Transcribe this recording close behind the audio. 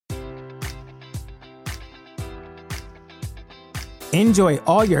Enjoy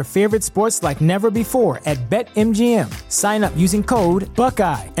all your favorite sports like never before at BetMGM. Sign up using code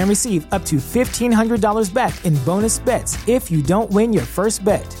Buckeye and receive up to $1,500 back in bonus bets if you don't win your first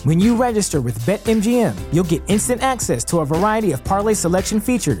bet. When you register with BetMGM, you'll get instant access to a variety of parlay selection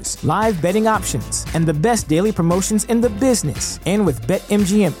features, live betting options, and the best daily promotions in the business. And with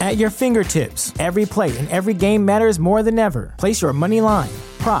BetMGM at your fingertips, every play and every game matters more than ever. Place your money line,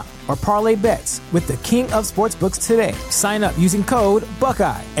 prop, or parlay bets with the king of sportsbooks today. Sign up using code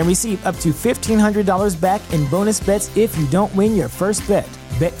Buckeye and receive up to $1,500 back in bonus bets if you don't win your first bet.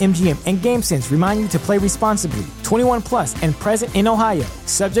 BetMGM and GameSense remind you to play responsibly. 21 plus and present in Ohio,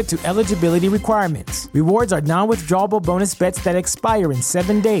 subject to eligibility requirements. Rewards are non-withdrawable bonus bets that expire in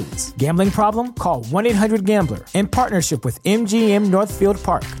 7 days. Gambling problem? Call 1-800-GAMBLER. In partnership with MGM Northfield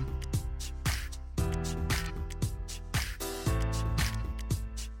Park.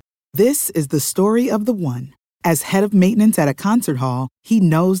 This is the story of the one. As head of maintenance at a concert hall, he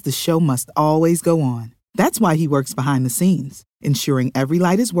knows the show must always go on. That's why he works behind the scenes, ensuring every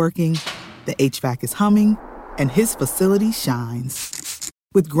light is working, the HVAC is humming, and his facility shines.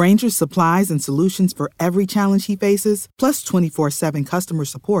 With Grainger's supplies and solutions for every challenge he faces, plus 24/7 customer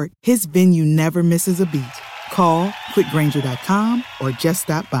support, his venue never misses a beat. Call quickgrainger.com or just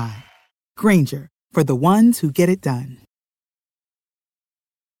stop by. Grainger, for the ones who get it done.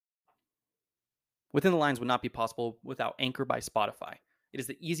 Within the Lines would not be possible without Anchor by Spotify. It is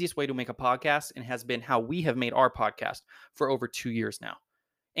the easiest way to make a podcast and has been how we have made our podcast for over 2 years now.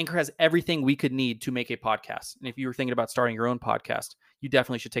 Anchor has everything we could need to make a podcast. And if you were thinking about starting your own podcast, you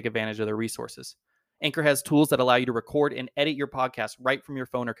definitely should take advantage of their resources. Anchor has tools that allow you to record and edit your podcast right from your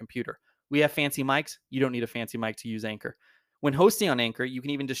phone or computer. We have fancy mics. You don't need a fancy mic to use Anchor. When hosting on Anchor, you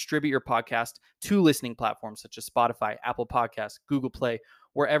can even distribute your podcast to listening platforms such as Spotify, Apple Podcasts, Google Play,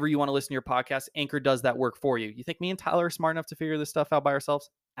 wherever you want to listen to your podcast. Anchor does that work for you. You think me and Tyler are smart enough to figure this stuff out by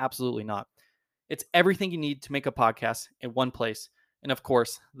ourselves? Absolutely not. It's everything you need to make a podcast in one place. And of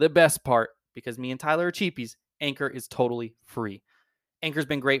course, the best part, because me and Tyler are cheapies, Anchor is totally free. Anchor's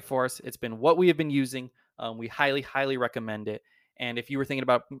been great for us. It's been what we have been using. We highly, highly recommend it. And if you were thinking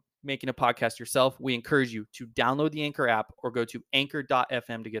about making a podcast yourself, we encourage you to download the Anchor app or go to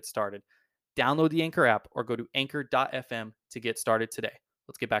anchor.fm to get started. Download the Anchor app or go to anchor.fm to get started today.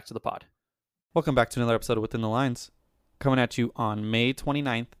 Let's get back to the pod. Welcome back to another episode of Within the Lines. Coming at you on May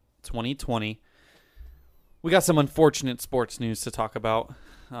 29th, 2020. We got some unfortunate sports news to talk about.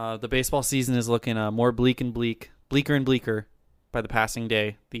 The baseball season is looking more bleaker and bleaker by the passing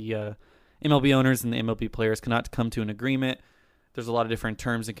day. The MLB owners and the MLB players cannot come to an agreement. There's a lot of different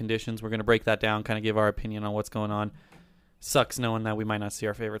terms and conditions. We're going to break that down, kind of give our opinion on what's going on. Sucks knowing that we might not see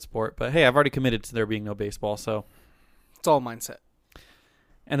our favorite sport. But hey, I've already committed to there being no baseball, so it's all mindset.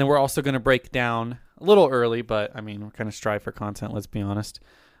 And then we're also going to break down, a little early, but I mean, we're kind of strive for content, let's be honest.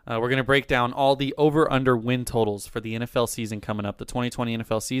 We're going to break down all the over-under win totals for the NFL season coming up, the 2020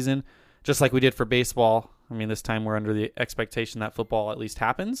 NFL season, just like we did for baseball. I mean, this time we're under the expectation that football at least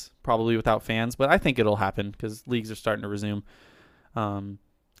happens, probably without fans, but I think it'll happen because leagues are starting to resume. Going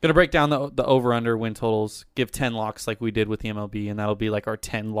to break down the over-under win totals, give 10 locks like we did with the MLB, and that'll be like our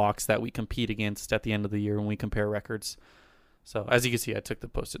 10 locks that we compete against at the end of the year when we compare records. So as you can see, I took the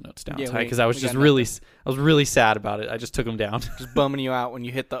Post-it notes down because I was really sad about it. I just took them down. Just bumming you out when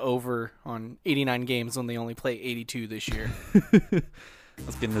you hit the over on 89 games when they only play 82 this year.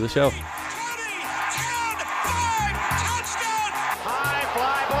 Let's get into the show. High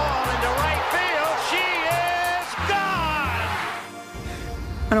fly ball into right field. She is gone.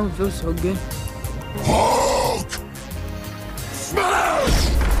 I don't feel so good. Hulk! Smash!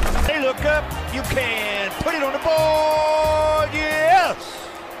 Hey, look up. You can put it on the board. Yes!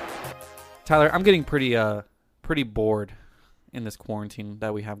 Tyler, I'm getting pretty bored in this quarantine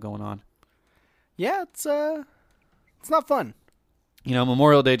that we have going on. Yeah, it's not fun. You know,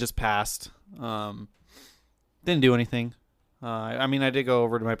 Memorial Day just passed. Didn't do anything. I mean, I did go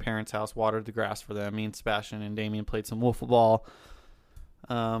over to my parents' house, watered the grass for them. Me and Sebastian and Damien played some wiffle ball.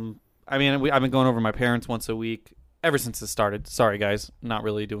 I mean, I've been going over to my parents once a week ever since it started. Sorry, guys, not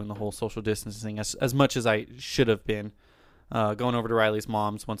really doing the whole social distancing as much as I should have been. Going over to Riley's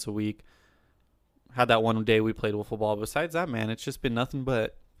mom's once a week. Had that one day we played wiffle ball. Besides that, man, it's just been nothing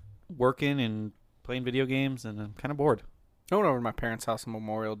but working and playing video games, and I'm kind of bored. I went over to my parents' house on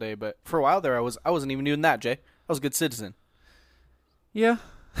Memorial Day, but for a while there, I wasn't even doing that, Jay. I was a good citizen. Yeah.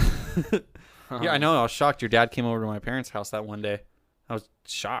 Yeah, I know. I was shocked. Your dad came over to my parents' house that one day. I was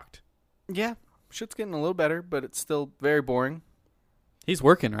shocked. Yeah, shit's getting a little better, but it's still very boring. He's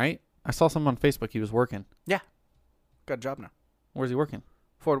working, right? I saw something on Facebook. He was working. Yeah. Got a job now. Where's he working?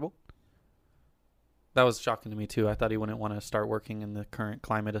 Affordable. That was shocking to me too. I thought he wouldn't want to start working in the current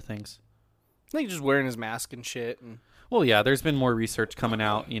climate of things. I think just wearing his mask and shit. And Well, yeah, there's been more research coming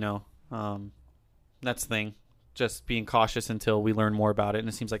out, that's the thing. Just being cautious until we learn more about it, and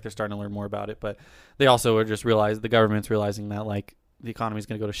it seems like they're starting to learn more about it. But they also are just the government's realizing that like the economy's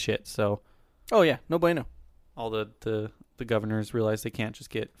going to go to shit. So, oh yeah, no bueno. all the governors realize they can't just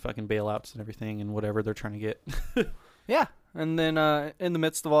get fucking bailouts and everything and whatever they're trying to get. Yeah, and then in the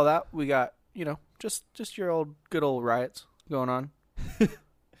midst of all that, we got just your good old riots going on.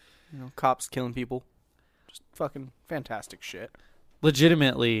 Cops killing people, just fucking fantastic shit.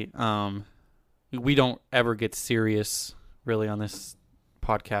 Legitimately, we don't ever get serious really on this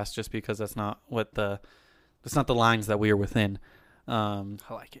podcast just because that's not the lines that we are within. I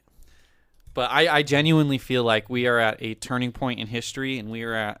like it. But I genuinely feel like we are at a turning point in history, and we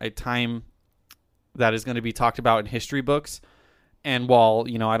are at a time that is going to be talked about in history books. And while,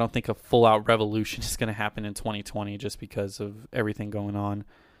 I don't think a full-out revolution is going to happen in 2020 just because of everything going on,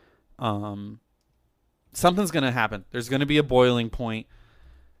 something's going to happen. There's going to be a boiling point.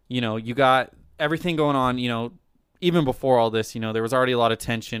 You got everything going on, even before all this, there was already a lot of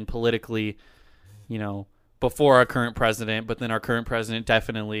tension politically, before our current president, but then our current president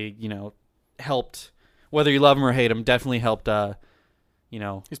definitely, helped, whether you love him or hate him, definitely helped,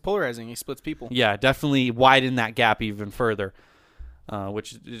 He's polarizing. He splits people. Yeah, definitely widen that gap even further,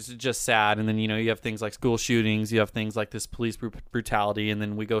 which is just sad. And then, you have things like school shootings, you have things like this police brutality, and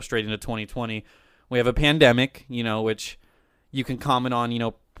then we go straight into 2020. We have a pandemic, which you can comment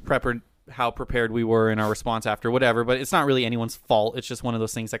on, how prepared we were in our response after, whatever, but it's not really anyone's fault. It's just one of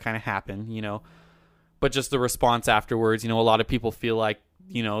those things that kind of happen, but just the response afterwards, a lot of people feel like,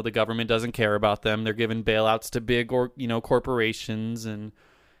 the government doesn't care about them. They're giving bailouts to big corporations, and,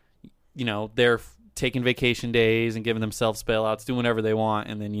 they're taking vacation days and giving themselves bailouts, doing whatever they want.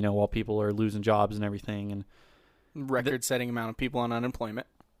 And then, while people are losing jobs and everything, and record-setting amount of people on unemployment.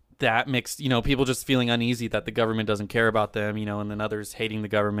 That mixed, people just feeling uneasy that the government doesn't care about them, and then others hating the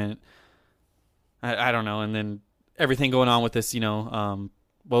government. I don't know. And then everything going on with this, what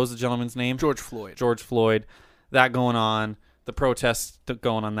was the gentleman's name? George Floyd. That going on, the protests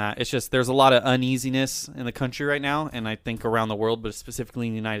going on that. It's just, there's a lot of uneasiness in the country right now, and I think around the world, but specifically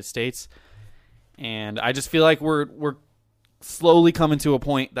in the United States. And I just feel like we're slowly coming to a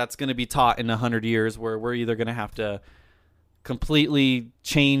point that's going to be taught in 100 years where we're either going to have to completely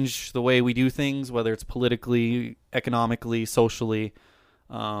change the way we do things, whether it's politically, economically, socially.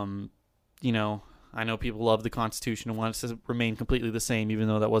 I know people love the Constitution and want it to remain completely the same, even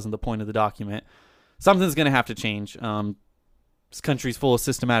though that wasn't the point of the document. Something's going to have to change. This country's full of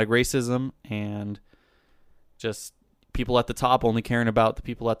systematic racism and just people at the top only caring about the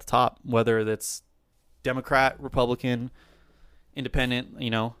people at the top, whether that's Democrat, Republican, Independent.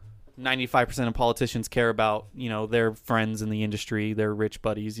 95% of politicians care about, their friends in the industry, their rich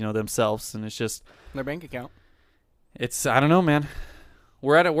buddies, themselves. And it's just their bank account. I don't know, man.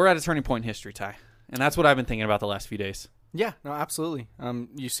 We're at a turning point in history, Ty. And that's what I've been thinking about the last few days. Yeah, no, absolutely.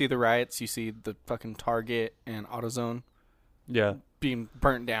 You see the riots, you see the fucking Target and AutoZone being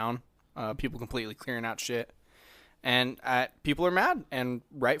burnt down, people completely clearing out shit. And people are mad, and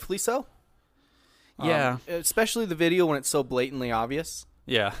rightfully so. Yeah. Especially the video when it's so blatantly obvious.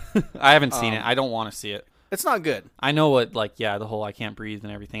 Yeah. I haven't seen it. I don't want to see it. It's not good. I know what, the whole I can't breathe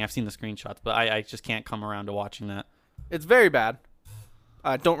and everything. I've seen the screenshots, but I just can't come around to watching that. It's very bad.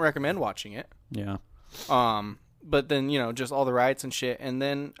 I don't recommend watching it. Yeah. But then, just all the riots and shit. And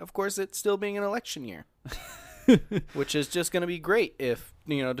then, of course, it's still being an election year. Which is just going to be great if,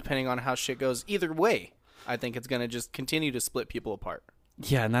 depending on how shit goes. Either way, I think it's going to just continue to split people apart.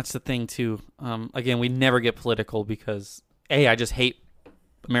 Yeah, and that's the thing, too. Again, we never get political because, I just hate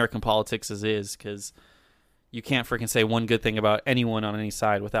American politics as is, because you can't freaking say one good thing about anyone on any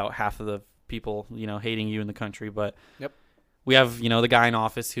side without half of the people, hating you in the country. But yep. We have, the guy in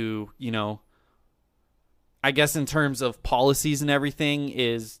office who, I guess in terms of policies and everything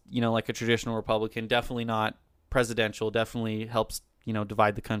is, like a traditional Republican, definitely not presidential, definitely helps,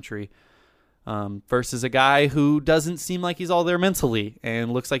 divide the country, versus a guy who doesn't seem like he's all there mentally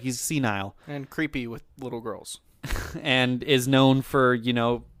and looks like he's senile. And creepy with little girls. And is known for,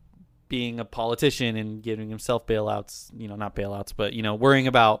 being a politician and giving himself bailouts, not bailouts, but, worrying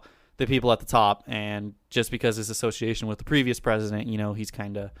about the people at the top. And just because his association with the previous president, he's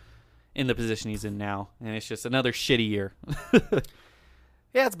kind of in the position he's in now. And it's just another shitty year.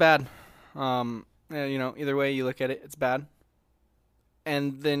 Yeah, it's bad. Either way you look at it, it's bad.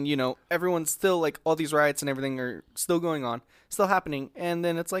 and then, you know, everyone's still like, all these riots and everything are still going on, still happening, and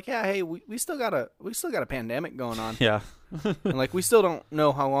then it's like, yeah, hey, we still got a pandemic going on. Yeah. And like, we still don't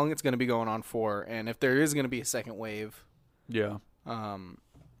know how long it's going to be going on for, and if there is going to be a second wave. Yeah.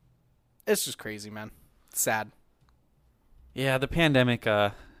 It's just crazy, man. It's sad. Yeah, the pandemic,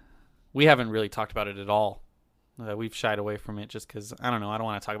 we haven't really talked about it at all. We've shied away from it just because, I don't know, I don't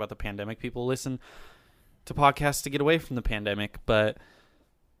want to talk about the pandemic. People listen to podcasts to get away from the pandemic, but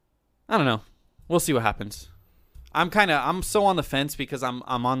I don't know. We'll see what happens. I'm so on the fence because I'm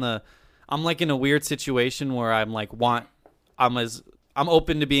like in a weird situation where I'm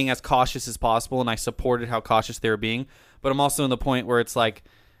open to being as cautious as possible, and I supported how cautious they were being, but I'm also in the point where it's like,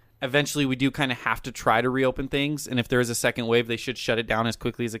 eventually we do kind of have to try to reopen things, and if there is a second wave, they should shut it down as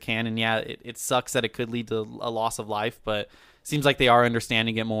quickly as it can. And yeah, it sucks that it could lead to a loss of life, but it seems like they are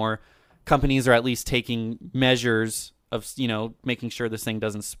understanding it more. Companies are at least taking measures of, you know, making sure this thing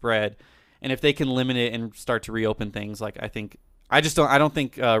doesn't spread. And if they can limit it and start to reopen things, like I don't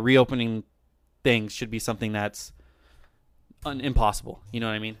think reopening things should be something that's impossible. You know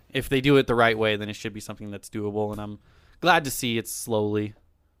what I mean? If they do it the right way, then it should be something that's doable. And I'm glad to see it's slowly,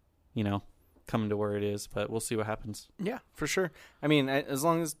 you know, coming to where it is, but we'll see what happens. Yeah, for sure. I mean, as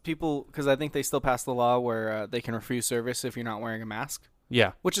long as people, because I think they still passed the law where they can refuse service if you're not wearing a mask.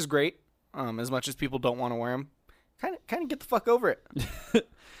 Yeah. Which is great. As much as people don't want to wear them, kind of get the fuck over it.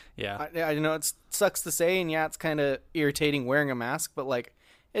 Yeah. I know it sucks to say, and yeah, it's kind of irritating wearing a mask, but like,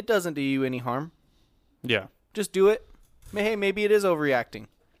 it doesn't do you any harm. Yeah. Just do it. Hey, maybe it is overreacting.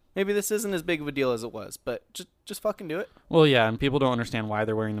 Maybe this isn't as big of a deal as it was, but just fucking do it. Well, yeah, and people don't understand why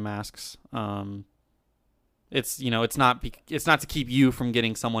they're wearing the masks. It's, you know, it's not to keep you from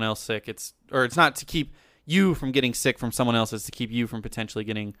getting someone else sick. It's not to keep you from getting sick from someone else. It's to keep you from potentially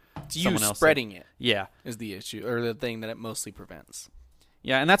getting someone else spreading sick. it. Yeah, is the issue, or the thing that it mostly prevents.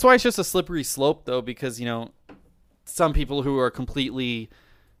 Yeah, and that's why it's just a slippery slope, though, because, you know, some people who are completely,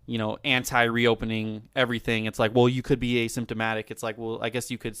 you know, anti-reopening everything, it's like, well, you could be asymptomatic. It's like, well, I guess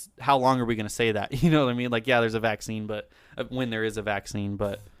you could. How long are we going to say that? You know what I mean? Like, yeah, there's a vaccine, but when there is a vaccine,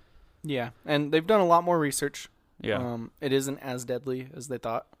 but yeah, and they've done a lot more research. Yeah, it isn't as deadly as they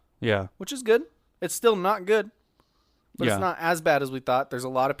thought. Yeah, which is good. It's still not good, but yeah, it's not as bad as we thought. There's a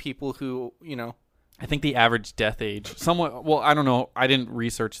lot of people who, you know, I think the average death age, somewhat, well, I don't know. I didn't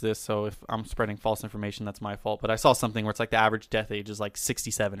research this, so if I'm spreading false information, that's my fault. But I saw something where it's like the average death age is like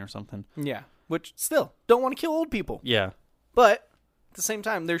 67 or something. Yeah, which still, don't want to kill old people. Yeah. But at the same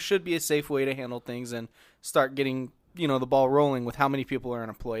time, there should be a safe way to handle things and start getting, you know, the ball rolling with how many people are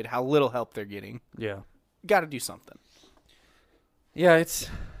unemployed, how little help they're getting. Yeah. Got to do something. Yeah, it's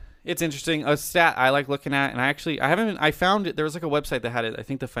interesting. A stat I like looking at, and I found it. There was like a website that had it, I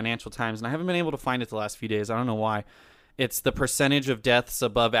think the Financial Times, and I haven't been able to find it the last few days. I don't know why. It's the percentage of deaths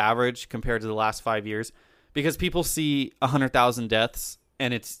above average compared to the last 5 years, because people see 100,000 deaths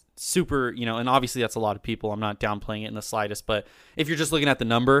and it's super, you know, and obviously that's a lot of people. I'm not downplaying it in the slightest, but if you're just looking at the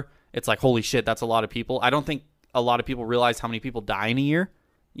number, it's like, holy shit, that's a lot of people. I don't think a lot of people realize how many people die in a year.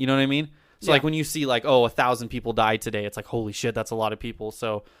 You know what I mean? So like when you see like, oh, 1,000 people died today, it's like, holy shit, that's a lot of people.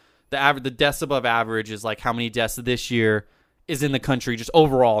 So the deaths above average is like how many deaths this year is in the country, just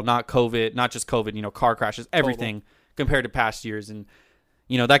overall, not COVID, not just COVID, you know, car crashes, everything compared to past years. And,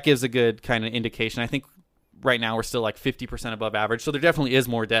 you know, that gives a good kind of indication. I think right now we're still like 50% above average. So there definitely is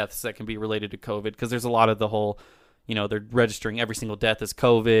more deaths that can be related to COVID, because there's a lot of the whole, you know, they're registering every single death as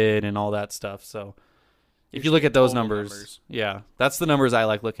COVID and all that stuff. So if you look at those numbers, yeah, that's the numbers I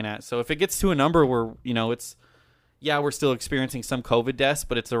like looking at. So if it gets to a number where, you know, it's, yeah, we're still experiencing some COVID deaths,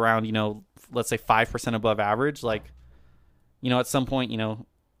 but it's around, you know, let's say 5% above average. Like, you know, at some point, you know,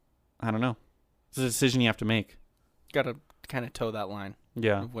 I don't know. It's a decision you have to make. Got to kind of toe that line.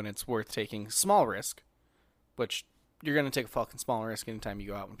 Yeah. When it's worth taking small risk, which you're going to take a fucking small risk anytime you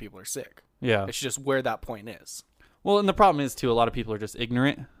go out when people are sick. Yeah. It's just where that point is. Well, and the problem is, too, a lot of people are just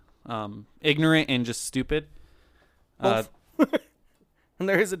ignorant. Ignorant and just stupid. And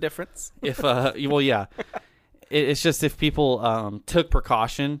there is a difference. Well, yeah. It's just if people took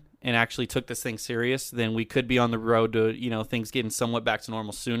precaution and actually took this thing serious, then we could be on the road to, you know, things getting somewhat back to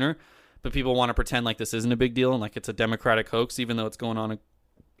normal sooner. But people want to pretend like this isn't a big deal and like it's a democratic hoax, even though it's going on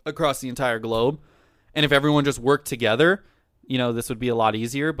across the entire globe. And if everyone just worked together, you know, this would be a lot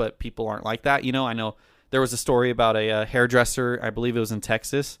easier. But people aren't like that. You know, I know there was a story about a hairdresser, I believe it was in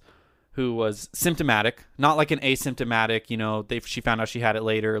Texas, who was symptomatic, not like an asymptomatic, you know, she found out she had it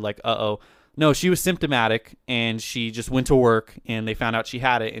later, like, No, she was symptomatic, and she just went to work, and they found out she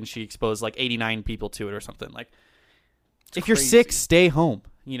had it, and she exposed like 89 people to it or something. Like, if you're sick, stay home,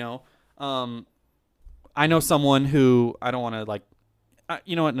 you know? I know someone who, I don't want to like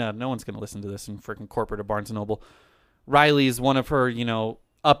you know what? No one's going to listen to this in freaking corporate of Barnes & Noble. Riley's one of her,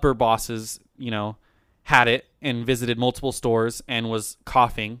 upper bosses, had it and visited multiple stores and was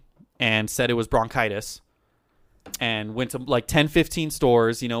coughing and said it was bronchitis and went to like 10, 15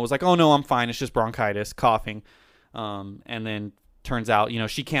 stores, was like, oh no, I'm fine. It's just bronchitis, coughing. And then turns out,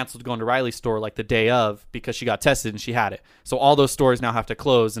 she canceled going to Riley's store like the day of because she got tested and she had it. So all those stores now have to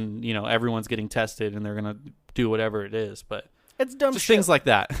close and, everyone's getting tested and they're going to do whatever it is. But it's dumb just shit. Things like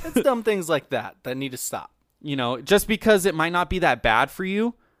that. It's dumb things like that need to stop. Just because it might not be that bad for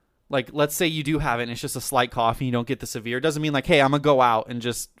you, like let's say you do have it and it's just a slight cough and you don't get the severe, it doesn't mean like, hey, I'm going to go out and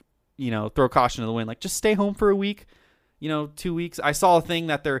just, throw caution to the wind. Like just stay home for a week, 2 weeks. I saw a thing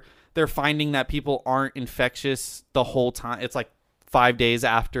that they're finding that people aren't infectious the whole time. It's like 5 days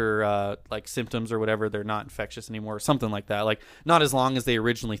after like symptoms or whatever, they're not infectious anymore or something like that. Like not as long as they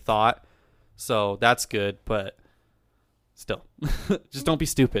originally thought. So that's good, but still, just don't be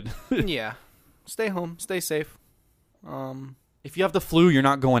stupid. Yeah. Stay home. Stay safe. If you have the flu, you're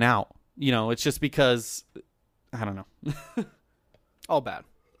not going out. It's just because, I don't know. All bad.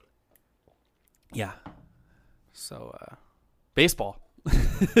 Yeah. So, baseball.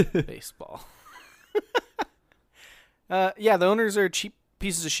 Baseball. Yeah, the owners are cheap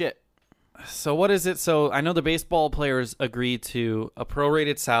pieces of shit. So what is it? So I know the baseball players agreed to a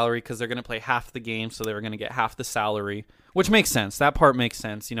prorated salary because they're going to play half the game, so they were going to get half the salary, which makes sense. That part makes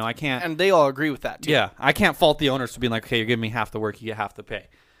sense. I can't. And they all agree with that, too. Yeah, I can't fault the owners for being like, okay, you're giving me half the work, you get half the pay.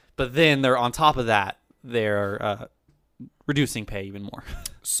 But then they're on top of that, they're reducing pay even more.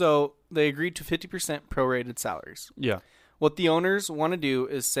 So they agreed to 50% prorated salaries. Yeah. What the owners want to do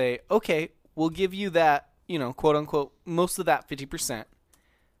is say, okay, we'll give you that, quote unquote, most of that 50%.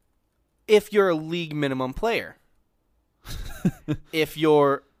 If you're a league minimum player. If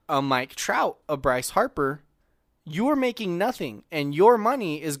you're a Mike Trout, a Bryce Harper, you're making nothing, and your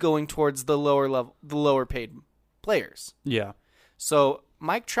money is going towards the lower paid players. Yeah. So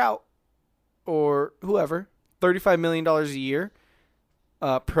Mike Trout or whoever, $35 million a year,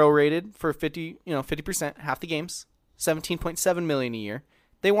 prorated for 50%, half the games, $17.7 million a year.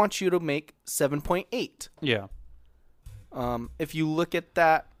 They want you to make 7.8. Yeah. If you look at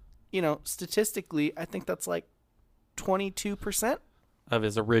that, statistically, I think that's like 22% of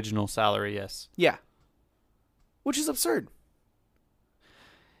his original salary. Yes. Yeah. Which is absurd.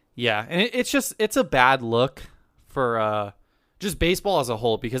 Yeah. And it's a bad look for, just baseball as a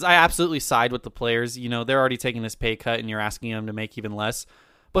whole, because I absolutely side with the players. They're already taking this pay cut and you're asking them to make even less.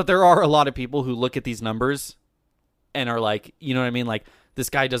 But there are a lot of people who look at these numbers and are like, you know what I mean? Like, this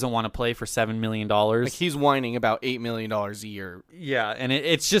guy doesn't want to play for $7 million. Like, he's whining about $8 million a year. Yeah, and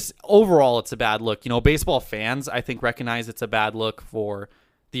it's just, overall, it's a bad look. Baseball fans, I think, recognize it's a bad look for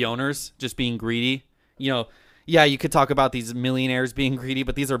the owners just being greedy. Yeah, you could talk about these millionaires being greedy,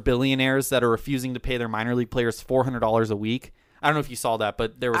 but these are billionaires that are refusing to pay their minor league players $400 a week. I don't know if you saw that,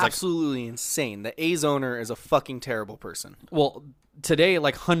 but there was absolutely insane. The A's owner is a fucking terrible person. Well, today,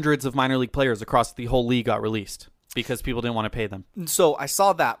 like hundreds of minor league players across the whole league got released because people didn't want to pay them. So I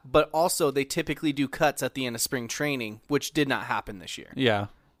saw that, but also they typically do cuts at the end of spring training, which did not happen this year. Yeah.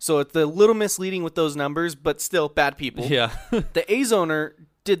 So it's a little misleading with those numbers, but still bad people. Yeah. The A's owner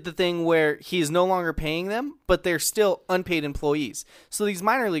did the thing where he is no longer paying them, but they're still unpaid employees. So these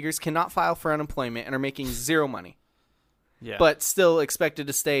minor leaguers cannot file for unemployment and are making zero money. Yeah. But still expected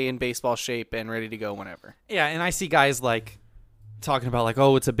to stay in baseball shape and ready to go whenever. Yeah, and I see guys like talking about like,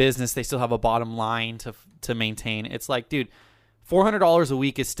 oh, it's a business. They still have a bottom line to maintain. It's like, dude, $400 a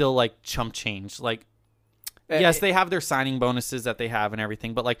week is still like chump change. Like, yes, they have their signing bonuses that they have and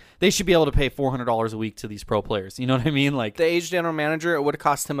everything, but like they should be able to pay $400 a week to these pro players. You know what I mean? Like the A's general manager, it would have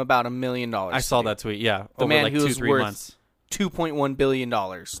cost him about $1 million. I saw that tweet. Yeah, the over man like who was 2-3 worth months. $2.1 billion.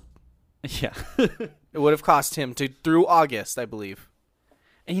 Yeah, it would have cost him through August, I believe.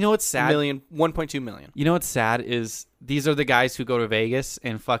 And you know what's sad? $1.2 million. You know what's sad is these are the guys who go to Vegas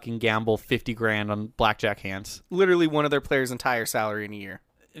and fucking gamble $50,000 on blackjack hands. Literally one of their players' entire salary in a year.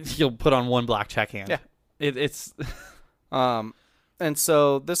 He'll put on one blackjack hand. Yeah, it's. And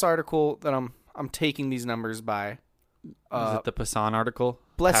so this article that I'm taking these numbers by. Is it the Passan article?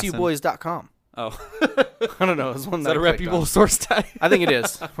 BlessYouBoys.com. Oh, I don't know. It's one is that a reputable source type? I think it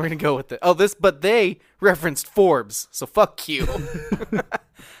is. We're gonna go with it. But they referenced Forbes, so fuck you.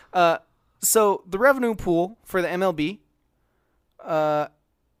 So the revenue pool for the MLB, about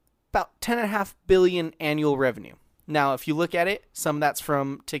 $10.5 billion annual revenue. Now, if you look at it, some of that's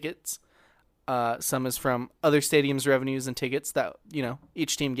from tickets, some is from other stadiums' revenues and tickets that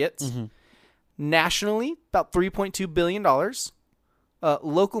each team gets. Mm-hmm. Nationally, about $3.2 billion.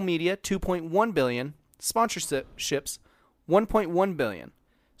 Local media, $2.1 billion. Sponsorships, $1.1 billion.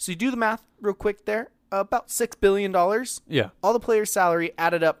 So you do the math real quick there. About $6 billion. Yeah. All the players' salary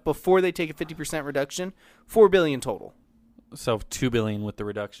added up before they take a 50% reduction, $4 billion total. So $2 billion with the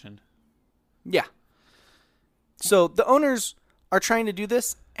reduction. Yeah. So the owners are trying to do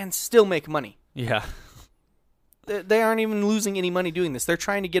this and still make money. Yeah. They aren't even losing any money doing this. They're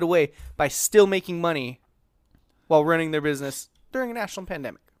trying to get away by still making money while running their business during a national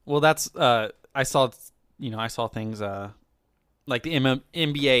pandemic. Well, that's I saw things like the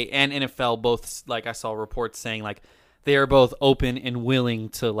NBA and NFL both, like I saw reports saying like they are both open and willing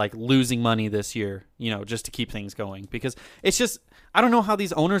to like losing money this year, just to keep things going, because it's just, I don't know how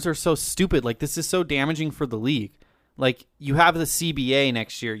these owners are so stupid. Like, this is so damaging for the league. Like, you have the CBA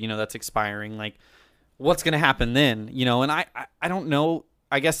next year, that's expiring. Like, what's going to happen then? And I don't know.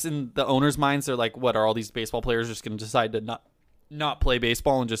 I guess in the owners' minds, they're like, what, are all these baseball players just going to decide to not play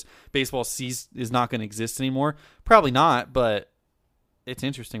baseball and just baseball is not going to exist anymore? Probably not, but it's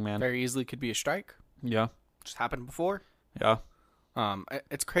interesting, man. Very easily could be a strike. Yeah. Just happened before. Yeah.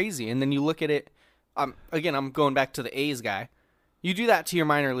 It's crazy. And then you look at it, again, I'm going back to the A's guy. You do that to your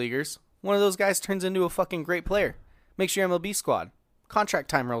minor leaguers, one of those guys turns into a fucking great player. Makes your MLB squad. Contract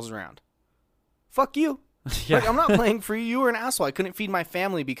time rolls around. Fuck you. Yeah. Like, I'm not playing for you. You were an asshole. I couldn't feed my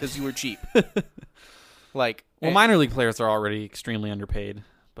family because you were cheap. Minor league players are already extremely underpaid.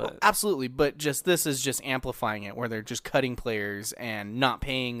 But well, absolutely. But this is just amplifying it, where they're just cutting players and not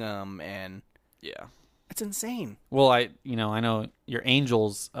paying them, and yeah. It's insane. Well, I know your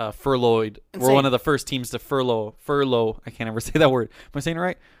Angels furloughed. Insane. We're one of the first teams to furlough. I can't ever say that word. Am I saying it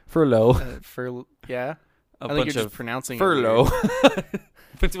right? Furlough. Yeah. I think you're just pronouncing furlough. it weird.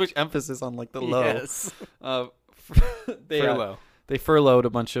 Put too much emphasis on like the low. Yes. Furlough. They furloughed a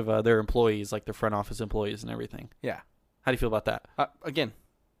bunch of their employees, like their front office employees and everything. Yeah. How do you feel about that? Again,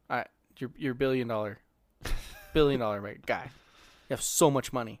 you're $1 billion right guy. You have so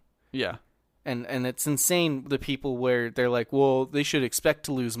much money. Yeah. And it's insane, the people where they're like, well, they should expect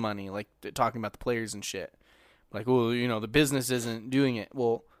to lose money, like talking about the players and shit. Like, well, the business isn't doing it.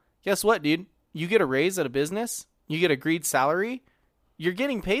 Well, guess what, dude? You get a raise at a business, you get agreed salary, you're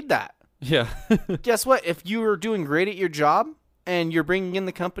getting paid that. Yeah. Guess what? If you are doing great at your job and you're bringing in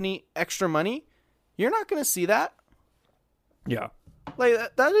the company extra money, you're not going to see that. Yeah.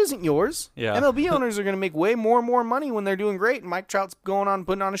 Like, that isn't yours. Yeah. MLB owners are going to make way more and more money when they're doing great. And Mike Trout's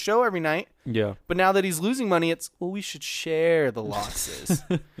putting on a show every night. Yeah. But now that he's losing money, it's, well, we should share the losses.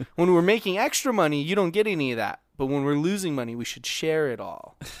 When we're making extra money, you don't get any of that. But when we're losing money, we should share it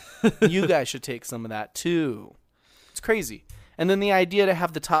all. You guys should take some of that too. It's crazy. And then the idea to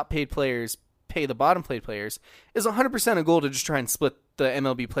have the top paid players pay the bottom paid players is 100% a goal to just try and split the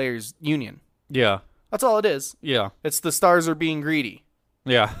MLB players union. Yeah. That's all it is. Yeah. It's the stars are being greedy.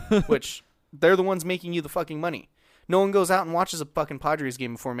 Yeah. Which they're the ones making you the fucking money. No one goes out and watches a fucking Padres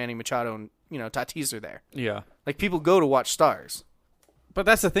game before Manny Machado and, Tatis are there. Yeah. Like, people go to watch stars. But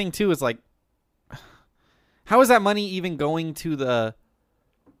that's the thing too, is like, how is that money even going to the,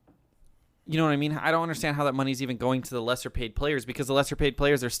 you know what I mean? I don't understand how that money's even going to the lesser paid players, because the lesser paid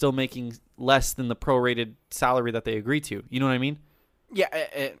players are still making less than the prorated salary that they agree to. You know what I mean? Yeah.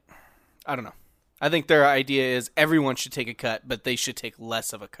 I don't know. I think their idea is everyone should take a cut, but they should take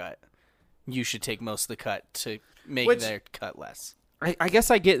less of a cut. You should take most of the cut to make their cut less. I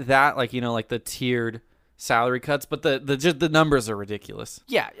guess I get that, like, like the tiered salary cuts, but the numbers are ridiculous.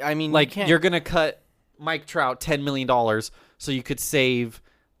 Yeah, I mean, like, you're going to cut Mike Trout $10 million so you could save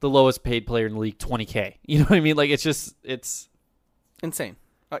the lowest paid player in the league $20K. You know what I mean? Like, it's insane.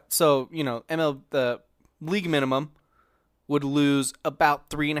 So, the league minimum would lose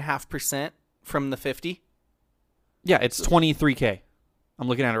about 3.5% from the 50. Yeah, it's $23K. I'm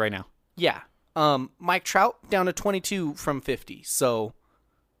looking at it right now. Yeah. Mike Trout down to 22 from 50. So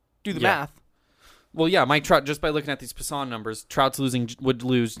do the math. Well, yeah, Mike Trout, just by looking at these Passan numbers, Trout's would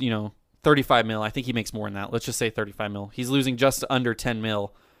lose, $35 million. I think he makes more than that. Let's just say $35 million. He's losing just under $10 million.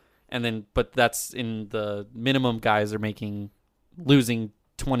 And then, but that's in the minimum guys are losing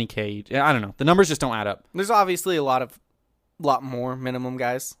 $20K. I don't know. The numbers just don't add up. There's obviously a lot more minimum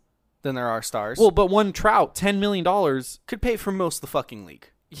guys than there are stars. Well, but one Trout, $10 million could pay for most of the fucking league.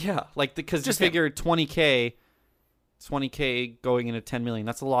 Yeah, like, because Just you figure $20K going into $10 million.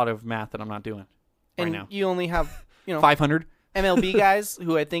 That's a lot of math that I'm not doing right now. You only have, 500 MLB guys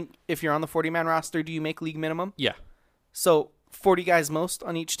who, I think if you're on the 40-man roster, do you make league minimum? Yeah. So 40 guys most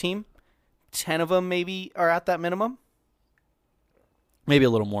on each team, 10 of them maybe are at that minimum. Maybe a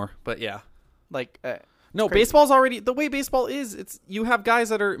little more, but yeah. Like, no, crazy. baseball's already, the way baseball is, you have guys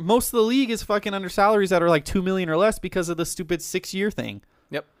that are, most of the league is fucking under salaries that are like $2 million or less because of the stupid 6-year thing.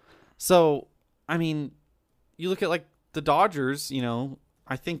 Yep. So, I mean, you look at like the Dodgers,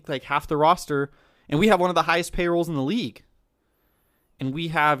 I think like half the roster, and we have one of the highest payrolls in the league. And we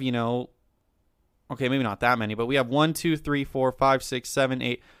have, okay, maybe not that many, but we have 1, 2, 3, 4, 5, 6, 7,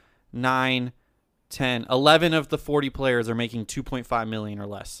 8, 9, 10, 11 of the 40 players are making $2.5 million or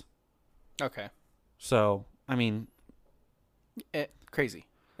less. Okay. So, I mean, crazy.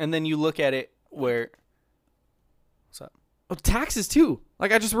 And then you look at it where, what's up? Oh, taxes too.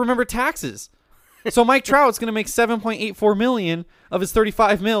 Like I just remember taxes. So Mike Trout's going to make $7.84 million of his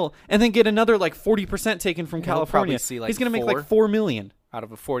 $35 million, and then get another like 40% taken from California. See like he's going to make like $4 million out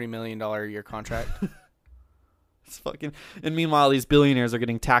of a $40 million a year contract. It's fucking. And meanwhile, these billionaires are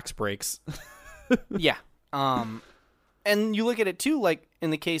getting tax breaks. Yeah. And you look at it too, like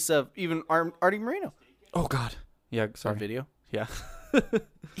in the case of even Artie Moreno. Oh God. Yeah. Sorry. Video. Yeah.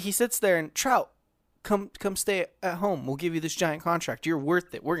 He sits there and Trout, come stay at home. We'll give you this giant contract. You're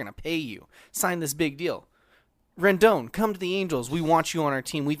worth it. We're gonna pay you. Sign this big deal. Rendon, come to the Angels. We want you on our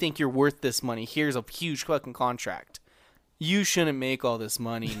team. We think you're worth this money. Here's a huge fucking contract. You shouldn't make all this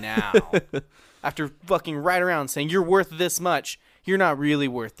money now. After fucking right around saying you're worth this much, you're not really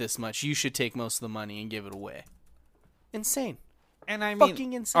worth this much. You should take most of the money and give it away. Insane. And I mean,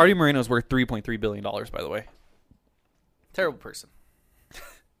 fucking insane. Artie Moreno's worth $3.3 billion, by the way. Terrible person.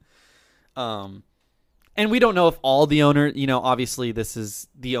 And we don't know if all the owners, obviously this is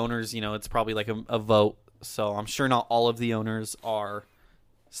the owners, it's probably like a vote. So I'm sure not all of the owners are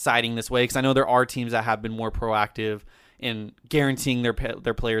siding this way, because I know there are teams that have been more proactive in guaranteeing their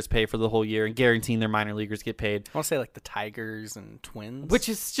players pay for the whole year and guaranteeing their minor leaguers get paid. I want to say like the Tigers and Twins. Which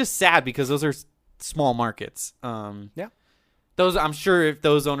is just sad because those are small markets. Yeah. I'm sure if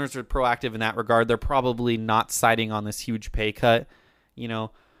those owners are proactive in that regard, they're probably not siding on this huge pay cut,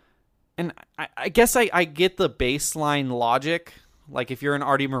 And I guess I get the baseline logic. Like if you're an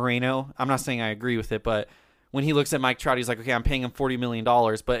Artie Moreno, I'm not saying I agree with it, but when he looks at Mike Trout, he's like, okay, I'm paying him $40 million,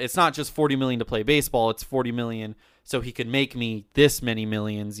 but it's not just $40 million to play baseball. It's $40 million so he could make me this many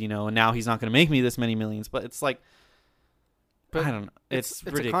millions, and now he's not going to make me this many millions. But it's like, but I don't know. It's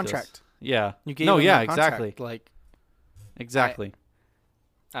ridiculous. A contract. Yeah. You gave him a contract. Exactly. Like, exactly.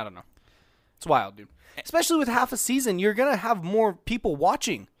 I don't know. It's wild, dude. Especially with half a season, you're going to have more people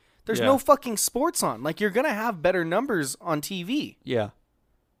watching. There's no fucking sports on. Like, you're going to have better numbers on TV. Yeah.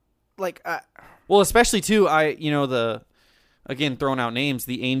 Like, well, especially too, again, throwing out names,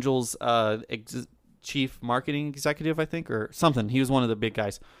 the Angels chief marketing executive, I think, or something. He was one of the big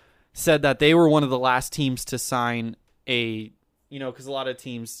guys. Said that they were one of the last teams to sign because a lot of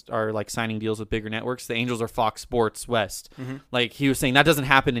teams are like signing deals with bigger networks. The Angels are Fox Sports West. Mm-hmm. Like he was saying that doesn't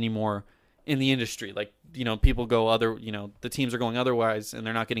happen anymore in the industry. Like, people go the teams are going otherwise and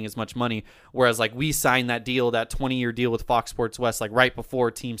they're not getting as much money. Whereas like we signed that deal, that 20-year deal with Fox Sports West, like right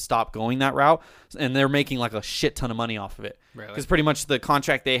before teams stopped going that route, and they're making like a shit ton of money off of it. Because pretty much the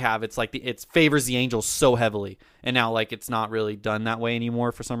contract they have, it's like it favors the Angels so heavily. And now like it's not really done that way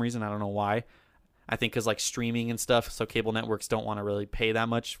anymore for some reason. I don't know why. I think because like streaming and stuff, so cable networks don't want to really pay that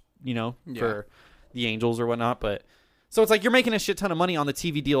much, for the Angels or whatnot. But so it's like you're making a shit ton of money on the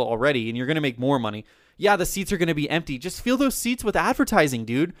TV deal already, and you're going to make more money. Yeah, the seats are going to be empty. Just fill those seats with advertising,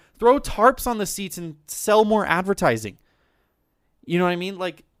 dude. Throw tarps on the seats and sell more advertising. You know what I mean?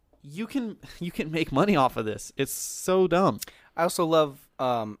 Like you can make money off of this. It's so dumb. I also love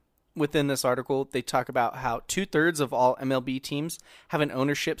within this article, they talk about how 2/3 of all MLB teams have an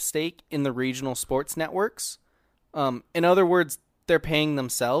ownership stake in the regional sports networks. In other words, they're paying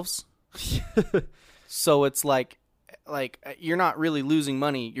themselves. So it's like you're not really losing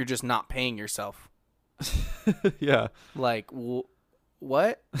money. You're just not paying yourself. Yeah. Like,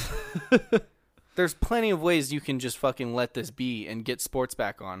 what? There's plenty of ways you can just fucking let this be and get sports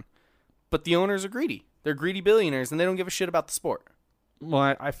back on. But the owners are greedy. They're greedy billionaires, and they don't give a shit about the sport.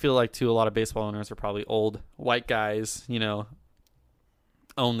 Well, I feel like, too, a lot of baseball owners are probably old white guys,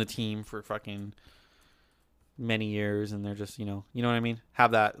 own the team for fucking many years, and they're just, you know what I mean?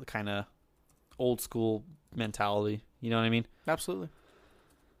 Have that kind of old school mentality. You know what I mean? Absolutely.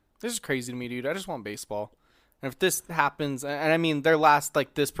 This is crazy to me, dude. I just want baseball. And if this happens, and I mean, their last,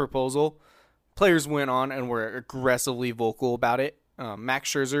 this proposal, players went on and were aggressively vocal about it.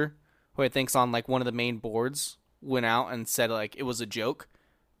 Max Scherzer, who I think's on, one of the main boards, went out and said, it was a joke,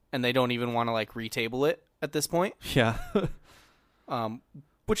 and they don't even want to, retable it at this point. Yeah.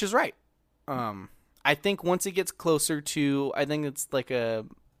 Which is right. I think once it gets closer to, I think it's a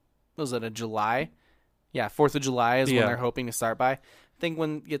July? Yeah, 4th of July is when they're hoping to start by. I think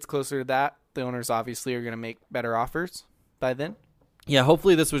when it gets closer to that, the owners obviously are going to make better offers by then. Yeah,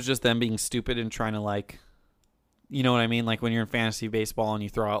 hopefully this was just them being stupid and trying to You know what I mean? Like when you're in fantasy baseball and you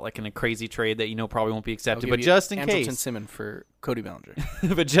throw out like in a crazy trade that you know probably won't be I'll accepted, give but you just in Andrelton case, Simmons for Cody Bellinger.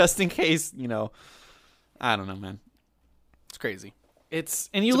 but just in case, you know, I don't know, man. It's crazy. It's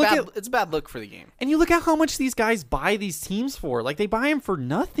It's a bad look for the game. And you look at how much these guys buy these teams for. Like they buy them for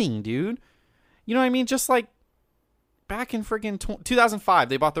nothing, dude. You know what I mean? Just like back in friggin' 2005,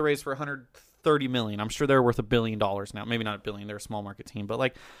 they bought the Rays for $130 million. I'm sure they're worth $1 billion now. Maybe not $1 billion. They're a small market team, but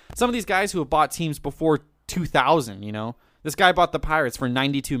like some of these guys who have bought teams before 2000, you know, this guy bought the Pirates for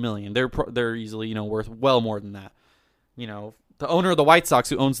 $92 million. They're easily, you know, worth well more than that. You know, the owner of the White Sox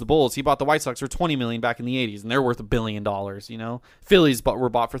who owns the Bulls, he bought the White Sox for $20 million back in the 80s, and they're worth $1 billion, you know. Phillies were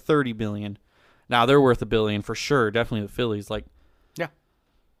bought for $30 billion. Now they're worth $1 billion for sure. Definitely the Phillies. Like, yeah.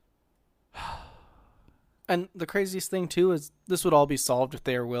 And the craziest thing, too, is this would all be solved if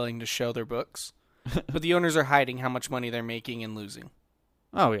they are willing to show their books. But the owners are hiding how much money they're making and losing.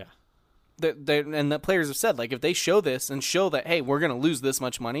 oh, yeah. And the players have said, like, if they show this and show that, hey, we're going to lose this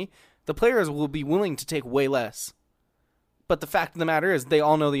much money, the players will be willing to take way less. But the fact of the matter is they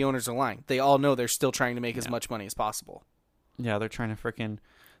all know the owners are lying. They all know they're still trying to make as much money as possible. Yeah, they're trying to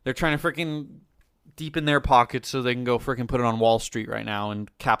freaking deepen their pockets so they can go freaking put it on Wall Street right now and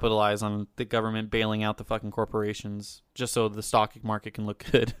capitalize on the government bailing out the fucking corporations just so the stock market can look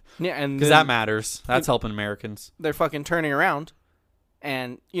good. Yeah, and because that matters. That's helping Americans. They're fucking turning around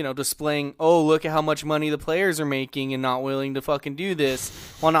and, you know, displaying, oh, look at how much money the players are making and not willing to fucking do this,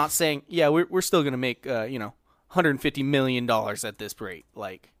 while not saying, yeah, we're still going to make, you know, $150 million at this rate.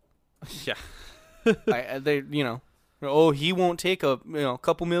 Like, yeah. they, you know, oh, he won't take a, you know,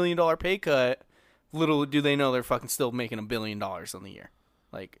 couple $1 million pay cut. Little do they know they're fucking still making $1 billion on the year.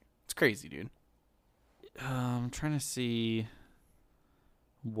 Like, it's crazy, dude. I'm trying to see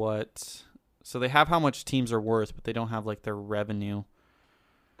what. So they have how much teams are worth, but they don't have like their revenue.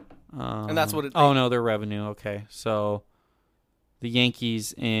 And that's what it. Oh no, their revenue. Okay, so the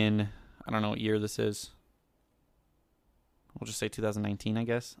Yankees in I don't know what year this is. We'll just say 2019, I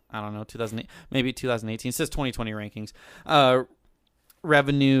guess. I don't know, 2008, maybe 2018. It says 2020 rankings.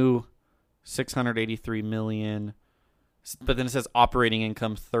 Revenue $683 million, but then it says operating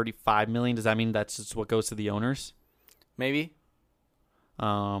income $35 million. Does that mean that's just what goes to the owners? Maybe.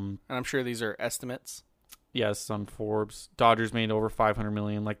 And I'm sure these are estimates. Yes, on Forbes. Dodgers made over $500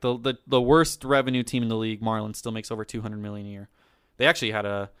 million. Like the worst revenue team in the league, Marlins, still makes over $200 million a year. They actually had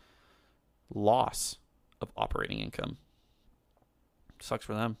a loss of operating income. Sucks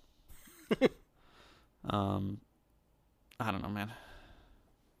for them. I don't know, man.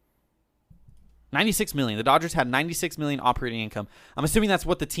 $96 million. The Dodgers had $96 million operating income. I'm assuming that's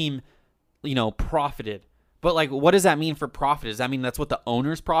what the team, you know, profited. But like, what does that mean for profit? Does that mean that's what the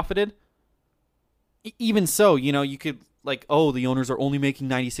owners profited? Even so, you know, you could like, oh, the owners are only making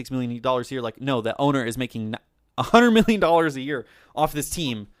 $96 million a year. Like, no, the owner is making $100 million a year off this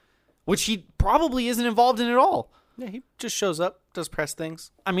team, which he probably isn't involved in at all. Yeah, he just shows up, does press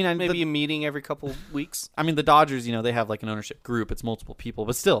things. I mean, maybe a meeting every couple weeks. I mean, the Dodgers, you know, they have like an ownership group. It's multiple people,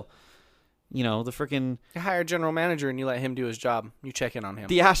 but still, you know, the freaking... You hire a general manager and you let him do his job. You check in on him.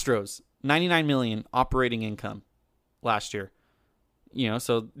 The Astros, $99 million operating income last year. You know,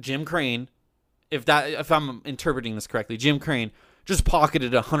 so Jim Crane, if I'm interpreting this correctly, Jim Crane just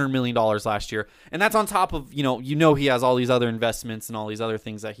pocketed $100 million last year. And that's on top of, you know he has all these other investments and all these other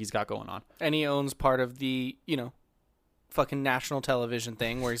things that he's got going on. And he owns part of the, you know, fucking national television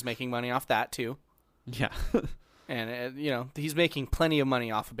thing where he's making money off that too. Yeah. And, you know, he's making plenty of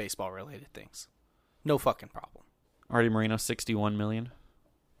money off of baseball-related things. No fucking problem. Artie Moreno, $61 million.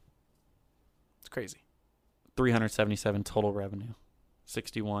 It's crazy. 377 total revenue.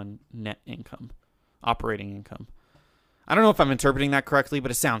 61 net income. Operating income. I don't know if I'm interpreting that correctly,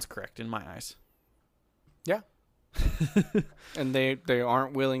 but it sounds correct in my eyes. Yeah. And they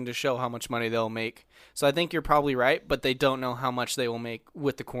aren't willing to show how much money they'll make. So I think you're probably right, but they don't know how much they will make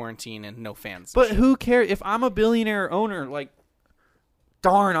with the quarantine and no fans. But who cares? If I'm a billionaire owner, like,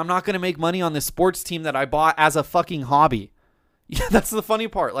 darn, I'm not going to make money on this sports team that I bought as a fucking hobby. Yeah, that's the funny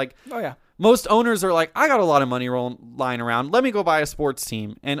part. Like, oh yeah, most owners are like, I got a lot of money lying around. Let me go buy a sports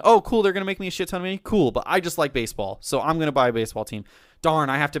team. And, oh, cool, they're going to make me a shit ton of money. Cool, but I just like baseball, so I'm going to buy a baseball team. Darn,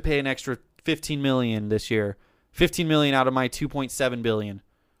 I have to pay an extra $15 million this year. $15 million out of my $2.7 billion.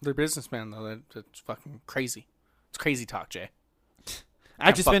 They're businessmen, though. That's fucking crazy. It's crazy talk, Jay. I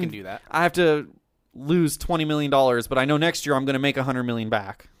have to fucking do that. I have to lose $20 million, but I know next year I'm going to make $100 million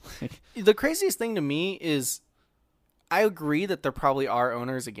back. The craziest thing to me is I agree that there probably are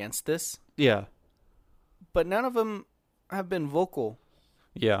owners against this. Yeah. But none of them have been vocal.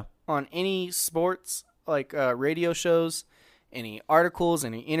 Yeah. On any sports, like radio shows, any articles,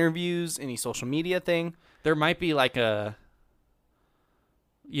 any interviews, any social media thing. there might be like a,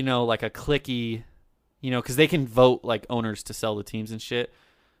 like a cliquey, because they can vote like owners to sell the teams and shit.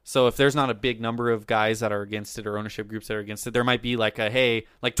 So if there's not a big number of guys that are against it or ownership groups that are against it, there might be like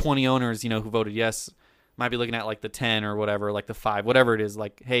like 20 owners, who voted yes, might be looking at like the 10 or whatever, like the 5, whatever it is.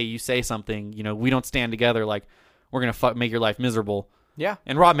 Like, hey, you say something, we don't stand together. Like, we're going to make your life miserable. Yeah.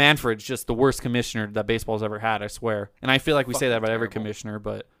 And Rob Manfred's just the worst commissioner that baseball's ever had, I swear. And I feel like we say that about every commissioner,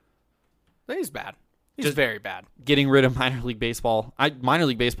 but he's bad. He's just very bad. Getting rid of minor league baseball. Minor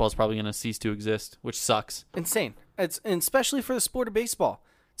league baseball is probably going to cease to exist, which sucks. Insane. And especially for the sport of baseball.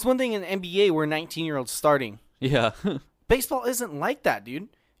 It's one thing in the NBA where 19-year-olds starting. Yeah. Baseball isn't like that, dude.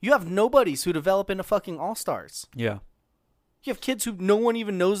 You have nobodies who develop into fucking all-stars. Yeah. You have kids who no one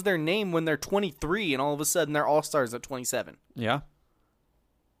even knows their name when they're 23, and all of a sudden they're all-stars at 27. Yeah.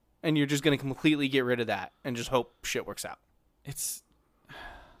 And you're just going to completely get rid of that and just hope shit works out. It's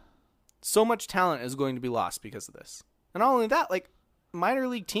so much talent is going to be lost because of this. And not only that, like, minor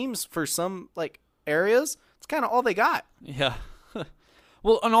league teams for some, like, areas, it's kind of all they got. Yeah.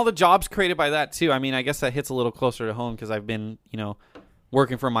 Well, and all the jobs created by that, too. I mean, I guess that hits a little closer to home because I've been,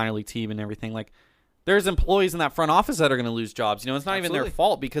 working for a minor league team and everything. Like, there's employees in that front office that are going to lose jobs. It's not even their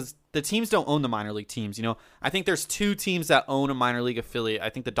fault because the teams don't own the minor league teams. I think there's 2 teams that own a minor league affiliate.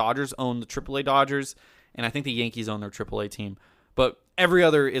 I think the Dodgers own the AAA Dodgers, and I think the Yankees own their AAA team. But every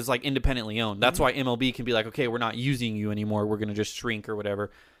other is, like, independently owned. That's why MLB can be like, okay, we're not using you anymore. We're going to just shrink or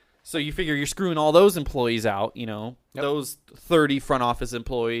whatever. So you figure you're screwing all those employees out, those 30 front office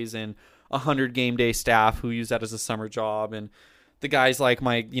employees and 100 game day staff who use that as a summer job, and the guys like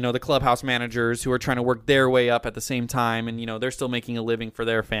the clubhouse managers who are trying to work their way up at the same time, and they're still making a living for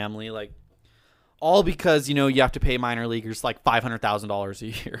their family, like all because you have to pay minor leaguers like $500,000 a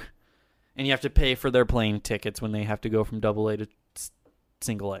year, and you have to pay for their plane tickets when they have to go from AA to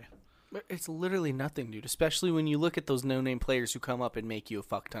single A. It's literally nothing, dude, especially when you look at those no-name players who come up and make you a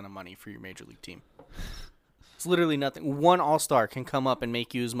fuck ton of money for your major league team. It's literally nothing. One all-star can come up and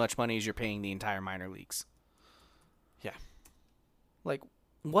make you as much money as you're paying the entire minor leagues. Yeah. Like,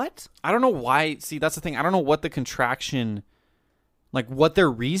 what? I don't know why. See, that's the thing. I don't know what the contraction, like what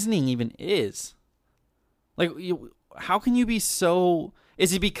their reasoning even is. Like, how can you be so...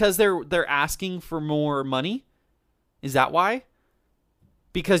 Is it because they're asking for more money? Is that why?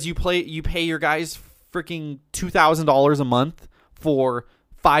 Because you pay your guys freaking $2,000 a month for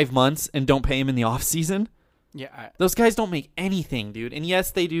 5 months and don't pay them in the off season? Yeah. Those guys don't make anything, dude. And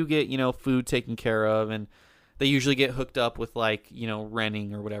yes, they do get, food taken care of, and they usually get hooked up with like,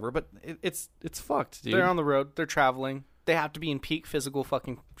 renting or whatever, but it's fucked, dude. They're on the road, they're traveling. They have to be in peak physical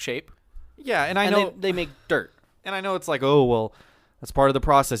fucking shape. Yeah, and I know they make dirt. And I know it's like, oh, well, that's part of the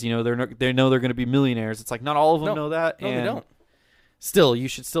process, they know they're going to be millionaires. It's like not all of them know that. No, and they don't. Still, you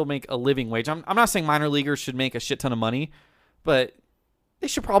should still make a living wage. I'm not saying minor leaguers should make a shit ton of money, but they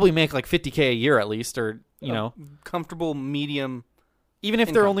should probably make like $50K a year at least, or comfortable medium. Even if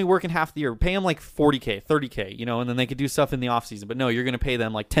income. they're only working half the year, pay them like $40K, $30K, and then they could do stuff in the off season. But no, you're going to pay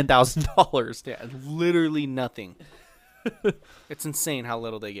them like $10,000. Yeah, literally nothing. It's insane how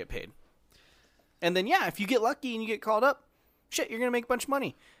little they get paid. And then if you get lucky and you get called up, shit, you're going to make a bunch of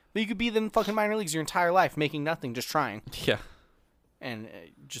money. But you could be in fucking minor leagues your entire life making nothing, just trying. Yeah. And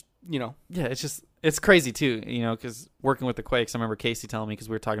Yeah, it's crazy too, because working with the Quakes, I remember Casey telling me, because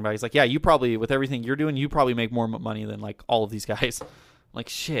we were talking about, he's like, yeah, you probably, with everything you're doing, you probably make more money than like all of these guys. Like,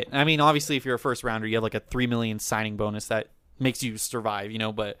 shit. I mean, obviously, if you're a first rounder, you have like a $3 million signing bonus that makes you survive,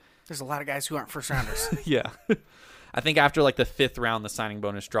 but there's a lot of guys who aren't first rounders. Yeah. I think after like the 5th round, the signing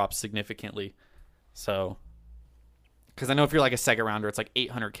bonus drops significantly. So, because I know if you're like a second rounder, it's like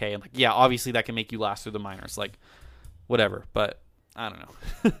 $800K. And like, yeah, obviously that can make you last through the minors, like whatever. But I don't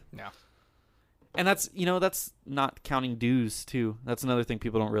know. No. And that's not counting dues too. That's another thing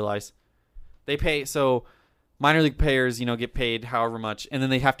people don't realize. They pay, so minor league players, get paid however much, and then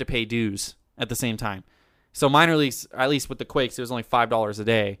they have to pay dues at the same time. So minor leagues, at least with the Quakes, it was only $5 a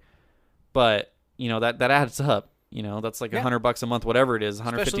day, but that adds up. That's like $100 a month, whatever it is,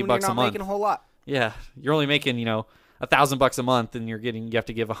 $150 Especially when a you're not month. making a whole lot. Yeah, you're only making $1,000 a month, and you have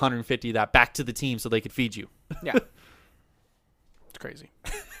to give $150 of that back to the team so they could feed you. Yeah, it's crazy.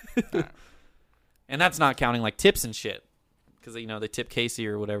 And that's not counting like tips and shit, because they tip Casey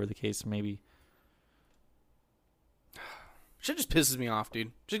or whatever the case may be. Shit just pisses me off,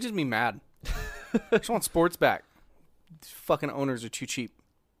 dude. Shit gets me mad. I just want sports back. These fucking owners are too cheap.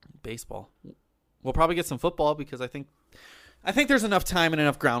 Baseball. We'll probably get some football, because I think there's enough time and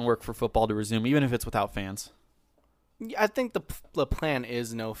enough groundwork for football to resume, even if it's without fans. I think the plan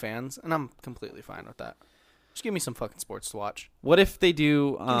is no fans, and I'm completely fine with that. Just give me some fucking sports to watch. What if they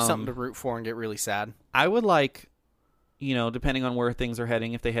do Give me something to root for and get really sad. I would like, depending on where things are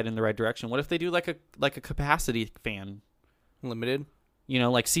heading, if they head in the right direction, what if they do like a capacity fan? Limited.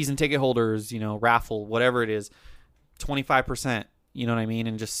 Like season ticket holders, raffle, whatever it is, 25%, you know what I mean?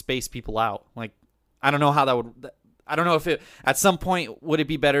 And just space people out. Like, I don't know how that would, I don't know if it, at some point, would it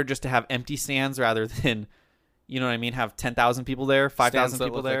be better just to have empty stands rather than, you know what I mean, have 10,000 people there, 5,000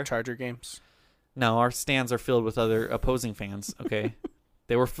 people there? Like Charger games. No, our stands are filled with other opposing fans, okay?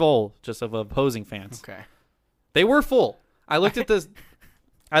 They were full just of opposing fans. Okay. They were full. I looked at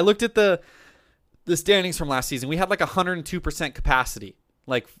the standings from last season. We had like 102% capacity,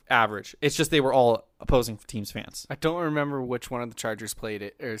 like average. It's just they were all opposing teams fans. I don't remember which one of the Chargers played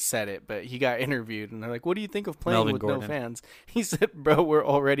it or said it, but he got interviewed and they're like, "What do you think of playing Melvin with Gordon. no fans?" He said, "Bro, we're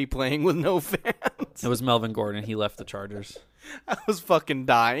already playing with no fans." It was Melvin Gordon. He left the Chargers. I was fucking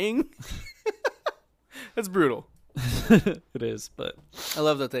dying. That's brutal. It is, but I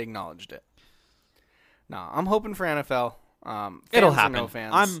love that they acknowledged it. No, I'm hoping for NFL. Fans it'll or happen. No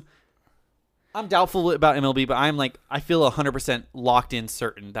fans. I'm doubtful about MLB, but I feel 100% locked in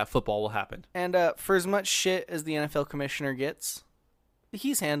certain that football will happen. And for as much shit as the NFL commissioner gets,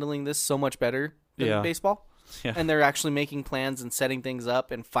 he's handling this so much better than baseball. Yeah. And they're actually making plans and setting things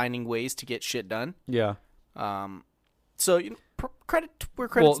up and finding ways to get shit done. Yeah. So credit where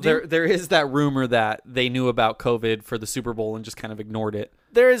credit's due. There is that rumor that they knew about COVID for the Super Bowl and just kind of ignored it.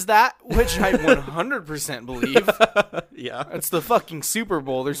 There is that, which I 100% believe. Yeah. It's the fucking Super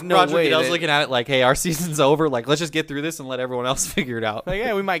Bowl. There's no Roger way. Goodell's looking at it like, hey, our season's over. Like, let's just get through this and let everyone else figure it out. Like,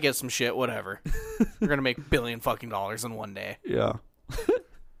 yeah, we might get some shit. Whatever. We're gonna make $1 billion fucking dollars in one day. Yeah.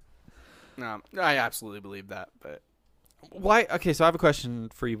 No, I absolutely believe that. But Why? Okay, so I have a question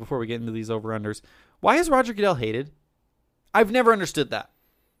for you before we get into these over-unders. Why is Roger Goodell hated? I've never understood that.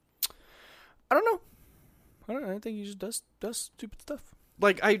 I don't know. I think he just does stupid stuff.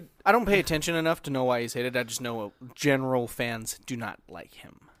 Like, I don't pay attention enough to know why he's hated. I just know general fans do not like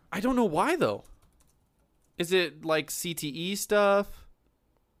him. don't know why, though. Is it, like, CTE stuff?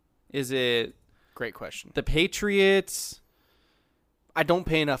 Is it Great question. the Patriots? I don't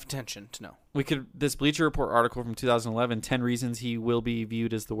pay enough attention to know. This Bleacher Report article from 2011, 10 reasons he will be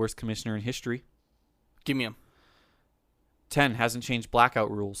viewed as the worst commissioner in history. Give me him. 10, hasn't changed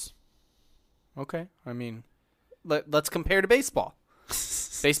blackout rules. Okay. I mean, let's compare to baseball.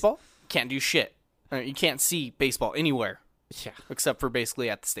 Baseball? Can't do shit. You can't see baseball anywhere. Yeah. Except for basically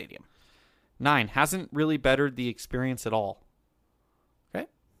at the stadium. 9, hasn't really bettered the experience at all. Okay.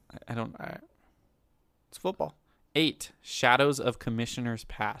 I don't... All right. It's football. 8, shadows of commissioners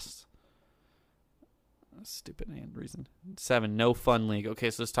past. Stupid reason. 7, no fun league. Okay,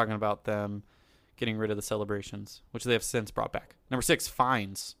 so it's talking about them getting rid of the celebrations, which they have since brought back. Number 6,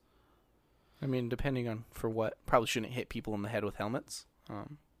 fines. I mean, depending on for what. Probably shouldn't hit people in the head with helmets.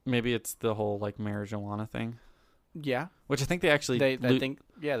 Maybe it's the whole like marijuana thing. Yeah. Which I think they actually...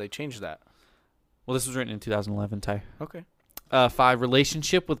 they changed that. Well, this was written in 2011, Ty. Okay. 5,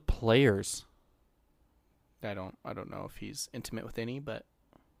 relationship with players. I don't know if he's intimate with any, but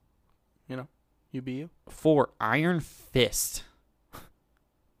you be you. 4, Iron Fist.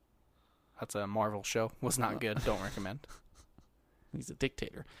 That's a Marvel show. Was not good. Don't recommend. He's a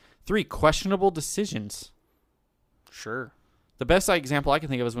dictator. 3, questionable decisions. Sure. The best example I can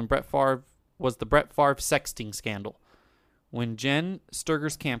think of is when Brett Favre was the Brett Favre sexting scandal. When Jen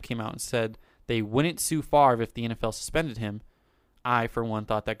Sturger's camp came out and said they wouldn't sue Favre if the NFL suspended him, I, for one,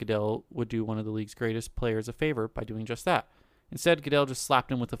 thought that Goodell would do one of the league's greatest players a favor by doing just that. Instead, Goodell just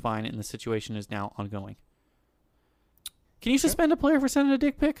slapped him with a fine, and the situation is now ongoing. Can you suspend a player for sending a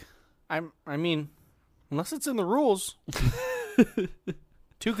dick pic? I mean, unless it's in the rules.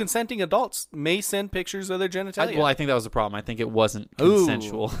 2 consenting adults may send pictures of their genitalia. I think that was the problem. I think it wasn't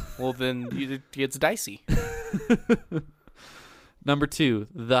consensual. Well, then it's dicey. Number 2,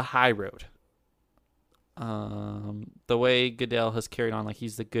 the high road. The way Goodell has carried on like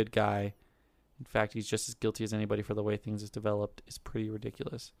he's the good guy. In fact, he's just as guilty as anybody for the way things has developed is pretty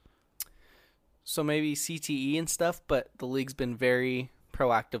ridiculous. So maybe CTE and stuff, but the league's been very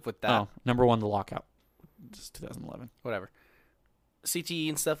proactive with that. Oh, number 1, the lockout. Just 2011. Whatever. CTE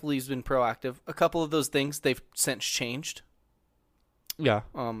and stuff, the league's been proactive. A couple of those things they've since changed. Yeah.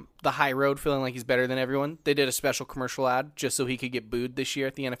 The high road, feeling like he's better than everyone. They did a special commercial ad just so he could get booed this year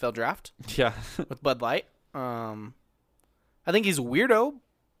at the NFL draft. Yeah. With Bud Light. I think he's a weirdo,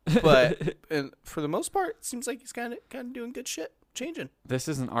 but for the most part, it seems like he's kind of doing good shit, changing. This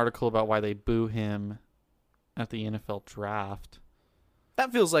is an article about why they boo him at the NFL draft.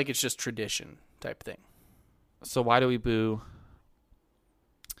 That feels like it's just tradition type thing. So why do we boo?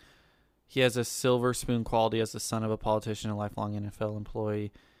 He has a silver spoon quality as the son of a politician and lifelong NFL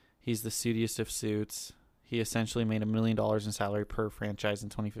employee. He's the suitiest of suits. He essentially made $1 million in salary per franchise in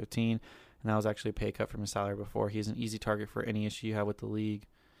 2015, and that was actually a pay cut from his salary before. He's an easy target for any issue you have with the league.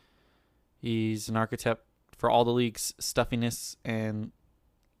 He's an architect for all the league's stuffiness and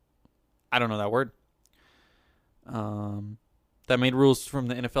I don't know that word. That made rules from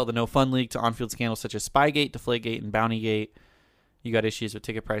the NFL, the No Fun League, to on-field scandals such as Spygate, Deflategate, and Bountygate. You got issues with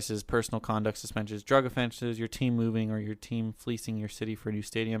ticket prices, personal conduct suspensions, drug offenses, your team moving or your team fleecing your city for a new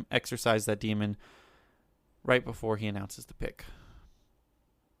stadium. Exercise that demon right before he announces the pick.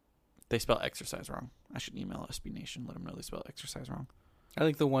 They spell exercise wrong. I should email SB Nation, let them know they spell exercise wrong. I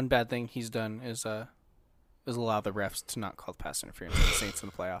think the one bad thing he's done is allow the refs to not call pass interference for the Saints in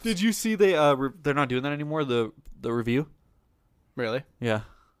the playoffs. Did you see they're not doing that anymore? The review. Really? Yeah.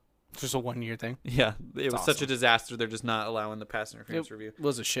 It's just a 1-year thing. Yeah, it was awesome. such a disaster. They're just not allowing the pass interference review. It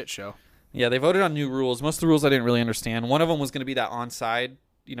was a shit show. Yeah, they voted on new rules. Most of the rules I didn't really understand. One of them was going to be that onside,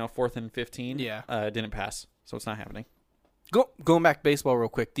 4th and 15. Yeah. It didn't pass, so it's not happening. Going back to baseball real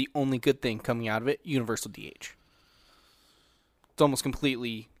quick, the only good thing coming out of it, universal DH. It's almost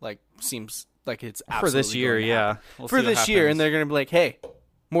completely, seems like it's absolutely for this year, going to yeah. happen. We'll for see what this year, happens. and they're going to be like, hey,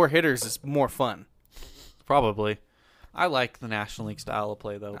 more hitters is more fun. Probably. I like the National League style of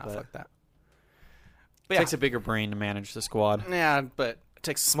play, though. Nah, but fuck that. it But takes a bigger brain to manage the squad. Yeah, but it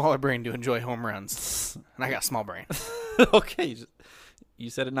takes a smaller brain to enjoy home runs. And I got a small brain. Okay, you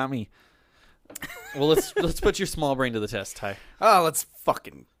said it, not me. Well, let's put your small brain to the test, Ty. Oh, let's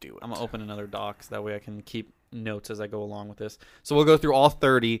fucking do it. I'm going to open another doc so that way I can keep notes as I go along with this. So we'll go through all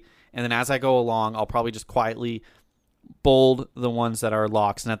 30, and then as I go along, I'll probably just quietly bold the ones that are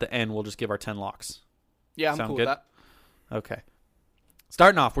locks, and at the end, we'll just give our 10 locks. Yeah, I'm Sound cool good? with that. Okay.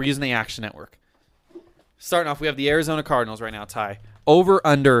 Starting off, we're using the Action Network. Starting off, we have the Arizona Cardinals right now, Ty. Over,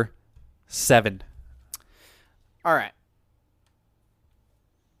 under, 7. All right.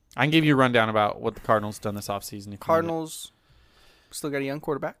 I can give you a rundown about what the Cardinals done this offseason. if you need it. Cardinals still got a young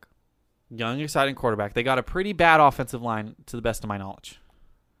quarterback. Young, exciting quarterback. They got a pretty bad offensive line, to the best of my knowledge.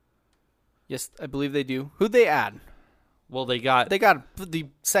 Yes, I believe they do. Who'd they add? Well, they got the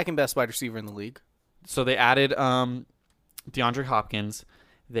second best wide receiver in the league. So they added DeAndre Hopkins.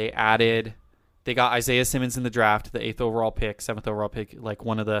 They got Isaiah Simmons in the draft, the 8th overall pick, 7th overall pick.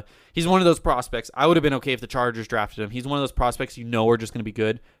 He's one of those prospects. I would have been okay if the Chargers drafted him. He's one of those prospects are just going to be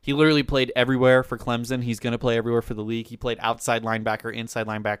good. He literally played everywhere for Clemson. He's going to play everywhere for the league. He played outside linebacker, inside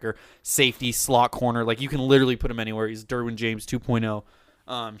linebacker, safety, slot corner. You can literally put him anywhere. He's Derwin James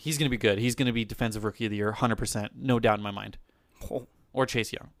 2.0. He's going to be good. He's going to be Defensive Rookie of the Year, 100%. No doubt in my mind. Oh, Or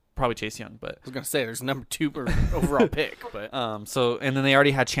Chase Young. Probably Chase Young, but I was going to say, there's number 2 overall pick. But and then they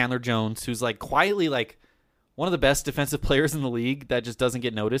already had Chandler Jones, who's quietly one of the best defensive players in the league that just doesn't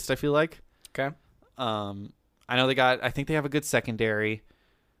get noticed, I feel like. okay. I know I think they have a good secondary,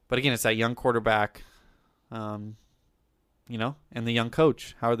 but again, it's that young quarterback, and the young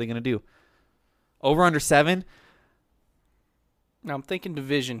coach. How are they going to do? Over under 7. Now I'm thinking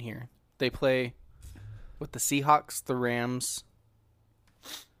division here. They play with the Seahawks, the Rams,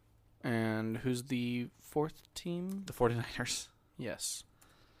 and who's the 4th team? The 49ers. Yes.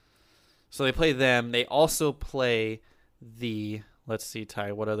 So they play them. They also play let's see,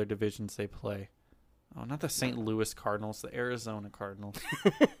 Ty, what other divisions they play. Oh, not the St. Louis Cardinals, the Arizona Cardinals.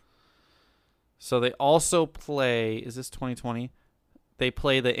 So they also play, is this 2020? They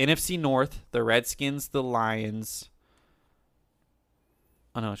play the NFC North, the Redskins, the Lions.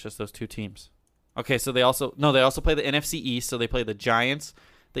 Oh, no, it's just those 2 teams. Okay, so they also play the NFC East, so they play the Giants,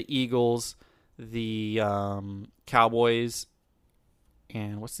 the Eagles, the Cowboys,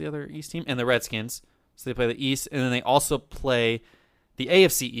 and what's the other East team? And the Redskins. So they play the East, and then they also play the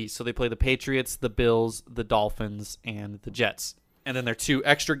AFC East. So they play the Patriots, the Bills, the Dolphins, and the Jets. And then their 2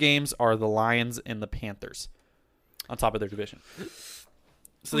 extra games are the Lions and the Panthers on top of their division.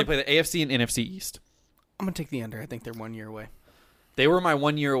 So they play the AFC and NFC East. I'm going to take the under. I think they're 1 year away. They were my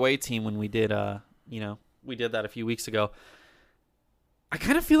 1 year away team when we did we did that a few weeks ago. I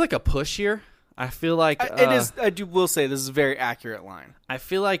kind of feel like a push here. I feel like It is. Will say this is a very accurate line. I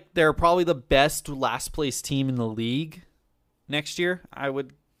feel like they're probably the best last place team in the league next year. I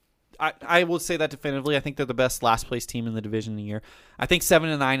would say that definitively. I think they're the best last place team in the division in the year. I think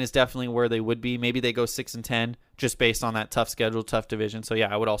 7-9 is definitely where they would be. Maybe they go 6-10 just based on that tough schedule, tough division. So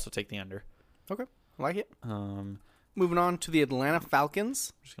yeah, I would also take the under. Okay, I like it. I'm Moving on to the Atlanta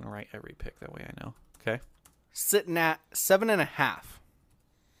Falcons, just gonna write every pick that way I know. Okay. sitting at 7.5.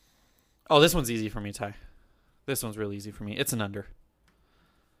 Oh, this one's easy for me, Ty. This one's really easy for me. It's an under.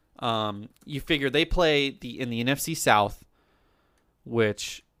 You figure they play in the NFC South,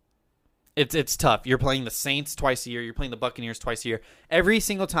 which It's tough. You're playing the Saints twice a year. You're playing the Buccaneers twice a year. Every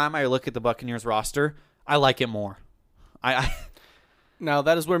single time I look at the Buccaneers roster, I like it more. Now,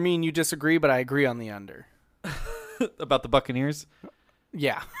 that is where me and you disagree, but I agree on the under. About the Buccaneers?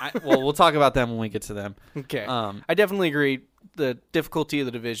 Yeah. Well, we'll talk about them when we get to them. Okay. I definitely agree. The difficulty of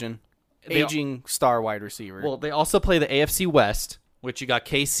the division, aging star wide receiver. Well, they also play the AFC West, which you got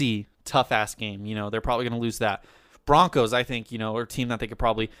KC, tough-ass game. They're probably going to lose that. Broncos, I think, are a team that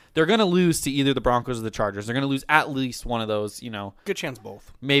they're going to lose to either the Broncos or the Chargers. They're going to lose at least one of those, Good chance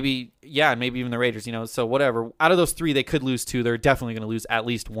both. Maybe, and maybe even the Raiders, so whatever. Out of those three, they could lose two. They're definitely going to lose at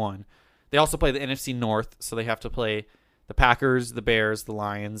least one. They also play the NFC North, so they have to play the Packers, the Bears, the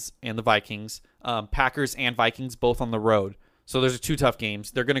Lions, and the Vikings. Packers and Vikings both on the road. So those are two tough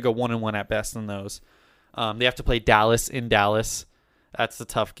games. They're going to go 1-1 at best in those. They have to play Dallas in Dallas. That's a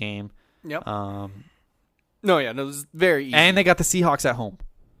tough game. Yep. This is very easy. And they got the Seahawks at home.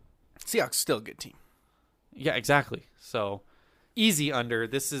 Seahawks still a good team. Yeah, exactly. So easy under.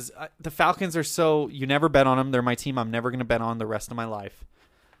 This is the Falcons are so you never bet on them. They're my team. I'm never going to bet on the rest of my life.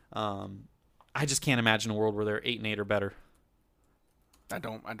 I just can't imagine a world where they're 8-8 or better. I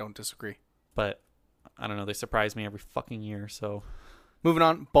don't disagree. But I don't know. They surprise me every fucking year. So moving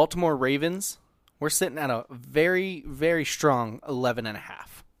on, Baltimore Ravens. We're sitting at a very, very strong 11.5.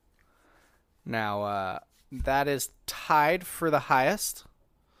 Now, that is tied for the highest.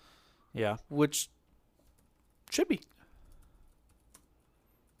 Yeah. Which should be.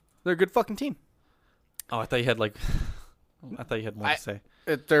 They're a good fucking team. Oh, I thought you had more to say.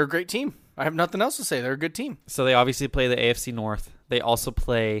 They're a great team. I have nothing else to say. They're a good team. So they obviously play the AFC North. They also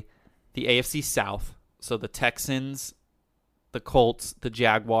play the AFC South. So the Texans, the Colts, the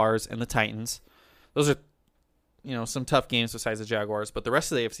Jaguars, and the Titans. Those are, some tough games besides the Jaguars. But the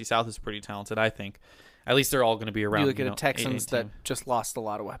rest of the AFC South is pretty talented, I think. At least they're all going to be around. You look at the Texans that just lost a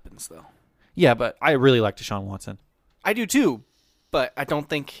lot of weapons, though. Yeah, but I really like Deshaun Watson. I do too, but I don't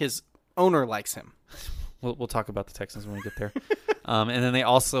think his owner likes him. We'll talk about the Texans when we get there. And then they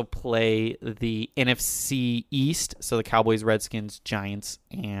also play the NFC East, so the Cowboys, Redskins, Giants,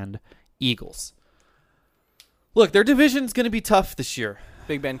 and Eagles. Look, their division's going to be tough this year.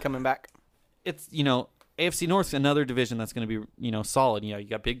 Big Ben coming back. It's, AFC North's another division that's going to be, solid. You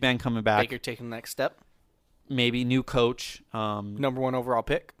got Big Ben coming back. Baker taking the next step. Maybe new coach. Number one overall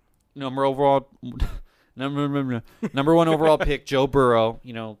pick. Number one overall pick, Joe Burrow.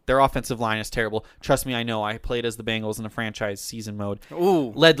 Their offensive line is terrible. Trust me, I know. I played as the Bengals in a franchise season mode.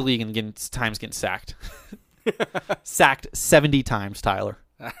 Ooh. Led the league in getting sacked. Sacked 70 times, Tyler.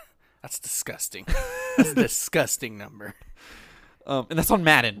 That's disgusting. That's a disgusting number. And that's on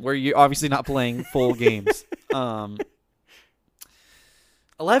Madden, where you're obviously not playing full games.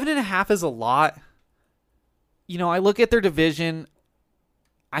 11.5 is a lot. I look at their division.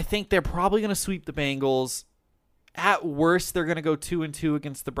 I think they're probably going to sweep the Bengals. At worst, they're going to go 2-2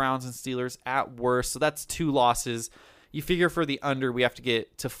 against the Browns and Steelers. At worst, so that's 2 losses. You figure for the under, we have to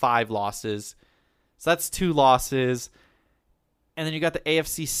get to 5 losses. So that's 2 losses. And then you got the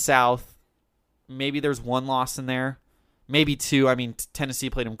AFC South. Maybe there's 1 loss in there. Maybe 2. I mean, Tennessee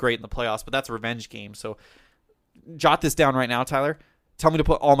played them great in the playoffs, but that's a revenge game. So jot this down right now, Tyler. Tell me to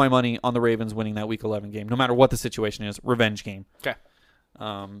put all my money on the Ravens winning that Week 11 game, no matter what the situation is. Revenge game. Okay.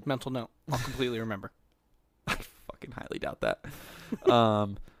 Mental note. I'll completely remember. I fucking highly doubt that.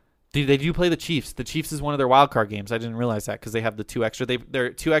 They do play the Chiefs. The Chiefs is one of their wild card games. I didn't realize that because they have the 2 extra. There are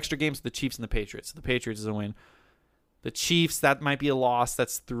 2 extra games, the Chiefs and the Patriots. So the Patriots is a win. The Chiefs, that might be a loss.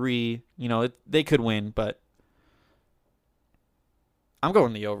 That's 3. They could win, but I'm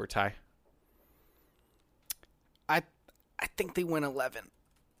going the over, Ty. I think they win 11.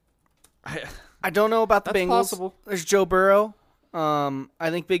 I don't know about the Bengals. Possible. There's Joe Burrow.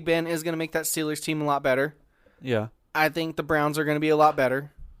 I think Big Ben is going to make that Steelers team a lot better. Yeah. I think the Browns are going to be a lot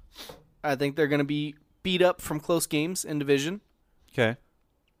better. I think they're going to be beat up from close games in division. Okay.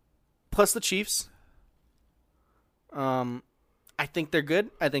 Plus the Chiefs. I think they're good.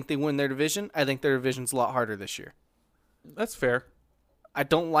 I think they win their division. I think their division's a lot harder this year. That's fair. I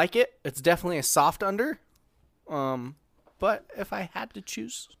don't like it. It's definitely a soft under. But if I had to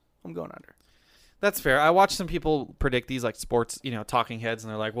choose, I'm going under. That's fair. I watched some people predict these like sports, talking heads,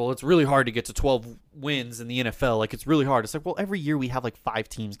 and they're like, well, it's really hard to get to 12 wins in the NFL. Like, it's really hard. It's like, well, every year we have like 5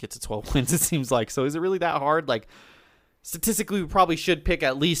 teams get to 12 wins, it seems like. So is it really that hard? Like, statistically, we probably should pick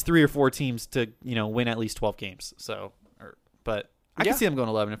at least 3 or 4 teams to, win at least 12 games. But I can see them going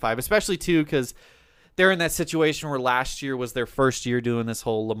 11-5, especially too, because they're in that situation where last year was their first year doing this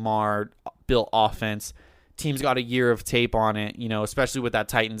whole Lamar built offense. Team's got a year of tape on it, especially with that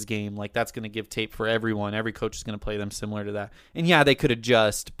Titans game. Like, that's going to give tape for everyone. Every coach is going to play them similar to that. And yeah, they could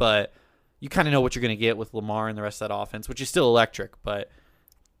adjust, but you kind of know what you're going to get with Lamar and the rest of that offense, which is still electric, but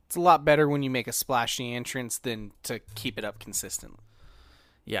It's a lot better when you make a splashy entrance than to keep it up consistently.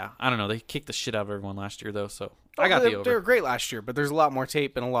 yeah, I don't know. They kicked the shit out of everyone last year, though, so I got the over. They were great last year, but there's a lot more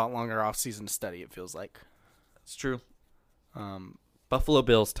tape and a lot longer offseason to study, it feels like. It's true. Buffalo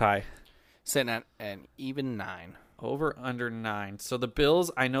Bills tie. Sitting at an even 9. Over under 9. So the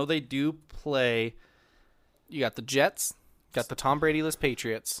Bills, I know they do play. You got the Jets, got the Tom Brady-less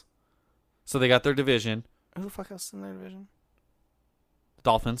Patriots. So they got their division. Who the fuck else is in their division?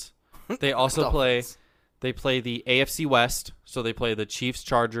 Dolphins. They also Dolphins. They play the AFC West. So they play the Chiefs,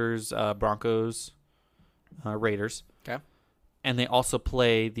 Chargers, Broncos, Raiders. Okay. And they also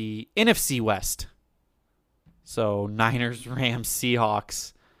play the NFC West. So Niners, Rams,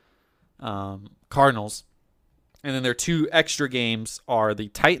 Seahawks, Cardinals. And then their 2 extra games are the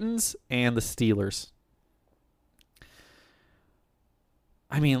Titans and the Steelers.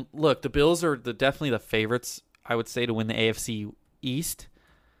 I mean, look, the Bills are definitely the favorites, I would say, to win the AFC East.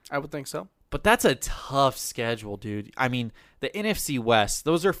 I would think so. But that's a tough schedule, dude. I mean, the NFC West,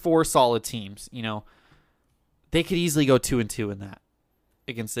 those are 4 solid teams. You know, they could easily go 2-2 in that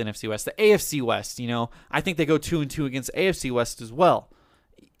against the NFC West. The AFC West, you know, I think they go 2-2 against AFC West as well.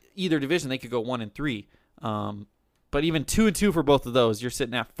 Either division, they could go 1-3. But even 2-2 for both of those, you're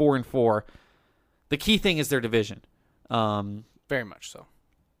sitting at 4-4. The key thing is their division. Very much so.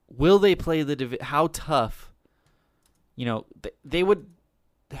 Will they play the division? How tough? You know, they would.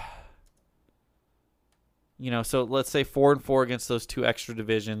 You know, so let's say 4-4 against those 2 extra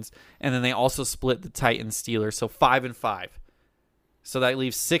divisions, and then they also split the Titans Steelers, so 5-5. So that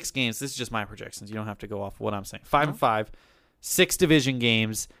leaves 6 games. This is just my projections. You don't have to go off what I'm saying. 5-5, 6 division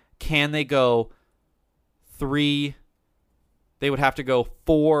games. Can they go 3? They would have to go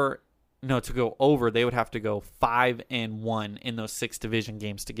 4. No, to go over, they would have to go 5-1 in those 6 division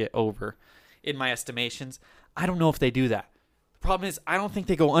games to get over. In my estimations, I don't know if they do that. The problem is, I don't think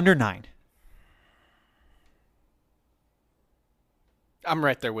they go under 9. I'm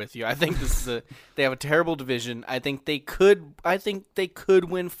right there with you. I think this is they have a terrible division. I think they could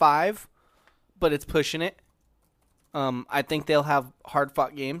win 5, but it's pushing it. I think they'll have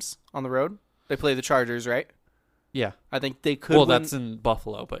hard-fought games on the road. They play the Chargers, right? Yeah. I think they could Well, win. that's in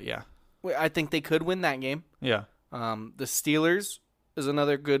Buffalo, but yeah. I think they could win that game. Yeah. The Steelers is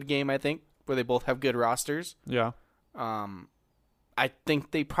another good game, I think, where they both have good rosters. Yeah. I think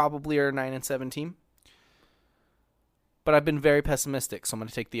they probably are a 9-7 team. But I've been very pessimistic, so I'm going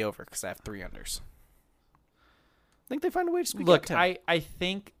to take the over because I have 3 unders. I think they find a way to squeak out Look, 10. I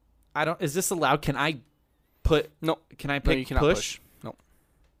think I don't. Is this allowed? Can I put? No. Can I No, pick you cannot push? No,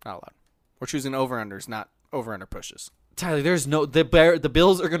 not allowed. We're choosing over-unders, not over-under pushes. Tyler, there's no the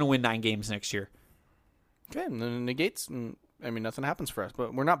Bills are going to win 9 games next year. Okay, and then it negates. I mean, nothing happens for us,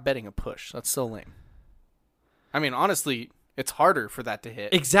 but we're not betting a push. That's so lame. I mean, honestly, it's harder for that to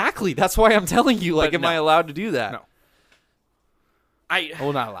hit. Exactly. That's why I'm telling you. Like, But am no. I allowed to do that? No. I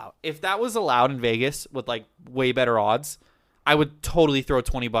will not allow it. If that was allowed in Vegas with like way better odds, I would totally throw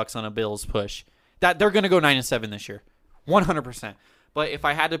 $20 on a Bills push. That they're going to go 9-7 this year, 100%. But if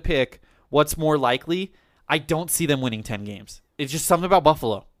I had to pick what's more likely, I don't see them winning 10 games. It's just something about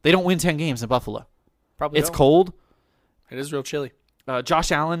Buffalo. They don't win 10 games in Buffalo. Probably It's don't. cold. It is real chilly.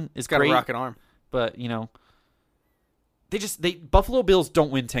 Josh Allen is It's got great, a rocket arm. but you know, Buffalo Bills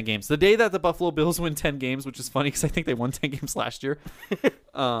don't win 10 games. The day that the Buffalo Bills win 10 games, which is funny because I think they won 10 games last year.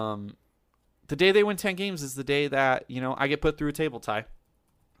 The day they win 10 games is the day that, you know, I get put through a table, Ty.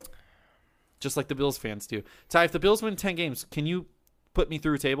 Just like the Bills fans do. Ty, if the Bills win 10 games, can you put me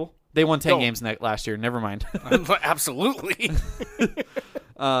through a table? They won 10 Don't. games last year. Never mind. Absolutely.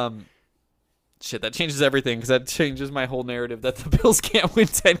 Shit, that changes everything because that changes my whole narrative that the Bills can't win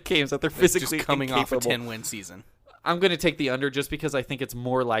 10 games, that they're It's physically just coming off a incapable. 10-win season. I'm going to take the under just because I think it's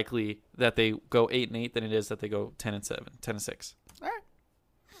more likely that they go 8-8 than it is that they go 10-7, 10-6. All right.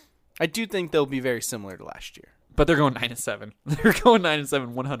 I do think they'll be very similar to last year. But they're going 9-7. They're going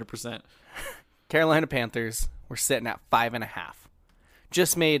 9-7, 100%. Carolina Panthers were sitting at 5.5.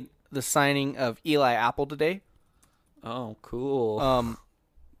 Just made the signing of Eli Apple today. Oh, cool.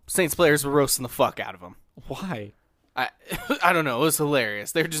 Saints players were roasting the fuck out of him. Why? I don't know. It was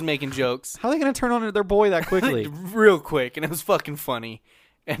hilarious. They're just making jokes How are they going to turn on their boy that quickly? real quick, and it was fucking funny.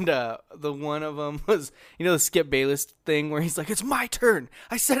 And the one of them was, you know, the Skip Bayless thing where he's like, "It's my turn.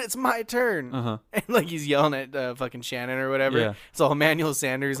 I said it's my turn." Uh-huh. And like he's yelling at fucking Shannon or whatever. Yeah. It's all Emmanuel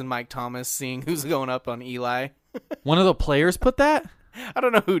Sanders and Mike Thomas seeing who's going up on Eli. One of the players put that? I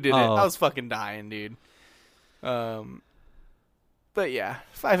don't know who did it. Oh. I was fucking dying, dude. But yeah,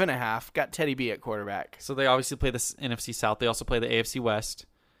 5.5. Got Teddy B at quarterback. So they obviously play the NFC South. They also play the AFC West.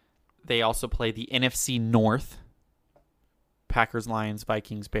 they also play the NFC North, Packers, Lions,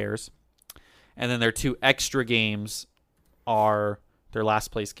 Vikings, Bears. And then their 2 extra games are their last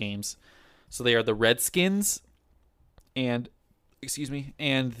place games. So they are the Redskins and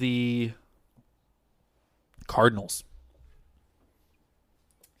the Cardinals.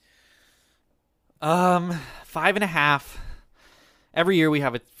 5.5. Every year we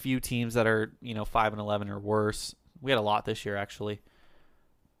have a few teams that are, 5-11 or worse. We had a lot this year, actually.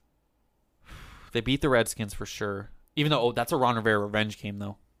 They beat the Redskins for sure. Even though, that's a Ron Rivera revenge game,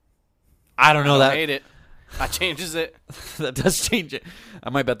 though. I don't know that. I hate it. That changes it. That does change it. I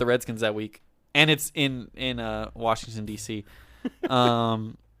might bet the Redskins that week. And it's in Washington, D.C.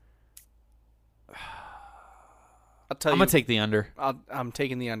 I'll tell I'm going to take the under. I'm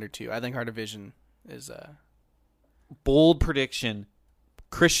taking the under, too. I think our division is... Bold prediction.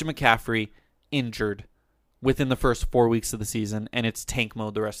 Christian McCaffrey injured within the first 4 weeks of the season, and it's tank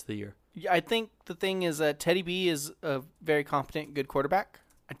mode the rest of the year. Yeah, I think the thing is that Teddy B is a very competent, good quarterback.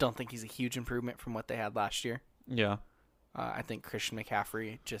 I don't think he's a huge improvement from what they had last year. Yeah. I think Christian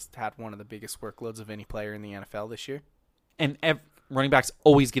McCaffrey just had one of the biggest workloads of any player in the NFL this year. And running backs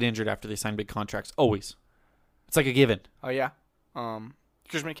always get injured after they sign big contracts. Always. It's like a given. Oh, yeah.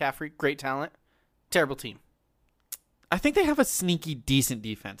 Christian McCaffrey, great talent. Terrible team. I think they have a sneaky, decent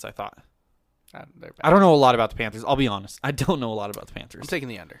defense, I thought. They're bad. I don't know a lot about the Panthers. I'll be honest. I don't know a lot about the Panthers. I'm taking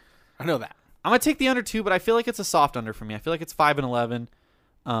the under. I know that. I'm going to take the under, too, but I feel like it's a soft under for me. I feel like it's 5-11.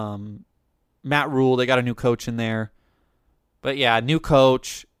 Matt Rule, they got a new coach in there. But, yeah, new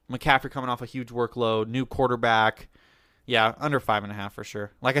coach. McCaffrey coming off a huge workload. New quarterback. Yeah, under 5.5 for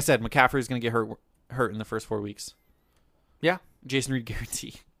sure. Like I said, McCaffrey's going to get hurt in the first 4 weeks. Yeah. Jason Reed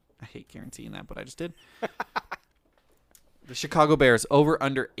guarantee. I hate guaranteeing that, but I just did. The Chicago Bears, over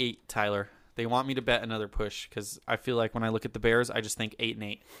under 8, Tyler. They want me to bet another push because I feel like when I look at the Bears, I just think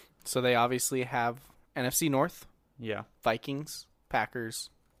 8-8. So they obviously have NFC North. Yeah. Vikings, Packers,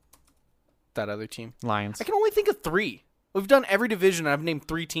 that other team. Lions. I can only think of 3. We've done every division. I've named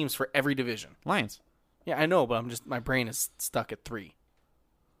 3 teams for every division. Lions. Yeah, I know, but my brain is stuck at 3.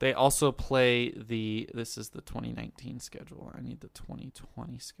 They also play this is the 2019 schedule. I need the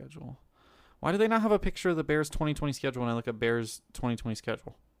 2020 schedule. Why do they not have a picture of the Bears 2020 schedule when I look at Bears 2020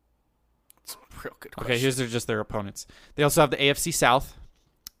 schedule? It's a real good question. Okay, here's just their opponents. They also have the AFC South,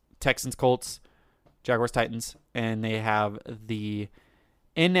 Texans, Colts, Jaguars, Titans, and they have the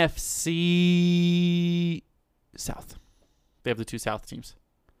NFC South. They have the 2 South teams.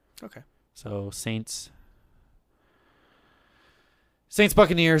 Okay. So Saints,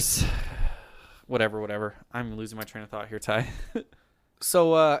 Buccaneers, whatever. I'm losing my train of thought here, Ty.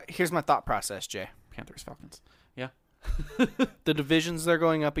 So here's my thought process, Jay. Panthers, Falcons. Yeah. The divisions they're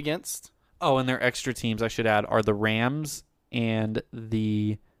going up against. Oh, and their extra teams, I should add, are the Rams and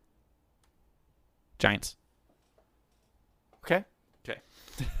the Giants. Okay. Okay.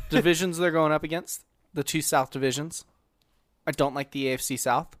 Divisions they're going up against. The 2 South divisions. I don't like the AFC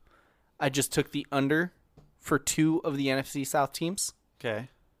South. I just took the under for 2 of the NFC South teams. Okay.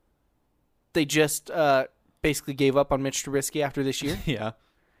 They just basically gave up on Mitch Trubisky after this year. Yeah.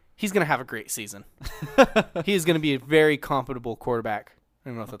 He's going to have a great season. He is going to be a very compatible quarterback. I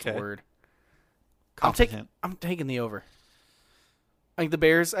don't know if that's a word. I'm taking the over. I think the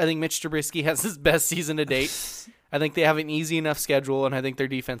Bears, I think Mitch Trubisky has his best season to date. I think they have an easy enough schedule, and I think their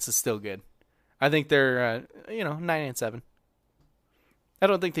defense is still good. I think they're, 9-7. I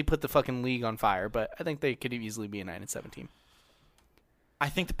don't think they put the fucking league on fire, but I think they could easily be a 9-7 team. I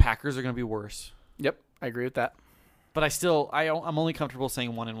think the Packers are going to be worse. Yep, I agree with that. But I'm only comfortable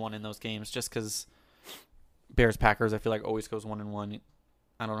saying 1-1 in those games just because Bears Packers I feel like always goes 1-1.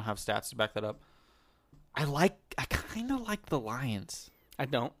 I don't have stats to back that up. I kind of like the Lions. I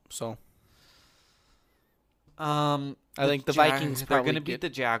don't. So I think the Vikings they're probably going to beat the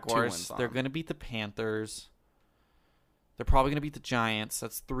Jaguars. They're going to beat the Panthers. They're probably going to beat the Giants.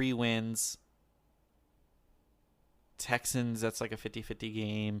 That's 3 wins. Texans, that's like a 50-50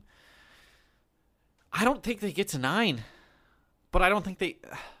 game. I don't think they get to 9. But I don't think they...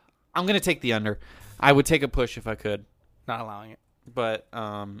 I'm going to take the under. I would take a push if I could. Not allowing it. But,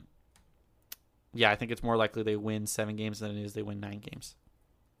 yeah, I think it's more likely they win 7 games than it is they win 9 games.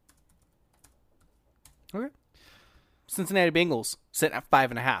 Okay. Cincinnati Bengals sitting at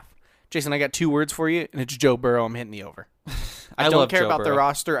 5.5. Jason, I got 2 words for you, and it's Joe Burrow. I'm hitting the over. I don't care about the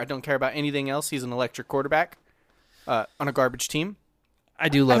roster. I don't care about anything else. He's an electric quarterback on a garbage team. I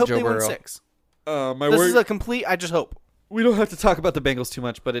do love Joe Burrow. I hope they win 6. This is a complete, I just hope. We don't have to talk about the Bengals too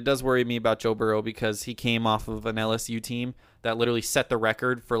much, but it does worry me about Joe Burrow because he came off of an LSU team that literally set the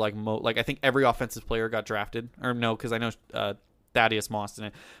record for I think every offensive player got drafted. Or no, because I know Thaddeus Moss in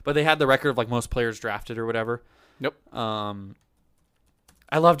it. But they had the record of like most players drafted or whatever. Nope.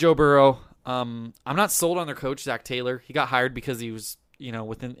 I love Joe Burrow. I'm not sold on their coach, Zach Taylor. He got hired because he was,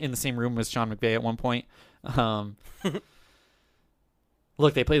 in the same room as Sean McVay at one point.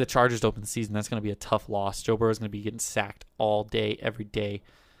 Look, they play the Chargers to open the season. That's going to be a tough loss. Joe Burrow's going to be getting sacked all day, every day.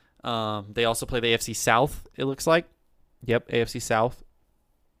 They also play the AFC South, it looks like. Yep, AFC South.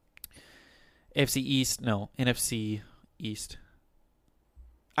 NFC East.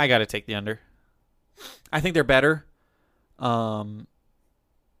 I got to take the under. I think they're better. But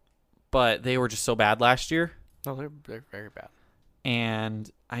they were just so bad last year. No, they're very bad.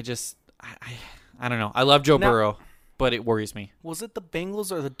 And I don't know. I love Joe Burrow, but it worries me. Was it the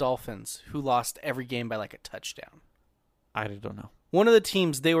Bengals or the Dolphins who lost every game by like a touchdown? I don't know. One of the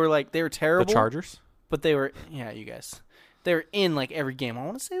teams, they were terrible. The Chargers? But they were, you guys. They were in like every game. I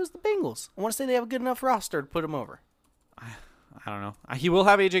want to say it was the Bengals. I want to say they have a good enough roster to put them over. I don't know. He will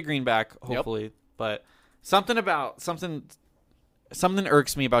have AJ Green back, hopefully. Yep. But something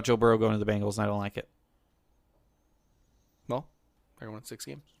irks me about Joe Burrow going to the Bengals, and I don't like it. Well, they're going to win 6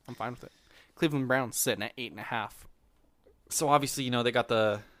 games. I'm fine with it. Cleveland Browns sitting at 8.5. So obviously, they got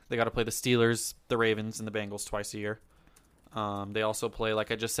to play the Steelers, the Ravens, and the Bengals twice a year. They also play,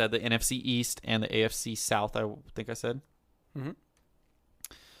 like I just said, the NFC East and the AFC South, I think I said. Mm-hmm.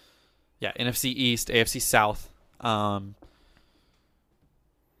 Yeah, NFC East, AFC South.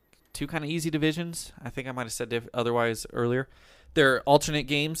 2 kind of easy divisions. I think I might have said otherwise earlier. Their alternate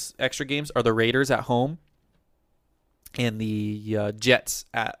games, extra games, are the Raiders at home and the Jets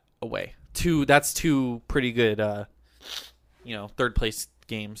at away. That's 2 pretty good, third place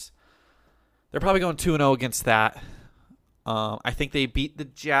games. They're probably going 2-0 against that. I think they beat the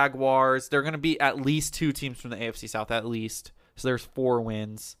Jaguars. They're going to beat at least 2 teams from the AFC South, at least. So there's 4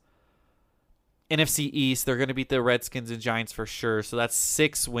 wins. NFC East, they're going to beat the Redskins and Giants for sure. So that's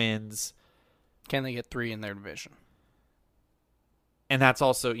 6 wins. Can they get 3 in their division? And that's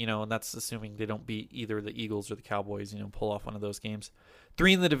also, and that's assuming they don't beat either the Eagles or the Cowboys, pull off one of those games.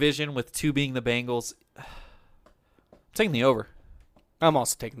 3 in the division with 2 being the Bengals. I'm taking the over. I'm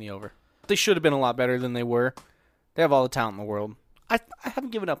also taking the over. They should have been a lot better than they were. They have all the talent in the world. I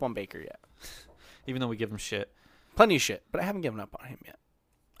haven't given up on Baker yet. Even though we give him shit. Plenty of shit, but I haven't given up on him yet.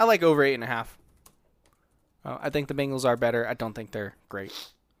 I like over 8.5. I think the Bengals are better. I don't think they're great.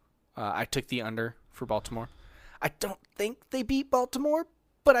 I took the under for Baltimore. I don't think they beat Baltimore,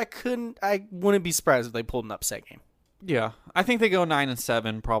 but I wouldn't be surprised if they pulled an upset game. Yeah, I think they go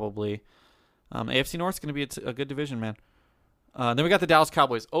 9-7 probably. AFC North's going to be a good division, man. Then we got the Dallas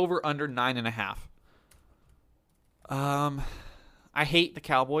Cowboys over under 9.5. I hate the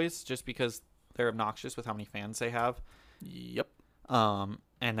Cowboys just because they're obnoxious with how many fans they have. Yep.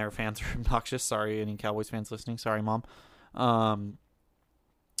 And their fans are obnoxious. Sorry, any Cowboys fans listening. Sorry, Mom.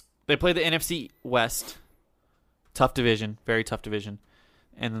 They play the NFC West. Tough division. Very tough division.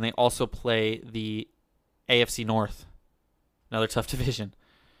 And then they also play the AFC North. Another tough division.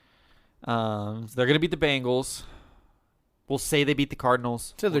 They're going to beat the Bengals. We'll say they beat the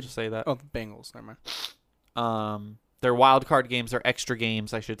Cardinals. So we'll just say that. Oh, the Bengals. Never mind. Their wild card games, their extra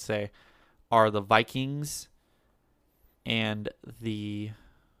games, I should say, are the Vikings and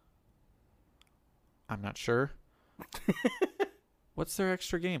I'm not sure. What's their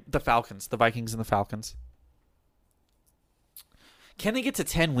extra game? The Falcons. The Vikings and the Falcons. Can they get to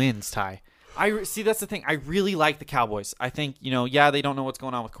 10 wins, Ty? See, that's the thing. I really like the Cowboys. I think, they don't know what's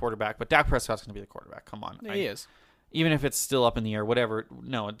going on with quarterback, but Dak Prescott's going to be the quarterback. Come on. Yeah, he is. Even if it's still up in the air, whatever.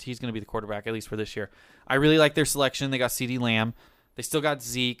 No, he's going to be the quarterback, at least for this year. I really like their selection. They got CeeDee Lamb. They still got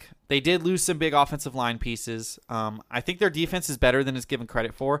Zeke. They did lose some big offensive line pieces. I think their defense is better than it's given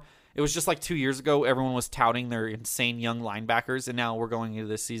credit for. It was just like 2 years ago, everyone was touting their insane young linebackers, and now we're going into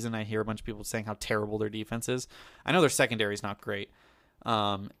this season. I hear a bunch of people saying how terrible their defense is. I know their secondary is not great. It's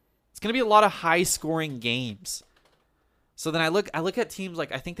going to be a lot of high-scoring games. So then I look at teams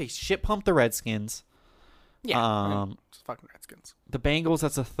like I think they shit-pumped the Redskins. Yeah, it's fucking Redskins. The Bengals,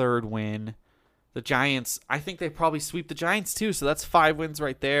 that's a 3rd win. The Giants, I think they probably sweep the Giants too, so that's 5 wins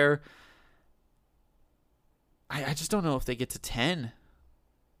right there. I just don't know if they get to 10.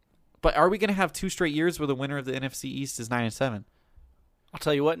 But are we going to have 2 straight years where the winner of the NFC East is 9-7? I'll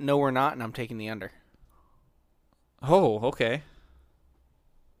tell you what, no, we're not, and I'm taking the under. Oh, okay.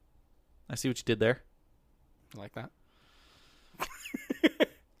 I see what you did there. You like that?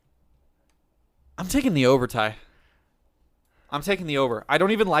 I'm taking the over, Ty. I'm taking the over. I don't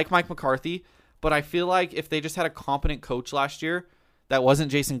even like Mike McCarthy, but I feel like if they just had a competent coach last year that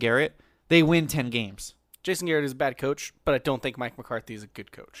wasn't Jason Garrett, they win 10 games. Jason Garrett is a bad coach, but I don't think Mike McCarthy is a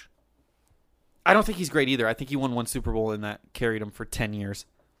good coach. I don't think he's great either. I think he won one Super Bowl and that carried him for 10 years.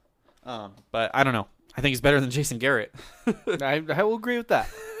 But I don't know. I think he's better than Jason Garrett. I will agree with that.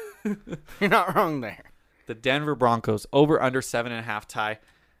 You're not wrong there. The Denver Broncos, over under 7.5 tie.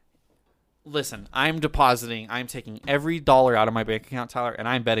 Listen, I'm taking every dollar out of my bank account, Tyler, and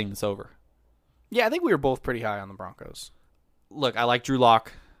I'm betting this over. Yeah, I think we were both pretty high on the Broncos. Look, I like Drew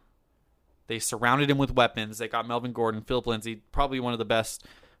Lock. They surrounded him with weapons. They got Melvin Gordon, Philip Lindsay, probably one of the best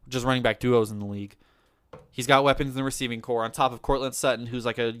just running back duos in the league. He's got weapons in the receiving core on top of Cortland Sutton, who's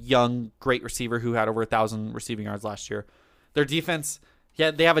like a young, great receiver who had over 1,000 receiving yards last year. Their defense,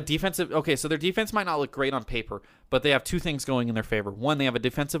 they have a defensive. Okay, so their defense might not look great on paper, but they have two things going in their favor. One, they have a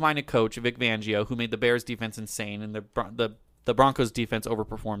defensive-minded coach, Vic Fangio, who made the Bears' defense insane, and the Broncos' defense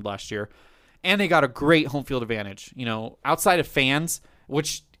overperformed last year. And they got a great home field advantage. Outside of fans,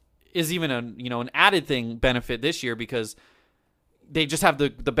 which is even an added benefit this year because they just have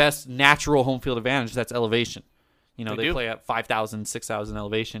the best natural home field advantage. That's elevation. They play at 5,000, 6,000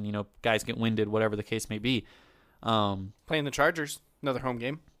 elevation. Guys get winded, whatever the case may be. Playing the Chargers, another home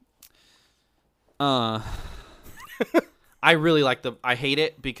game. I really like I hate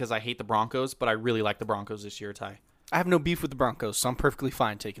it because I hate the Broncos, but I really like the Broncos this year, Ty. I have no beef with the Broncos, so I'm perfectly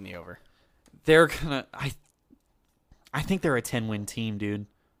fine taking the over. They're gonna. I think they're a 10-win team, dude.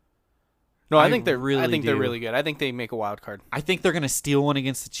 No, I think they're really good. I think they make a wild card. I think they're gonna steal one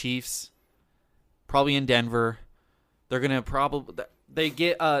against the Chiefs, probably in Denver. They're gonna they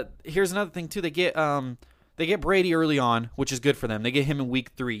get. Here's another thing too. They get Brady early on, which is good for them. They get him in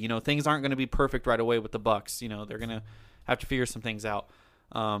week 3. Things aren't gonna be perfect right away with the Bucs. They're gonna have to figure some things out.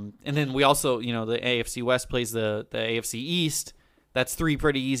 And then we also, the AFC West plays the AFC East. That's 3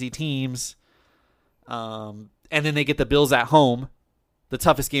 pretty easy teams. And then they get the Bills at home, the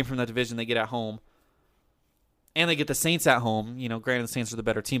toughest game from that division they get at home. And they get the Saints at home. Granted, the Saints are the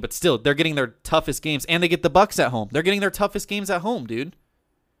better team, but still, they're getting their toughest games. And they get the Bucs at home. They're getting their toughest games at home, dude.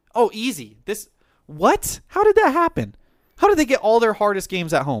 Oh, easy. What? How did that happen? How did they get all their hardest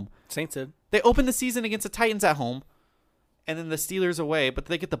games at home? Saints did. They opened the season against the Titans at home, and then the Steelers away. But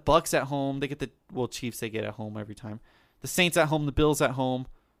they get the Bucs at home. They get the Chiefs. They get at home every time. The Saints at home. The Bills at home.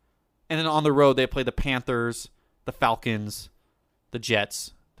 And then on the road, they play the Panthers, the Falcons, the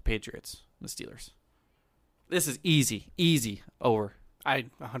Jets, the Patriots, the Steelers. This is easy over. I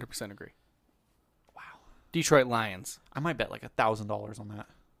 100% agree. Wow. Detroit Lions. I might bet like $1,000 on that.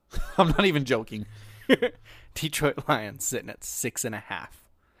 I'm not even joking. Detroit Lions sitting at 6.5.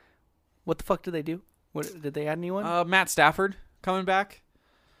 What the fuck did they do? What did they add anyone? Matt Stafford coming back.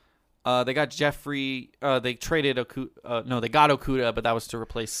 They got Jeffrey. They traded Okudah. They got Okudah, but that was to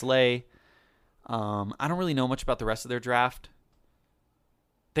replace Slay. I don't really know much about the rest of their draft.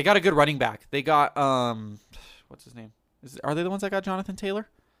 They got a good running back. They got what's his name? Are they the ones that got Jonathan Taylor?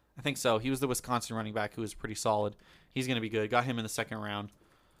 I think so. He was the Wisconsin running back who was pretty solid. He's going to be good. Got him in the second round.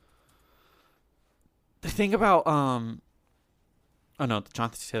 The thing about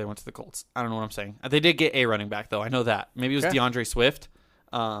Jonathan Taylor went to the Colts. I don't know what I'm saying. They did get a running back though. I know that. Maybe it was DeAndre Swift.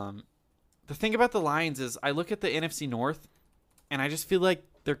 The thing about the Lions is I look at the NFC North, and I just feel like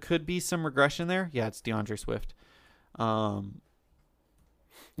there could be some regression there. Yeah, it's DeAndre Swift. They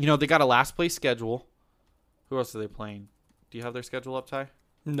got a last place schedule. Who else are they playing? Do you have their schedule up, Ty?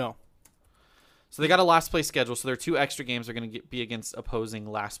 No. So they got a last place schedule. So their 2 extra games are going to be against opposing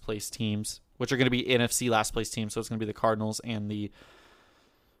last place teams, which are going to be NFC last place teams. So it's going to be the Cardinals and the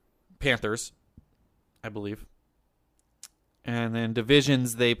Panthers, I believe. And then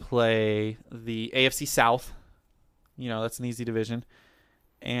divisions, they play the AFC South. That's an easy division.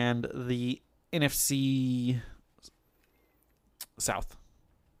 And the NFC South.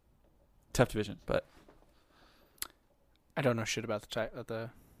 Tough division, but I don't know shit about the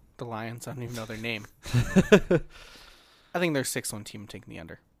Lions. I don't even know their name. I think they're 6-1 team taking the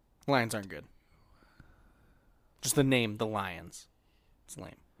under. Lions aren't good. Just the name, the Lions. It's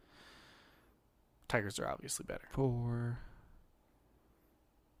lame. Tigers are obviously better. 4.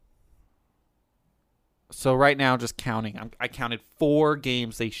 So right now, just counting, I counted 4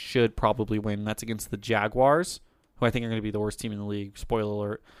 games they should probably win. That's against the Jaguars, who I think are going to be the worst team in the league. Spoiler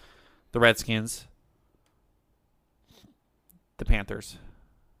alert. The Redskins. The Panthers.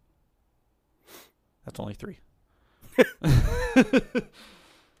 That's only 3.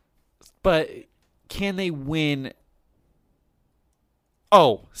 But can they win?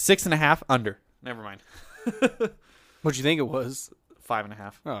 6.5 under. Never mind. What'd you think it was?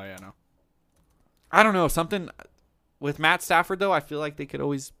 5.5. Oh, yeah, no. I don't know. Something with Matt Stafford, though, I feel like they could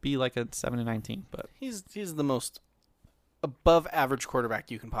always be like a 7-19. But he's the most above average quarterback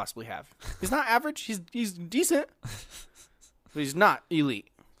you can possibly have. He's not average. He's decent. But he's not elite.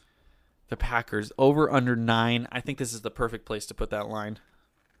 the Packers over under 9. I think this is the perfect place to put that line.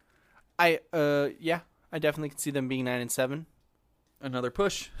 I definitely can see them being 9-7. Another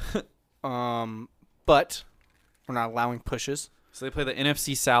push. But we're not allowing pushes. So they play the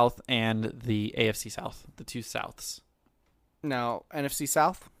NFC South and the AFC South, the two Souths. Now, NFC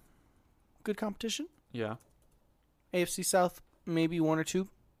South, good competition. Yeah. AFC South, maybe 1 or 2.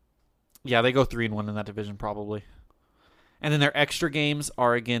 Yeah, they go 3-1 in that division probably. And then their extra games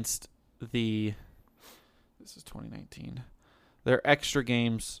are against the... This is 2019. Their extra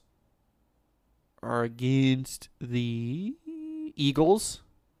games are against the Eagles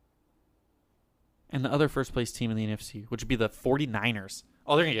and the other first place team in the NFC, which would be the 49ers.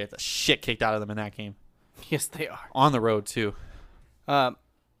 Oh, they're going to get the shit kicked out of them in that game. Yes, they are. On the road, too.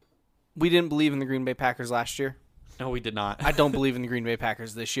 We didn't believe in the Green Bay Packers last year. No, we did not. I don't believe in the Green Bay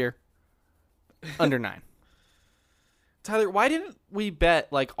Packers this year. Under 9. Tyler, why didn't we bet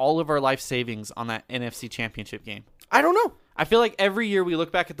like all of our life savings on that NFC Championship game? I don't know. I feel like every year we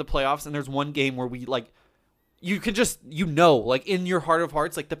look back at the playoffs and there's one game where we like, you can just, like in your heart of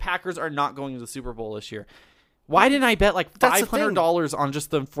hearts, like the Packers are not going to the Super Bowl this year. Why didn't I bet like $500 on just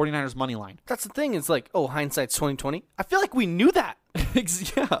the 49ers money line? That's the thing. It's like, oh, hindsight's 2020. I feel like we knew that.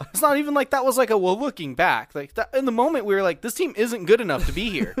 Yeah. It's not even like that was like looking back. Like that, in the moment we were like, this team isn't good enough to be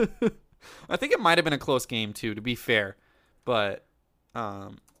here. I think it might have been a close game too, to be fair. But I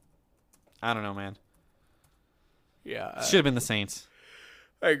don't know, man. Yeah. Should have been the Saints.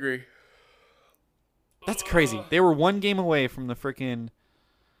 I agree. That's crazy. They were one game away from the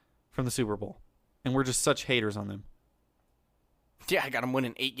Super Bowl. And we're just such haters on them. Yeah, I got them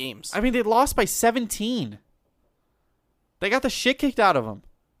winning 8 games. I mean, they lost by 17. They got the shit kicked out of them.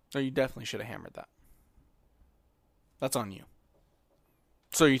 So you definitely should have hammered that. That's on you.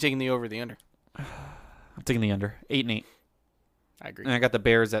 So are you taking the over or the under? I'm taking the under. 8-8. I agree. And I got the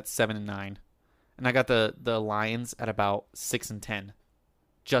Bears at 7-9. And I got the Lions at about 6-10.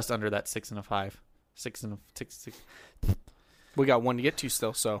 Just under that 6-5. 6. We got one to get to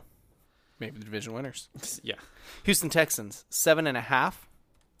still, so maybe the division winners. Yeah. Houston Texans, 7.5.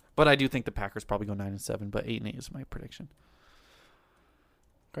 But I do think the Packers probably go 9-7, but 8-8 is my prediction.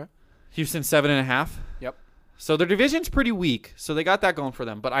 Okay. Houston 7.5. Yep. So their division's pretty weak, so they got that going for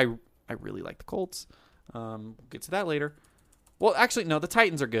them. But I really like the Colts. We'll get to that later. Well, actually, no, the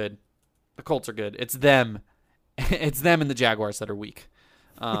Titans are good. The Colts are good. It's them. It's them and the Jaguars that are weak.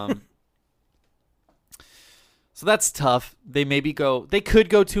 So that's tough. They could go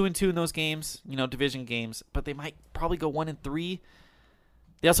 2-2 in those games, division games, but they might probably go 1-3.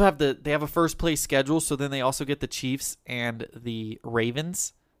 They also have they have a first place schedule, so then they also get the Chiefs and the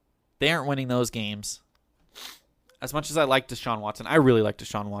Ravens. They aren't winning those games. As much as I like Deshaun Watson, I really like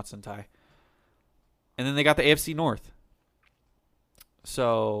Deshaun Watson, Ty. And then they got the AFC North.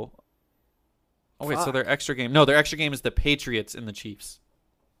 So, so their extra game. No, their extra game is the Patriots and the Chiefs.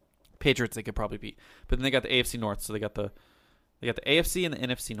 Patriots they could probably beat, but then they got the AFC North, so they got the AFC and the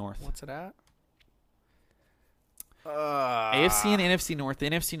NFC North. What's it at? AFC and NFC North. The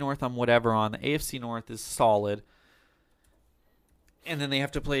NFC North I'm whatever on. The AFC North is solid, and then they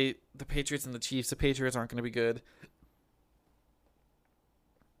have to play the Patriots and the Chiefs. The Patriots aren't going to be good.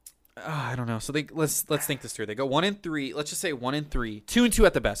 I don't know. So let's think this through. They go 1-3. Let's just say 1-3, 2-2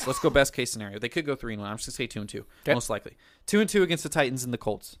 at the best. Let's go best case scenario. They could go 3-1. I'm just gonna say 2-2, okay. Most likely 2-2 against the Titans and the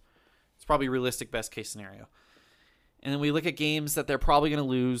Colts. It's probably a realistic best case scenario. And then we look at games that they're probably going to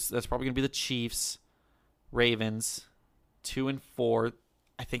lose. That's probably going to be the Chiefs, Ravens, 2-4.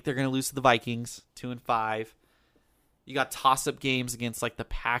 I think they're going to lose to the Vikings, 2-5. You got toss-up games against like the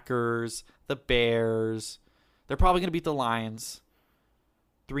Packers, the Bears. They're probably going to beat the Lions,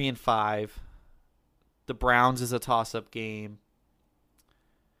 3-5. The Browns is a toss-up game.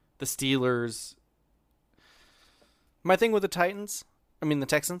 The Steelers. My thing with the Texans,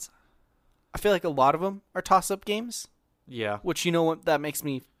 I feel like a lot of them are toss-up games. Yeah. Which, you know what that makes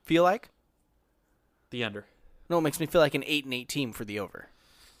me feel like? The under. No, it makes me feel like an 8-8 team for the over.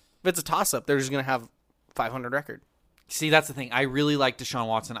 If it's a toss-up, they're just going to have 500 record. See, that's the thing. I really like Deshaun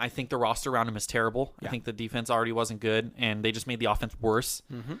Watson. I think the roster around him is terrible. Yeah. I think the defense already wasn't good, and they just made the offense worse.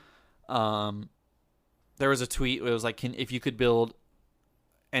 Mm-hmm. There was a tweet. It was like, if you could build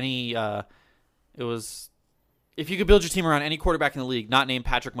any if you could build your team around any quarterback in the league, not named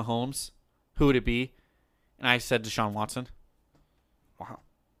Patrick Mahomes, who would it be? And I said Deshaun Watson. Wow.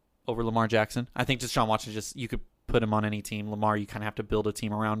 Over Lamar Jackson. I think Deshaun Watson you could put him on any team. Lamar, you kind of have to build a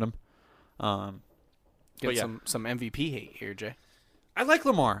team around him. Get some MVP hate here, Jay. I like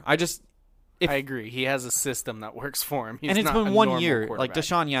Lamar. I agree. He has a system that works for him. And it's been 1 year. Like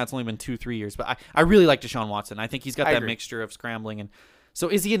Deshaun, it's only been 2-3 years. But I really like Deshaun Watson. I think he's got that mixture of scrambling and So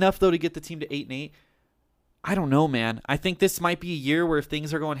is he enough, though, to get the team to 8-8? I don't know, man. I think this might be a year where if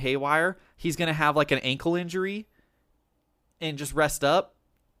things are going haywire, he's going to have like an ankle injury and just rest up.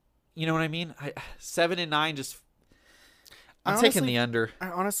 You know what I mean? 7-9 just... I'm taking the under. I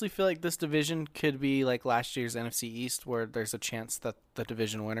honestly feel like this division could be like last year's NFC East, where there's a chance that the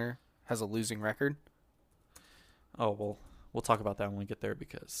division winner has a losing record. Oh, well, we'll talk about that when we get there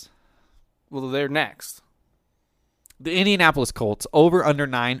because... Well, they're next. The Indianapolis Colts, over, under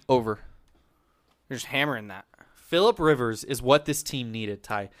 9, over. They're just hammering that. Phillip Rivers is what this team needed,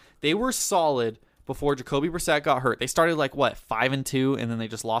 Ty. They were solid before Jacoby Brissett got hurt. They started like, 5-2, and then they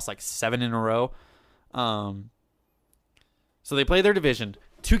just lost like 7 in a row. So they play their division.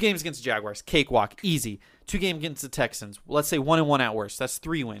 2 games against the Jaguars, cakewalk, easy. 2 games against the Texans, let's say 1-1 at worst. That's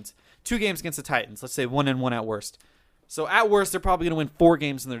 3 wins. 2 games against the Titans, let's say 1-1 at worst. So at worst, they're probably going to win 4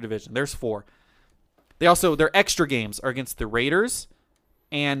 games in their division. There's 4. Their extra games are against the Raiders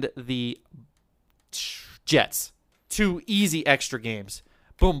and the Jets. 2 easy extra games.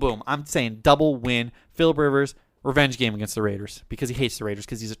 Boom, boom. I'm saying double win. Phillip Rivers, revenge game against the Raiders because he hates the Raiders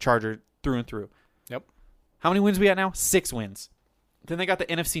because he's a Charger through and through. Yep. How many wins we got now? 6 wins. Then they got the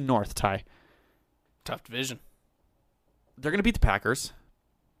NFC North, Ty. Tough division. They're going to beat the Packers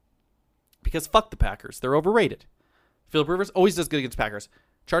because fuck the Packers. They're overrated. Phillip Rivers always does good against Packers.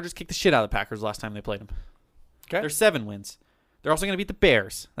 Chargers kicked the shit out of the Packers last time they played them. Okay. They're 7 wins. They're also going to beat the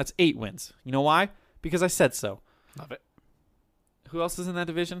Bears. That's 8 wins. You know why? Because I said so. Love it. Who else is in that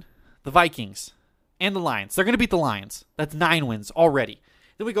division? The Vikings and the Lions. They're going to beat the Lions. That's 9 wins already.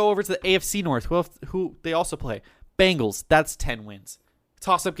 Then we go over to the AFC North, who they also play. Bengals. That's 10 wins.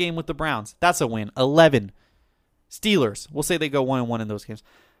 Toss-up game with the Browns. That's a win. 11. Steelers. We'll say they go 1-1 in those games.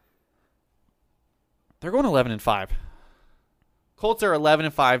 They're going 11-5. Colts are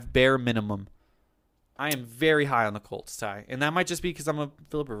 11-5, bare minimum. I am very high on the Colts, Ty, and that might just be because I'm a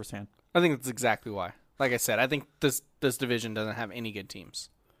Phillip Rivers fan. I think that's exactly why. Like I said, I think this division doesn't have any good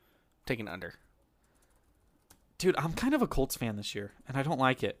teams. Taking under. Dude, I'm kind of a Colts fan this year, and I don't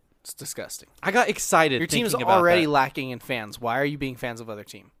like it. It's disgusting. I got excited. Your team's thinking about already that. lacking in fans. Why are you being fans of other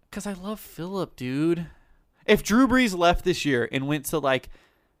team? Because I love Phillip, dude. If Drew Brees left this year and went to like,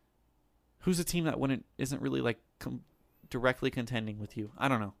 who's a team that isn't really like directly contending with you? I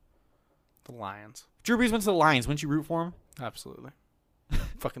don't know. The Lions. If Drew Brees went to the Lions, wouldn't you root for him? Absolutely.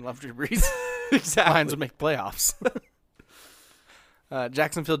 Fucking love Drew Brees. Exactly. Lions would make playoffs.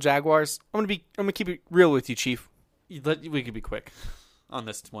 Jacksonville Jaguars. I'm gonna keep it real with you, Chief. We could be quick on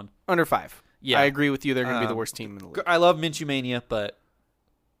this one. Under 5. Yeah, I agree with you. They're gonna be the worst team in the league. I love Minshew Mania, but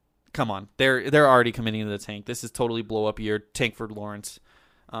come on, they're already committing to the tank. This is totally blow up year. Tank for Lawrence.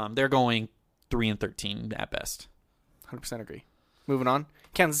 They're going 3-13 at best. 100% agree. Moving on.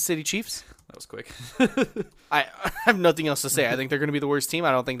 Kansas City Chiefs. That was quick. I have nothing else to say. I think they're going to be the worst team.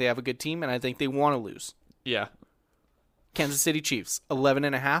 I don't think they have a good team, and I think they want to lose. Yeah. Kansas City Chiefs,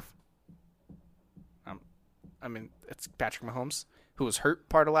 11.5. I mean, it's Patrick Mahomes, who was hurt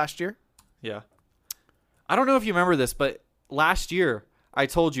part of last year. Yeah. I don't know if you remember this, but last year I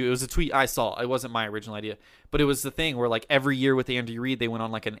told you, it was a tweet I saw. It wasn't my original idea, but it was the thing where like every year with Andy Reid, they went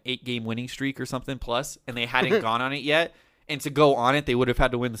on like an 8-game winning streak or something plus, and they hadn't gone on it yet. And to go on it, they would have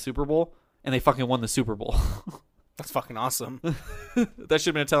had to win the Super Bowl, and they fucking won the Super Bowl. That's fucking awesome. That should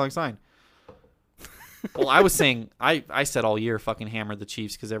have been a telling sign. Well, I was saying, I said all year fucking hammered the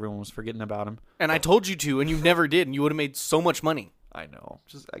Chiefs because everyone was forgetting about them. And I told you to, and you never did, and you would have made so much money. I know.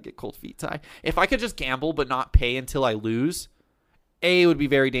 I get cold feet, Ty. If I could just gamble but not pay until I lose, A, it would be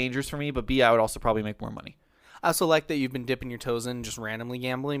very dangerous for me, but B, I would also probably make more money. I also like that you've been dipping your toes in just randomly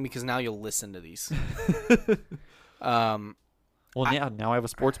gambling because now you'll listen to these. Well, yeah, now I have a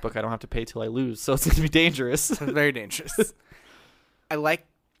sports book. I don't have to pay till I lose, so it's going to be dangerous. It's very dangerous. I like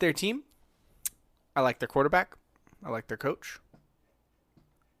their team. I like their quarterback. I like their coach.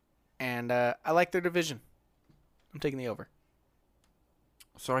 And I like their division. I'm taking the over.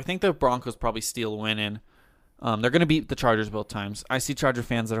 So I think the Broncos probably steal a win in. They're going to beat the Chargers both times. I see Charger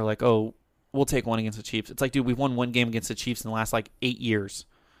fans that are like, oh, we'll take one against the Chiefs. It's like, dude, we've won 1 game against the Chiefs in the last, 8 years.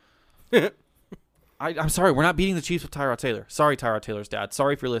 I'm sorry, we're not beating the Chiefs with Tyrod Taylor. Sorry, Tyrod Taylor's dad.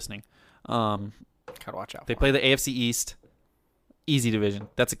 Sorry if you're listening. Gotta watch out. They play the AFC East. Easy division.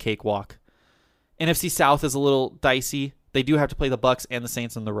 That's a cakewalk. NFC South is a little dicey. They do have to play the Bucs and the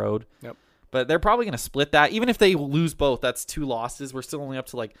Saints on the road. Yep. But they're probably going to split that. Even if they lose both, that's 2 losses. We're still only up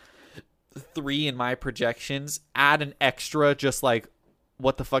to 3 in my projections. Add an extra just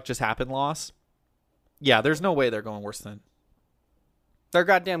what the fuck just happened loss. Yeah, there's no way they're going worse than. They're a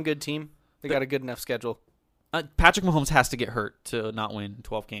goddamn good team. They got a good enough schedule. Patrick Mahomes has to get hurt to not win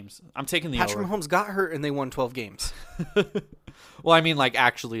 12 games. I'm taking the Patrick over. Mahomes got hurt and they won 12 games. Well, I mean, like,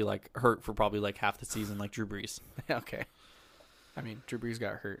 actually, like, hurt for probably, like, half the season, like Drew Brees. Okay. I mean, Drew Brees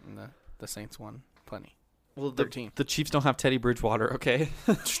got hurt and the Saints won plenty. Well, 13. The Chiefs don't have Teddy Bridgewater, okay?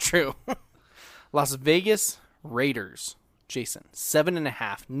 It's true. Las Vegas Raiders. Jason,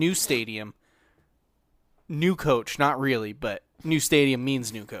 7.5. New stadium. New coach. Not really, but new stadium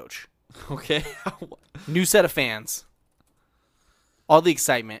means new coach. Okay. New set of fans. All the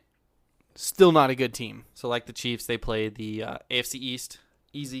excitement. Still not a good team. So, like the Chiefs, they play the AFC East,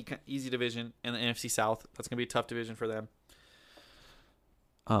 easy division, and the NFC South. That's going to be a tough division for them.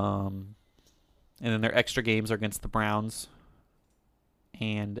 And then their extra games are against the Browns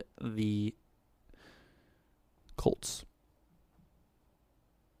and the Colts.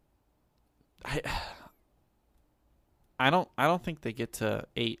 I don't think they get to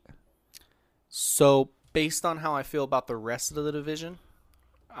 8. So, based on how I feel about the rest of the division,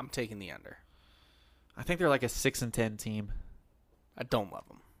 I'm taking the under. I think they're like a 6-10 team. I don't love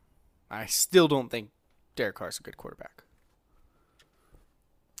them. I still don't think Derek Carr's a good quarterback.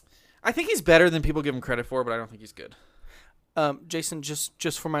 I think he's better than people give him credit for, but I don't think he's good. Jason,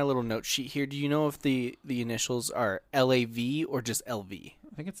 just for my little note sheet here, do you know if the initials are LAV or just LV?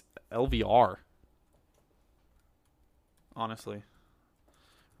 I think it's LVR. Honestly.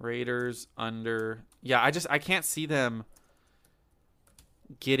 Raiders under. Yeah, I can't see them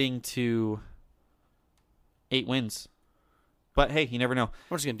getting to 8 wins. But hey, you never know.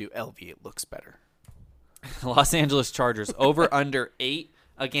 We're just going to do LV. It looks better. Los Angeles Chargers over under 8.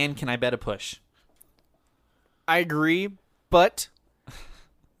 Again, can I bet a push? I agree, but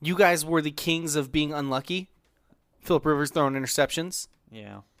you guys were the kings of being unlucky. Phillip Rivers throwing interceptions.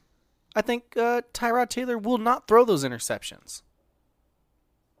 Yeah. I think Tyrod Taylor will not throw those interceptions.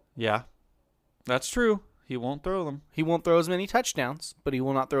 Yeah. That's true. He won't throw them. He won't throw as many touchdowns, but he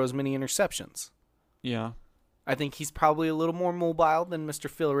will not throw as many interceptions. Yeah. I think he's probably a little more mobile than Mr.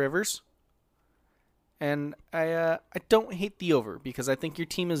 Phil Rivers. And I don't hate the over because I think your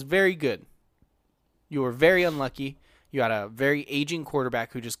team is very good. You were very unlucky. You had a very aging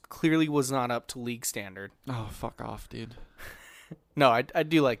quarterback who just clearly was not up to league standard. Oh, fuck off, dude. No, I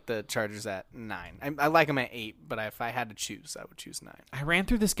do like the Chargers at 9. I like them at 8, but if I had to choose, I would choose 9. I ran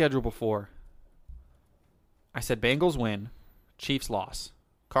through the schedule before. I said Bengals win, Chiefs loss,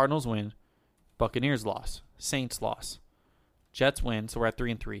 Cardinals win, Buccaneers loss, Saints loss, Jets win, so we're at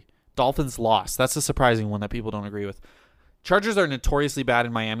 3-3. Dolphins loss. That's a surprising one that people don't agree with. Chargers are notoriously bad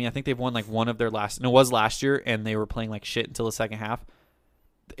in Miami. I think they've won like one of their last, and it was last year, and they were playing like shit until the second half.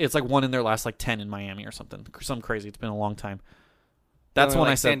 It's like one in their last like 10 in Miami or something crazy. It's been a long time. That's when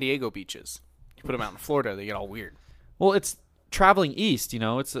like I said San Diego beaches. You put them out in Florida, they get all weird. Well, it's traveling east, you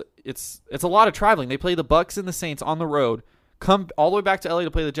know. It's a lot of traveling. They play the Bucs and the Saints on the road, come all the way back to LA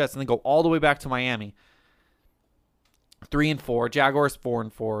to play the Jets, and then go all the way back to Miami. 3-4. Jaguars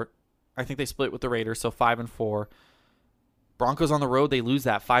 4-4. I think they split with the Raiders, so 5-4. Broncos on the road, they lose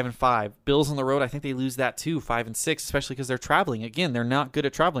that 5-5. Bills on the road, I think they lose that too, 5-6, especially because they're traveling. Again, they're not good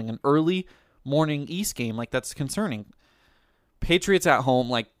at traveling. An early morning East game, like that's concerning. Patriots at home,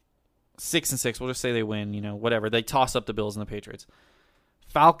 like 6-6. We'll just say they win, you know, whatever. They toss up the Bills and the Patriots.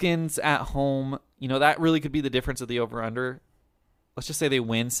 Falcons at home, you know, that really could be the difference of the over-under. Let's just say they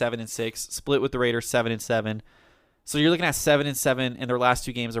win 7-6, split with the Raiders 7-7. So you're looking at 7-7, and their last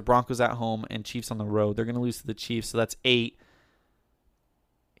 2 games are Broncos at home and Chiefs on the road. They're going to lose to the Chiefs, so that's 8.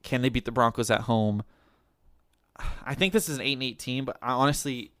 Can they beat the Broncos at home? I think this is an 8-8 team, but I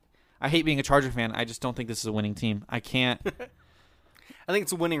hate being a Charger fan. I just don't think this is a winning team. I can't. I think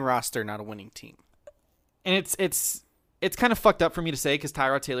it's a winning roster, not a winning team. And it's kind of fucked up for me to say because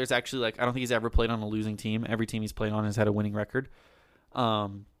Tyrod Taylor's actually like I don't think he's ever played on a losing team. Every team he's played on has had a winning record. I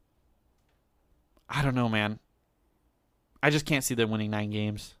don't know, man. I just can't see them winning 9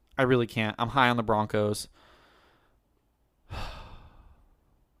 games. I really can't. I'm high on the Broncos.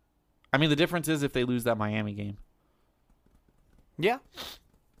 I mean, the difference is if they lose that Miami game. Yeah.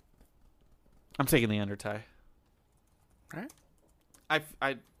 I'm taking the under, Ty. All right.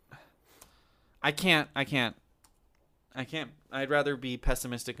 I can't. I'd rather be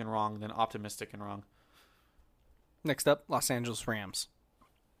pessimistic and wrong than optimistic and wrong. Next up, Los Angeles Rams.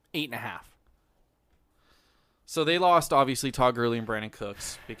 8.5. So they lost, obviously, Todd Gurley and Brandon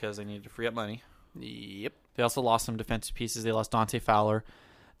Cooks because they needed to free up money. Yep. They also lost some defensive pieces. They lost Dante Fowler.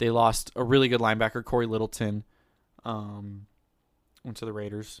 They lost a really good linebacker, Corey Littleton, went to the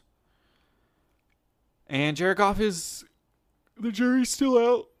Raiders. And Jared Goff the jury's still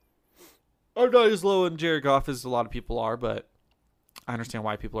out. I'm not as low on Jared Goff as a lot of people are, but I understand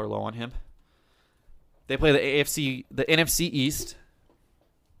why people are low on him. They play the NFC East,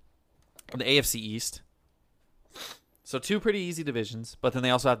 the AFC East. So 2 pretty easy divisions, but then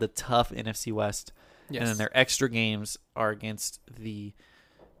they also have the tough NFC West. Yes. And then their extra games are against the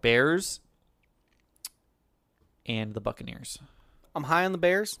Bears and the Buccaneers. I'm high on the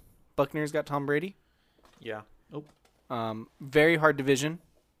Bears. Buccaneers got Tom Brady. Yeah. Oh. Very hard division.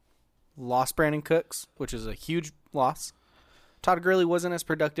 Lost Brandon Cooks, which is a huge loss. Todd Gurley wasn't as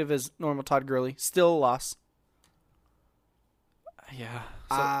productive as normal Todd Gurley. Still a loss. Yeah.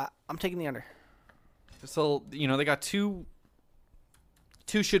 I'm taking the under. So, they got two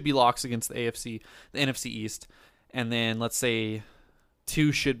should be locks against the NFC East, and then let's say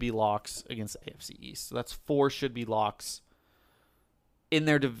 2 should be locks against the AFC East. So that's 4 should be locks in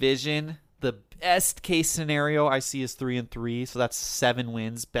their division. The best case scenario I see is 3-3, so that's 7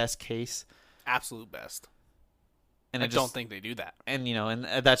 wins, best case. Absolute best. And I don't think they do that. And and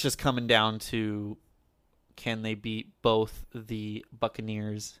that's just coming down to, can they beat both the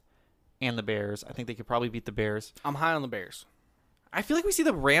Buccaneers and the Bears? I think they could probably beat the Bears. I'm high on the Bears. I feel like we see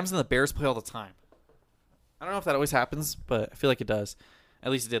the Rams and the Bears play all the time. I don't know if that always happens, but I feel like it does.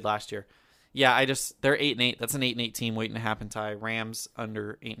 At least it did last year. Yeah, they're 8-8. That's an 8-8 team waiting to happen. Ty. Rams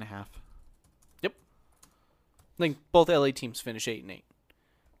under 8.5. Yep. I think both LA teams finish 8-8,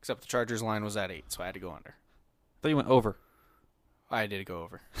 except the Chargers line was at 8, so I had to go under. I thought you went over. I did go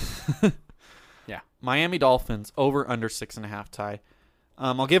over. Yeah. Miami Dolphins over under 6.5. Ty.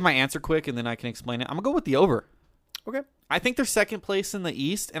 I'll give my answer quick and then I can explain it. I'm gonna go with the over. Okay. I think they're second place in the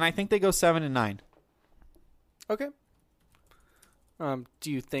East, and I think they go 7-9. Okay.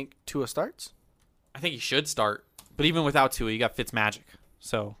 Do you think Tua starts? I think he should start, but even without Tua, you got Fitzmagic.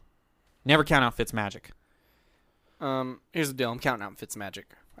 So never count out Fitzmagic. Here's the deal. I'm counting out Fitzmagic.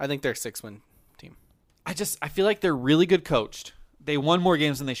 I think they're a 6-win team. I feel like they're really good coached. They won more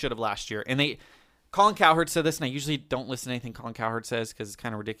games than they should have last year, and Colin Cowherd said this, and I usually don't listen to anything Colin Cowherd says because it's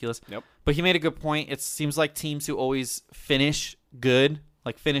kind of ridiculous. Yep. But he made a good point. It seems like teams who always finish good,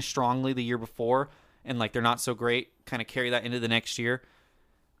 like finish strongly the year before, and like they're not so great, kind of carry that into the next year.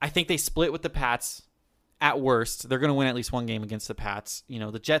 I think they split with the Pats at worst. They're going to win at least 1 game against the Pats.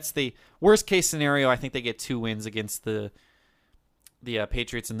 The Jets, worst case scenario, I think they get 2 wins against the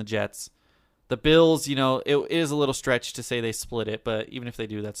Patriots and the Jets. The Bills, it is a little stretch to say they split it, but even if they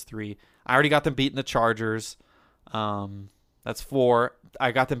do, that's 3. I already got them beating the Chargers. That's 4.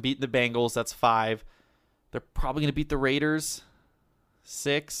 I got them beating the Bengals. That's 5. They're probably going to beat the Raiders.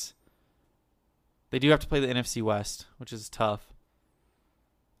 6. They do have to play the NFC West, which is tough.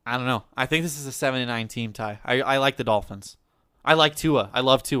 I don't know. I think this is a 7-9 team, Ty. I like the Dolphins. I like Tua. I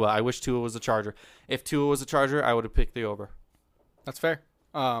love Tua. I wish Tua was a Charger. If Tua was a Charger, I would have picked the over. That's fair.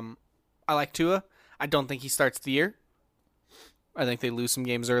 I like Tua. I don't think he starts the year. I think they lose some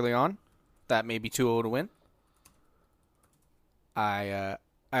games early on. That maybe Tua would win. I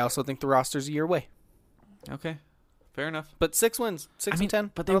also think the roster's a year away. Okay. Fair enough. But 6 wins,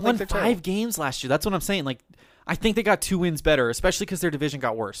 6-10. But they won 5 games last year. That's what I'm saying. Like, I think they got 2 wins better, especially because their division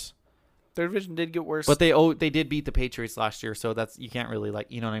got worse. Their division did get worse. But they did beat the Patriots last year, so you can't really,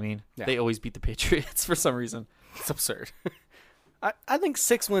 you know what I mean? Yeah. They always beat the Patriots for some reason. It's absurd. I think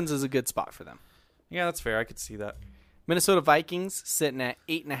 6 wins is a good spot for them. Yeah, that's fair. I could see that. Minnesota Vikings sitting at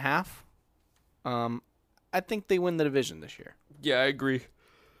 8.5. I think they win the division this year. Yeah, I agree.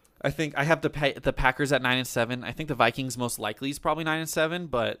 I think I have the Packers at 9-7. I think the Vikings most likely is probably 9-7,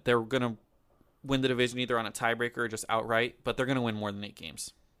 but they're gonna win the division either on a tiebreaker or just outright. But they're gonna win more than 8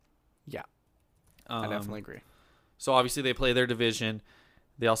 games. Yeah, I definitely agree. So obviously they play their division.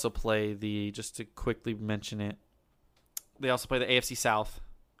 They also play just to quickly mention it, they also play the AFC South,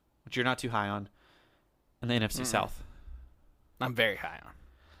 which you're not too high on, and the NFC South. I'm very high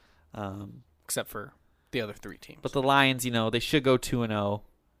on. Except for the other 3 teams. But the Lions, they should go 2-0.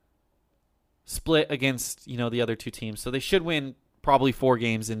 Split against, the other 2 teams. So they should win probably 4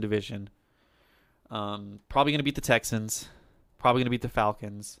 games in division. Probably going to beat the Texans. Probably going to beat the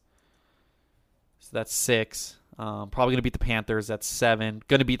Falcons. So that's 6. Probably going to beat the Panthers. That's 7.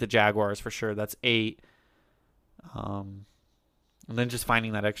 Going to beat the Jaguars for sure. That's 8. And then just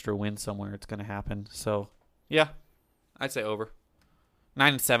finding that extra win somewhere, it's going to happen. So, yeah, I'd say over.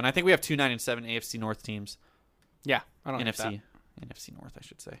 9-7. I think we have 2 9-7 AFC North teams. Yeah, I don't NFC North, I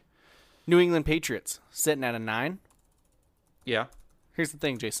should say. New England Patriots sitting at a 9. Yeah. Here's the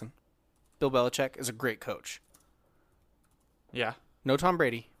thing, Jason. Bill Belichick is a great coach. Yeah. No Tom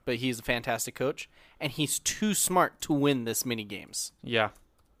Brady, but he's a fantastic coach, and he's too smart to win this many games. Yeah.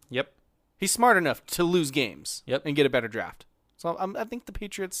 Yep. He's smart enough to lose games and get a better draft. So I think the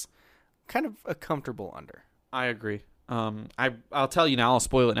Patriots kind of a comfortable under. I agree. I'll tell you now. I'll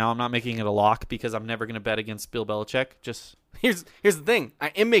spoil it now. I'm not making it a lock because I'm never going to bet against Bill Belichick. Just Here's the thing. I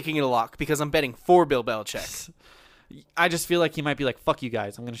am making it a lock because I'm betting for Bill Belichick. I just feel like he might be like, fuck you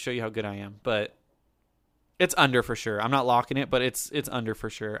guys. I'm going to show you how good I am. But it's under for sure. I'm not locking it, but it's under for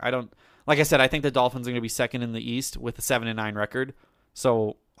sure. Like I said, I think the Dolphins are going to be second in the East with a 7-9 record.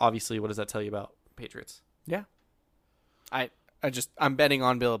 So obviously, what does that tell you about Patriots? Yeah. I'm betting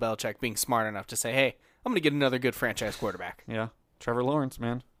on Bill Belichick being smart enough to say, hey, I'm going to get another good franchise quarterback. Yeah. Trevor Lawrence,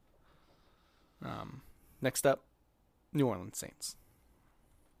 man. Next up, New Orleans Saints.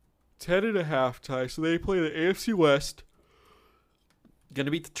 10.5 ties. So they play the AFC West. Going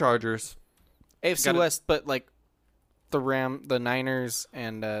to beat the Chargers. AFC West, but like the Niners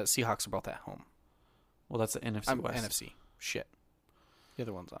and Seahawks are both at home. Well, that's the NFC West. NFC. Shit. The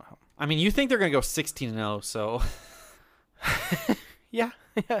other one's not home. I mean, you think they're going to go 16-0, so. Yeah,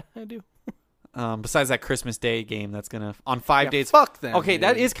 I do. Besides that Christmas Day game that's going to, on 5 days. Fuck them. Okay, dude.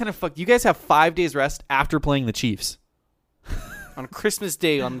 that is kind of fucked. You guys have 5 days rest after playing the Chiefs. On Christmas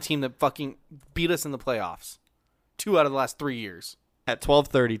Day on the team that fucking beat us in the playoffs. 2 out of the last 3 years. At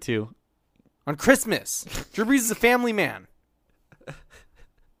 12:30 too. On Christmas. Drew Brees is a family man.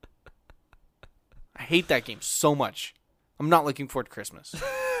 I hate that game so much. I'm not looking forward to Christmas.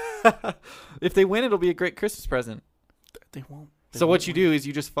 If they win, it'll be a great Christmas present. They won't. So what you do is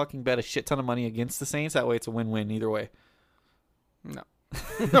you just fucking bet a shit ton of money against the Saints. That way it's a win-win either way. No.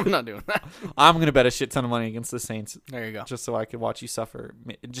 I'm not doing that. I'm going to bet a shit ton of money against the Saints. There you go. Just so I can watch you suffer.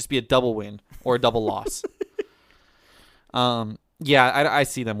 It'd just be a double win or a double loss. Yeah, I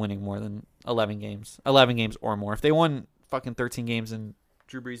see them winning more than 11 games. 11 games or more. If they won fucking 13 games and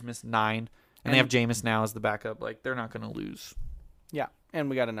Drew Brees missed 9 and they have Jameis now as the backup, like they're not going to lose. Yeah, and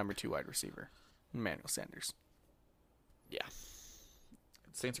we got a number 2 wide receiver, Emmanuel Sanders. Yeah.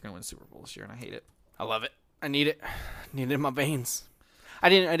 Saints are going to win the Super Bowl this year, and I hate it. I love it. I need it. Need it in my veins. I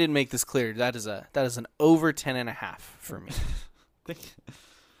didn't make this clear. That is an over 10.5 for me. I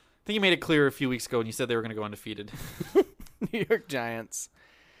think you made it clear a few weeks ago when you said they were going to go undefeated. New York Giants.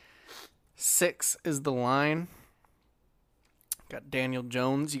 6 is the line. Got Daniel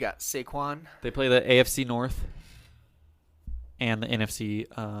Jones. You got Saquon. They play the AFC North and the NFC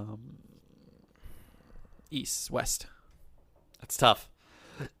West. That's tough.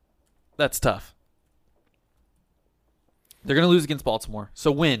 That's tough. They're going to lose against Baltimore.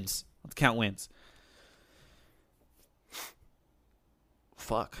 So wins. Let's count wins.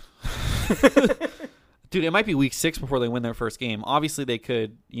 Fuck. Dude, it might be week 6 before they win their first game. Obviously, they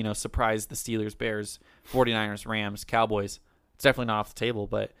could, surprise the Steelers, Bears, 49ers, Rams, Cowboys. It's definitely not off the table,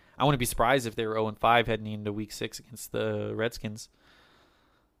 but I wouldn't be surprised if they were 0-5 heading into week 6 against the Redskins.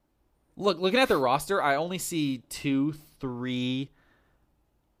 Looking at their roster, I only see 3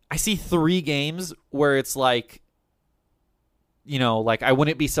 games where it's like, I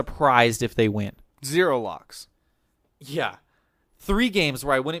wouldn't be surprised if they win. 0 locks. Yeah. 3 games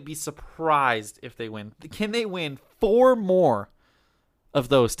where I wouldn't be surprised if they win. Can they win 4 more of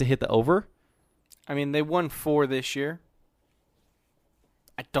those to hit the over? I mean, they won 4 this year.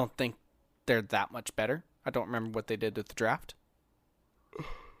 I don't think they're that much better. I don't remember what they did at the draft.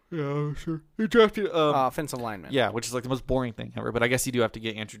 Yeah, sure. They drafted offensive lineman. Yeah, which is like the most boring thing ever. But I guess you do have to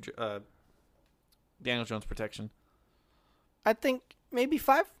get Daniel Jones protection. I think maybe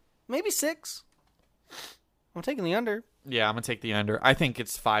 5, maybe 6. I'm taking the under. Yeah, I'm gonna take the under. I think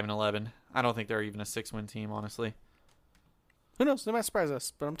it's 5-11. I don't think they're even a 6-win team, honestly. Who knows? They might surprise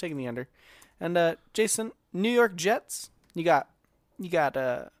us, but I'm taking the under. And Jason, New York Jets. You got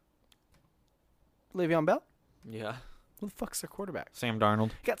Le'Veon Bell. Yeah. Who the fuck's their quarterback? Sam Darnold.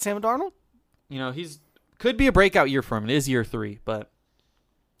 You got Sam Darnold. He's could be a breakout year for him. It is year 3, but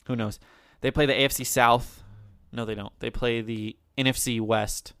who knows? They play the AFC South. No, they don't. They play the NFC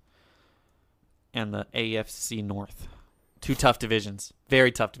West and the AFC North. 2 tough divisions.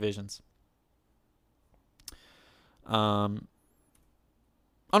 Very tough divisions. Oh,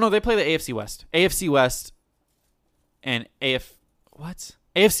 no, they play the AFC West. AFC West and AFC West,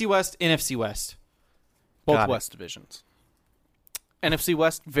 NFC West. Both West divisions. NFC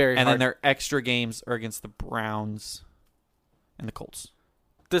West, very hard. And then their extra games are against the Browns and the Colts.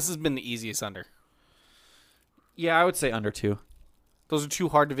 This has been the easiest under. Yeah, I would say under 2. Those are 2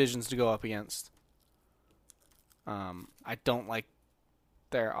 hard divisions to go up against. I don't like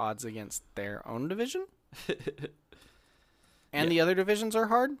their odds against their own division. And the other divisions are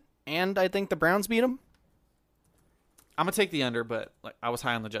hard. And I think the Browns beat them. I'm going to take the under, but I was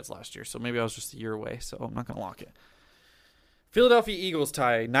high on the Jets last year, so maybe I was just a year away, so I'm not going to lock it. Philadelphia Eagles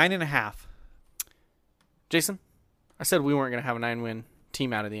tie 9.5. Jason, I said we weren't going to have a 9-win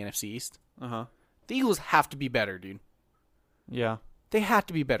team out of the NFC East. Uh-huh. The Eagles have to be better, dude. Yeah. They had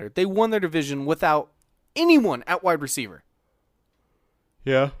to be better. They won their division without anyone at wide receiver.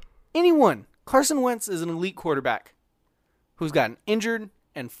 Yeah. Anyone. Carson Wentz is an elite quarterback who's gotten injured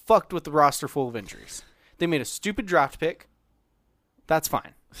and fucked with the roster full of injuries. They made a stupid draft pick. That's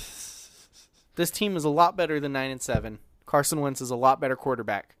fine. This team is a lot better than 9-7. Carson Wentz is a lot better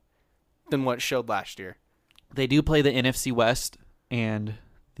quarterback than what it showed last year. They do play the NFC West and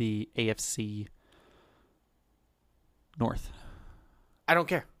the AFC North. I don't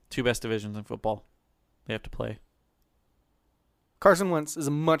care. Two best divisions in football. They have to play. Carson Wentz is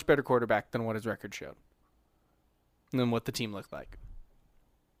a much better quarterback than what his record showed. And than what the team looked like.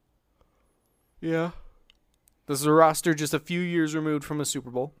 Yeah. This is a roster just a few years removed from a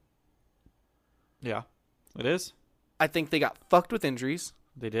Super Bowl. Yeah. It is. I think they got fucked with injuries.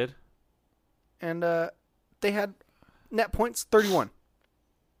 They did. And they had net points 31.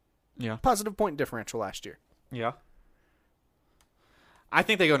 Yeah. Positive point differential last year. Yeah. I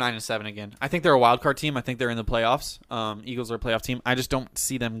think they go 9-7 again. I think they're a wild card team. I think they're in the playoffs. Eagles are a playoff team. I just don't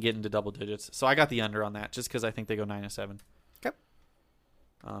see them getting to double digits. So I got the under on that just because I think they go 9-7. Okay.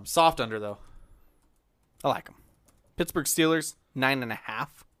 Soft under though. I like them. Pittsburgh Steelers 9.5.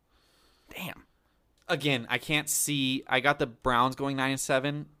 Damn. Again, I can't see. I got the Browns going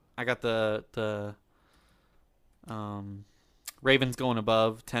 9-7. I got the Ravens going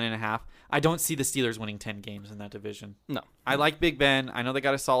above 10.5. I don't see the Steelers winning 10 games in that division. No. I like Big Ben. I know they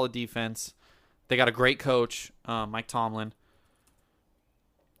got a solid defense. They got a great coach, Mike Tomlin.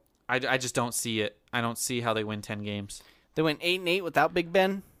 I just don't see it. I don't see how they win 10 games. They went 8-8 without Big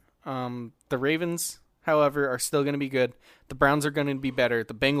Ben. The Ravens, however, are still going to be good. The Browns are going to be better.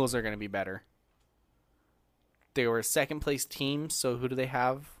 The Bengals are going to be better. They were a second-place team, so who do they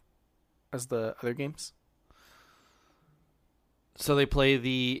have as the other games? So they play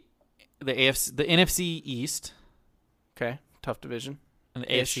the AFC, the NFC East, Okay, tough division. and the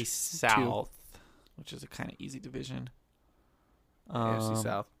AFC South, which is a kind of easy division. AFC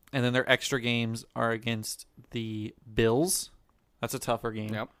South. And then their extra games are against the Bills. That's a tougher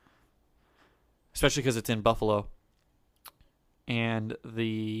game. Yep. Especially because it's in Buffalo. And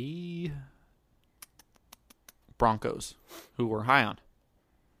the Broncos, who we're high on.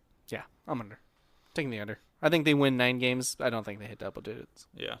 Yeah, I'm under. Taking the under. I think they win 9 games. I don't think they hit double digits.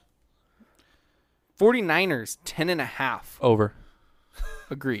 Yeah. 49ers, 10.5. Over.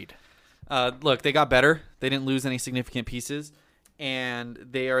 Agreed. Look, they got better. They didn't lose any significant pieces. And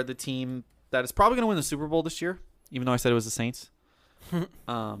they are the team that is probably going to win the Super Bowl this year, even though I said it was the Saints. I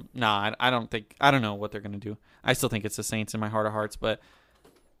don't know what they're going to do. I still think it's the Saints in my heart of hearts, but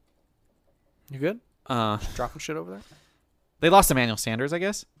You good? Just dropping shit over there? They lost Emmanuel Sanders, I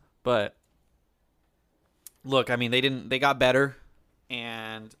guess. But look, I mean, they got better,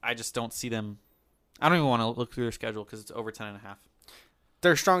 and I just don't see them. I don't even want to look through their schedule because it's over 10.5.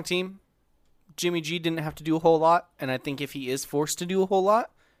 They're a strong team. Jimmy G didn't have to do a whole lot, and I think if he is forced to do a whole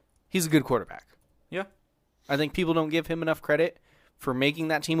lot, he's a good quarterback. Yeah. I think people don't give him enough credit for making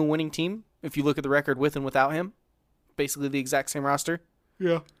that team a winning team. If you look at the record with and without him, basically the exact same roster.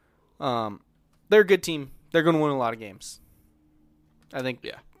 Yeah. They're a good team. They're going to win a lot of games. I think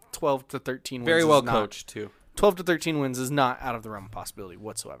 12 to 13 wins. Very well coached, too. 12 to 13 wins is not out of the realm of possibility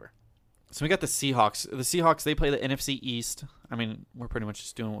whatsoever. So we got the Seahawks. The Seahawks, they play the NFC East. I mean, we're pretty much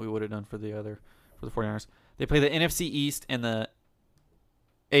just doing what we would have done for the 49ers. They play the NFC East and the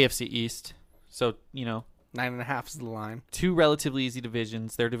AFC East. So, 9.5 is the line. Two relatively easy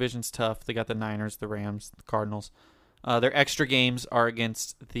divisions. Their division's tough. They got the Niners, the Rams, the Cardinals. Their extra games are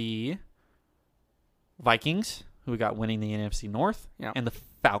against the Vikings, who we got winning the NFC North, and the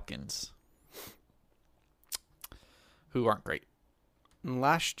Falcons, who aren't great. And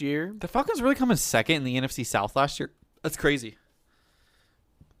last year, the Falcons really come in second in the NFC South last year. That's crazy.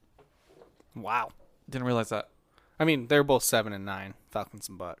 Wow. Didn't realize that. I mean, they're both 7 and 9, Falcons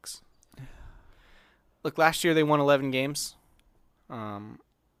and Bucks. Look, last year they won 11 games. I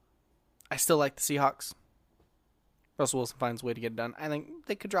still like the Seahawks. Russell Wilson finds a way to get it done. I think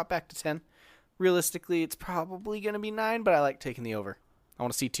they could drop back to 10. Realistically, it's probably going to be 9, but I like taking the over. I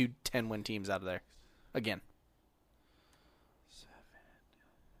want to see 2 10-win teams out of there. Again. 7.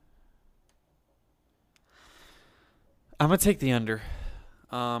 I'm going to take the under.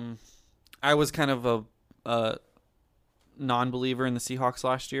 I was kind of a non-believer in the Seahawks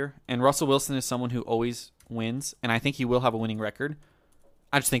last year, and Russell Wilson is someone who always wins, and I think he will have a winning record.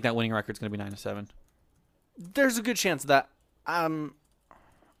 I just think that winning record is going to be 9-7. There's a good chance of that. I'm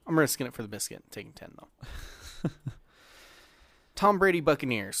risking it for the biscuit, taking 10 though. Tom Brady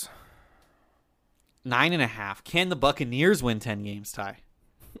Buccaneers. 9.5. Can the Buccaneers win 10 games, Ty?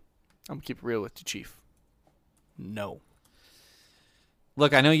 I'm gonna keep it real with you, Chief. No.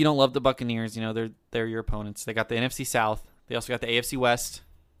 Look, I know you don't love the Buccaneers. You know, they're your opponents. They got the NFC South. They also got the AFC West.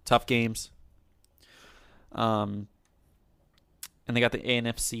 Tough games. And they got the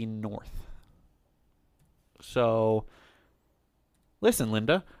NFC North. So, listen,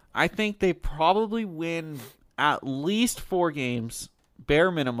 Linda. I think they probably win at least 4 games, bare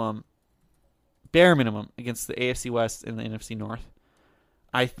minimum, against the AFC West and the NFC North.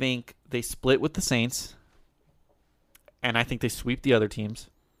 I think they split with the Saints, and I think they sweep the other teams.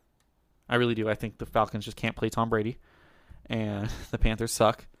 I really do. I think the Falcons just can't play Tom Brady, and the Panthers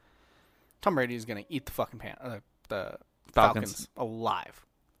suck. Tom Brady is going to eat the fucking the Falcons alive.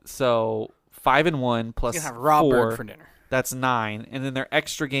 So 5-1 plus He's going to have Rob 4. Bird for dinner. That's 9. And then their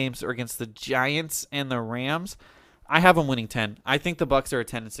extra games are against the Giants and the Rams. I have them winning 10. I think the Bucs are a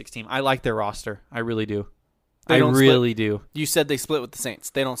 10-6 team. I like their roster. I really do. I really do. You said they split with the Saints.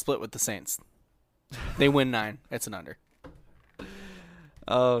 They don't split with the Saints. They win 9. It's an under.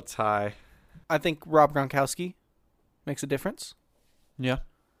 Oh, Ty. I think Rob Gronkowski makes a difference. Yeah.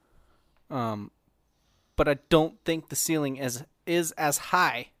 But I don't think the ceiling is as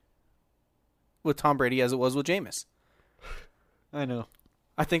high with Tom Brady as it was with Jameis. I know.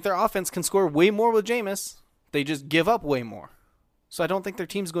 I think their offense can score way more with Jameis. They just give up way more. So I don't think their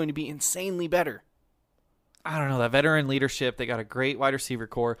team's going to be insanely better. I don't know. That veteran leadership, they got a great wide receiver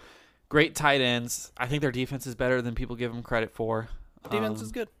core, great tight ends. I think their defense is better than people give them credit for. Defense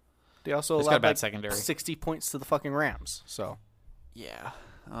is good. They also got a allowed bad secondary. 60 points to the fucking Rams. So Yeah.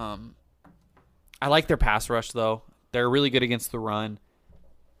 I like their pass rush, though. They're really good against the run.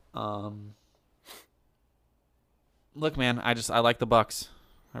 Look, man, I like the Bucs.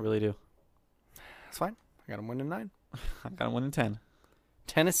 I really do. that's fine. I got them winning 9. I got them winning 10.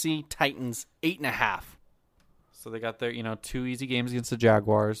 Tennessee Titans 8.5. So they got their, 2 easy games against the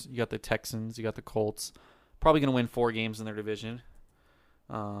Jaguars. You got the Texans. You got the Colts. Probably going to win 4 games in their division.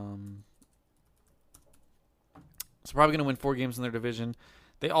 So probably going to win 4 games in their division.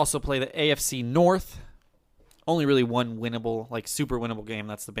 They also play the AFC North. Only really one winnable, super winnable game.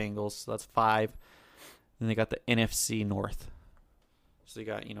 That's the Bengals. So that's 5. Then they got the NFC North. So you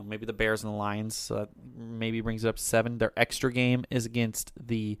got, maybe the Bears and the Lions. So that maybe brings it up to 7. Their extra game is against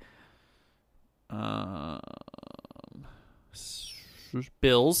the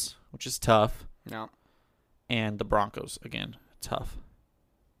Bills, which is tough. No. And the Broncos, again, tough.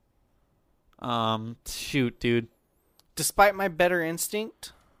 Shoot, dude. Despite my better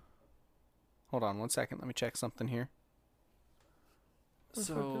instinct. Hold on 1 second. Let me check something here.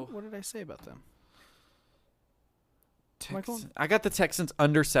 So What did I say about them? I got the Texans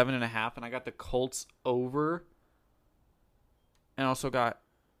under 7.5, and I got the Colts over. And also got.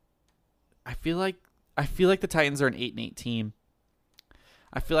 I feel like the Titans are an 8-8 team.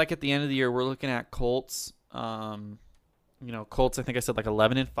 I feel like at the end of the year we're looking at Colts. Colts. I think I said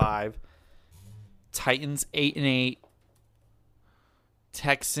 11-5. Titans 8-8.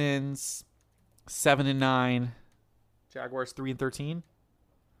 Texans 7-9. Jaguars 3-13.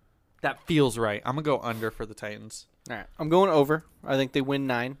 That feels right. I'm gonna go under for the Titans. All right. I'm going over. I think they win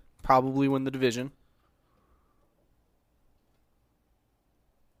 9. Probably win the division.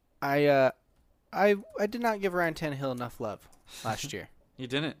 I did not give Ryan Tannehill enough love last year. You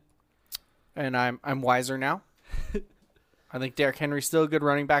didn't. And I'm wiser now. I think Derrick Henry's still a good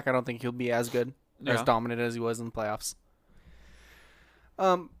running back. I don't think he'll be as good or as dominant as he was in the playoffs.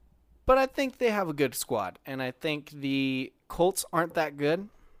 But I think they have a good squad, and I think the Colts aren't that good.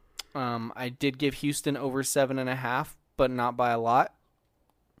 I did give Houston over 7.5, but not by a lot.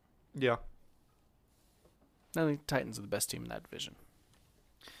 Yeah. I think the Titans are the best team in that division.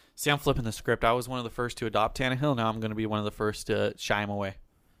 See, I'm flipping the script. I was one of the first to adopt Tannehill. Now I'm going to be one of the first to shy him away.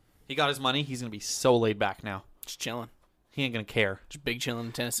 He got his money. He's going to be so laid back now. Just chilling. He ain't going to care. Just big chilling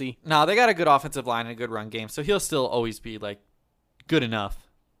in Tennessee. No, they got a good offensive line and a good run game, so he'll still always be, good enough.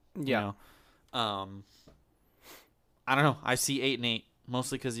 Yeah. I don't know. I see 8-8,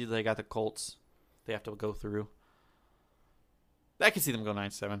 mostly because they got the Colts they have to go through. I can see them go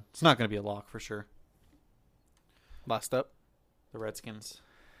 9-7. It's not going to be a lock for sure. Last up. The Redskins.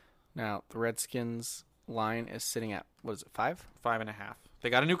 Now, the Redskins line is sitting at, 5? 5.5. They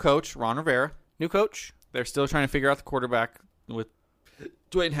got a new coach, Ron Rivera. New coach. They're still trying to figure out the quarterback with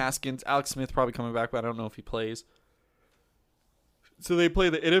Dwayne Haskins. Alex Smith probably coming back, but I don't know if he plays. So they play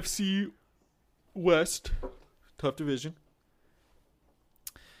the NFC West. Tough division.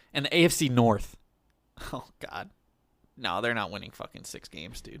 And the AFC North. Oh, God. No, they're not winning fucking 6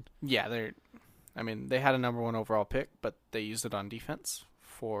 games, dude. Yeah, they had a number 1 overall pick, but they used it on defense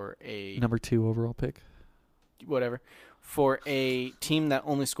for a... Number 2 overall pick. Whatever. For a team that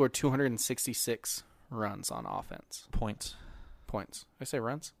only scored 266 runs on offense. Points. points? Did I say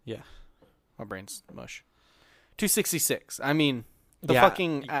runs? Yeah. My brain's mush. 266. I mean, the Yeah,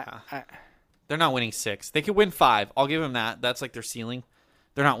 fucking... yeah. They're not winning 6. They could win 5. I'll give them that. That's like their ceiling.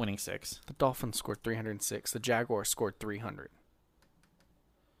 They're not winning 6. The Dolphins scored 306. The Jaguars scored 300.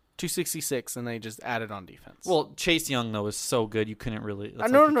 266, and they just added on defense. Well, Chase Young, though, is so good. You couldn't really...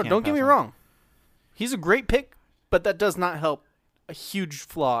 No. Don't get me wrong. He's a great pick, but that does not help a huge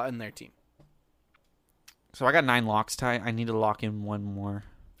flaw in their team. So I got 9 locks, Ty. I need to lock in one more.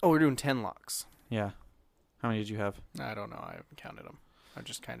 Oh, we're doing 10 locks. Yeah. How many did you have? I don't know. I haven't counted them. I'm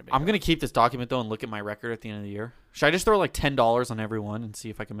just kind of... I'm going to keep this document, though, and look at my record at the end of the year. Should I just throw like $10 on every one and see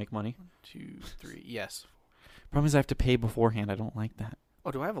if I can make money? 2, 3. Yes. Problem is I have to pay beforehand. I don't like that.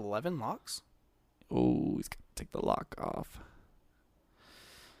 Oh, do I have 11 locks? Oh, he's got to take the lock off.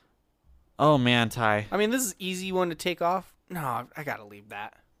 Oh, man, Ty. I mean, this is easy one to take off. No, I got to leave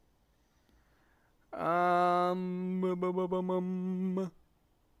that. I'm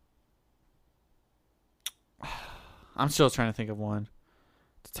still trying to think of one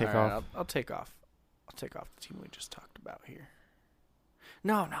to take All right, off. I'll take off. I'll take off the team we just talked about here.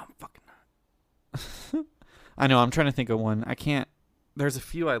 No, I'm fucking not. I know. I'm trying to think of one. I can't. There's a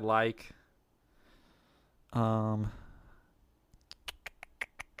few I like.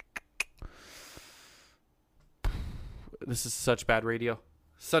 This is such bad radio.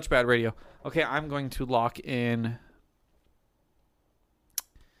 Such bad radio. Okay, I'm going to lock in.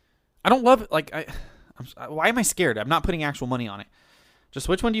 I don't love it. Like, why am I scared? I'm not putting actual money on it. Just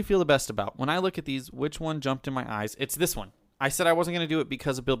which one do you feel the best about? When I look at these, which one jumped in my eyes? It's this one. I said I wasn't going to do it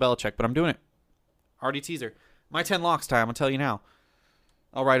because of Bill Belichick, but I'm doing it. Already teaser. My 10 locks, Ty. I'm going to tell you now.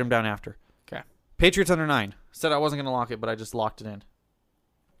 I'll write them down after. Okay. Patriots under 9. Said I wasn't going to lock it, but I just locked it in.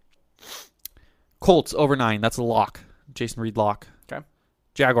 Colts over 9. That's a lock. Jason Reed lock. Okay.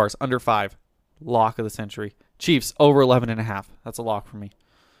 Jaguars under 5. Lock of the century. Chiefs over 11.5. That's a lock for me.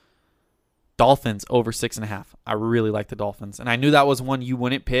 Dolphins over 6.5. I really like the Dolphins. And I knew that was one you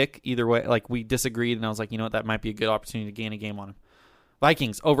wouldn't pick either way. Like, we disagreed, and I was like, you know what? That might be a good opportunity to gain a game on them.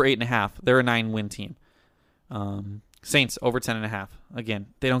 Vikings over 8.5. They're a 9-win team. Saints over 10.5. Again,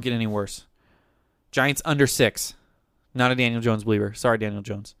 they don't get any worse. Giants under 6. Not a Daniel Jones believer. Sorry, Daniel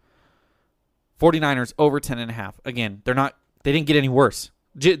Jones. 49ers over 10.5. Again, they didn't get any worse.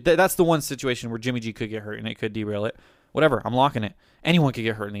 That's the one situation where Jimmy G could get hurt and it could derail it. Whatever, I'm locking it. Anyone could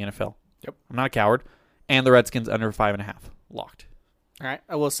get hurt in the NFL. Yep. I'm not a coward. And the Redskins under 5.5. Locked. All right.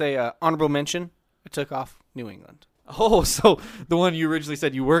 I will say honorable mention. I took off New England. Oh, so the one you originally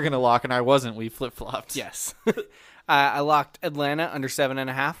said you were going to lock and I wasn't. We flip-flopped. Yes. I locked Atlanta under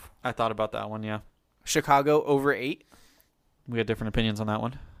 7.5. I thought about that one, yeah. Chicago over 8. We had different opinions on that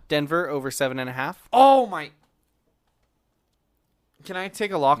one. Denver over 7.5. Oh, my. Can I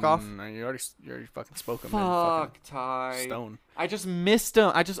take a lock off? No, you already fucking spoke them. Fuck, Ty. Stone. I just missed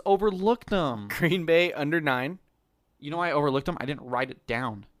them. I just overlooked them. Green Bay under 9. You know why I overlooked them? I didn't write it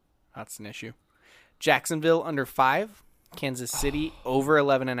down. That's an issue. Jacksonville under 5. Kansas City over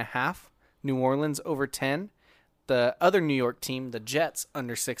 11.5. New Orleans over 10. The other New York team, the Jets,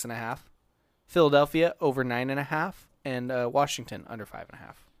 under 6.5. Philadelphia over 9.5. And Washington under 5.5.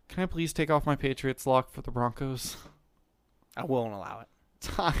 Can I please take off my Patriots lock for the Broncos? I won't allow it.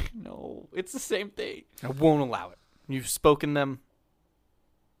 I know. It's the same thing. I won't allow it. You've spoken them.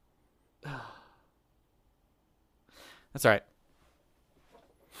 That's all right.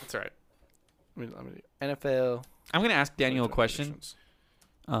 That's all right. Let me do NFL. I'm going to ask Daniel a question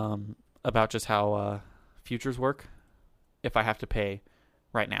about just how futures work if I have to pay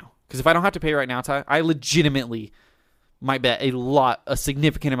right now. Because if I don't have to pay right now, Ty, I legitimately might bet a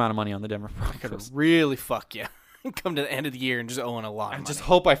significant amount of money on the Denver Broncos. Could really fuck you. Come to the end of the year and just owing a lot of money. Just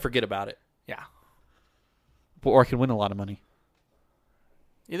hope I forget about it. Yeah. Or I can win a lot of money.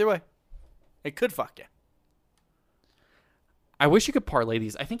 Either way, it could fuck you. I wish you could parlay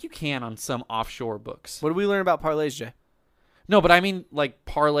these. I think you can on some offshore books. What did we learn about parlays, Jay? No, but I mean like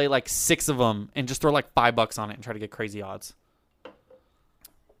parlay like 6 of them and just throw like $5 on it and try to get crazy odds.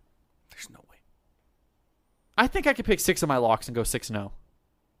 There's no way. I think I could pick 6 of my locks and go 6-0.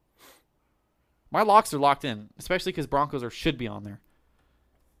 My locks are locked in, especially because Broncos should be on there.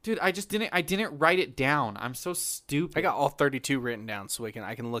 Dude, I didn't write it down. I'm so stupid. I got all 32 written down so I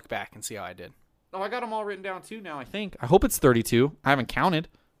can look back and see how I did. Oh, I got them all written down too now, I think. I hope it's 32. I haven't counted.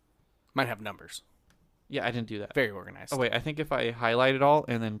 Might have numbers. Yeah, I didn't do that. Very organized. Oh, wait, I think if I highlight it all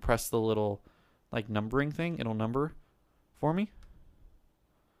and then press the little like numbering thing, it'll number for me.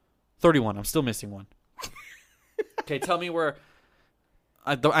 31. I'm still missing one. Okay, tell me where...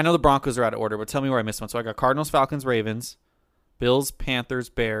 I know the Broncos are out of order, but tell me where I missed one. So I got Cardinals, Falcons, Ravens, Bills,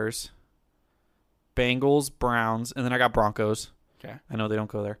 Panthers, Bears, Bengals, Browns, and then I got Broncos. Okay. I know they don't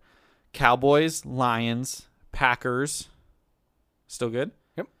go there. Cowboys, Lions, Packers. Still good?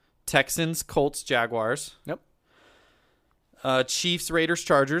 Yep. Texans, Colts, Jaguars. Yep. Chiefs, Raiders,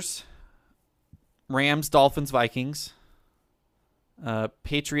 Chargers. Rams, Dolphins, Vikings.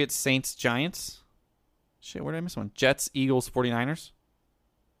 Patriots, Saints, Giants. Shit, where did I miss one? Jets, Eagles, 49ers.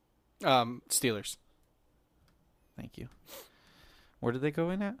 Steelers. Thank you. Where did they go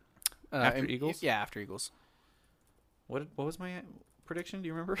in at? After Eagles? Yeah, after Eagles. What was my prediction? Do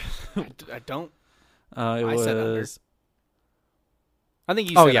you remember? I don't. I said under. was. I think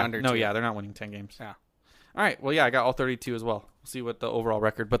you said yeah. under. No, too. yeah, they're not winning 10 games. Yeah. All right. Well, yeah, I got all 32 as well. We'll see what the overall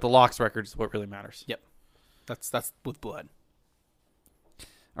record, but the locks record is what really matters. Yep. That's with blood.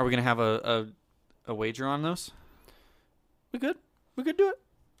 Are we gonna have a wager on those? We good do it.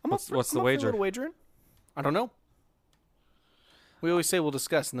 What's the I'm up for wager? a little wagering. I don't know. We always say we'll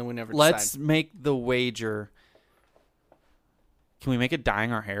discuss, and then we never Let's decide. make the wager. Can we make it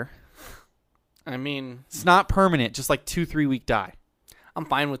dyeing our hair? I mean, It's not permanent, just like 2-3 week dye. I'm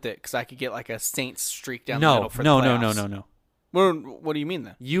fine with it because I could get like a Saints streak down the middle for the playoffs. No. What do you mean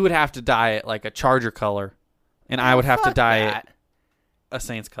then? You would have to dye it like a Charger color, and I would have to Fuck dye that. it a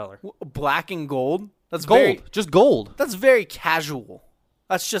Saints color. Black and gold. That's Gold, just gold. That's very casual.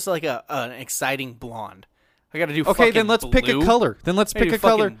 That's just like an exciting blonde. I got to do. Okay, then fucking let's pick a blue? color. Then let's Maybe pick a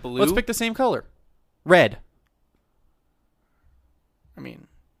color. fucking blue? Let's pick the same color. Red. I mean,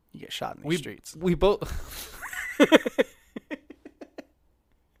 you get shot in these streets. We both.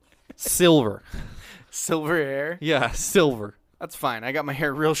 Silver. Silver hair. Yeah, silver. That's fine. I got my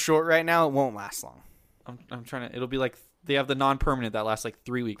hair real short right now. It won't last long. I'm trying to. It'll be like they have the non-permanent that lasts like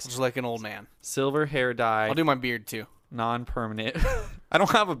 3 weeks. Just like an old man. Silver hair dye. I'll do my beard too. Non-permanent. I don't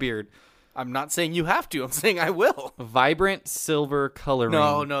have a beard. I'm not saying you have to. I'm saying I will. Vibrant silver coloring.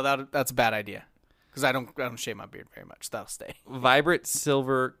 No, that's a bad idea. Because I don't shave my beard very much. That'll stay. Vibrant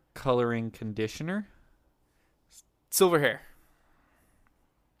silver coloring conditioner. Silver hair.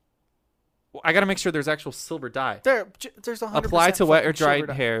 Well, I got to make sure there's actual silver dye. There's 100% Apply to wet or fucking silver dried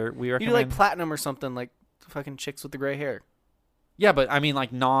dye. hair. We You recommend. do like platinum or something, like fucking chicks with the gray hair. Yeah, but I mean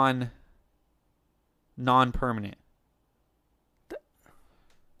like non-permanent.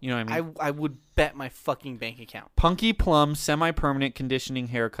 You know what I mean? I would bet my fucking bank account. Punky plum semi-permanent conditioning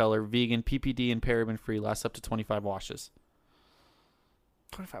hair color, vegan, PPD and paraben free, lasts up to 25 washes.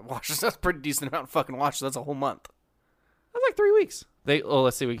 25 washes. That's a pretty decent amount of fucking washes. That's a whole month. That's like 3 weeks.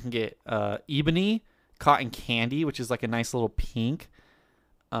 Let's see, we can get ebony cotton candy, which is like a nice little pink.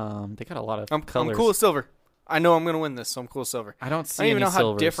 They got a lot of colors. I'm cool with silver. I know I'm gonna win this, so I'm cool with silver. I don't see I don't even any know how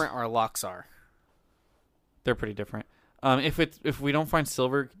silvers. different our locks are. They're pretty different. If we don't find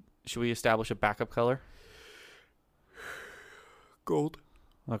silver, should we establish a backup color? Gold.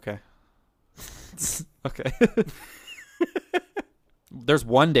 Okay. Okay. There's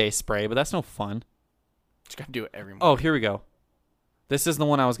 1 day spray, but that's no fun. Just gotta do it every month. Oh, here we go. This is the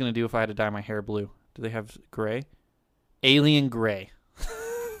one I was going to do if I had to dye my hair blue. Do they have gray? Alien gray.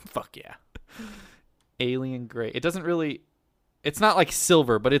 Fuck yeah. Alien gray. It doesn't really... It's not like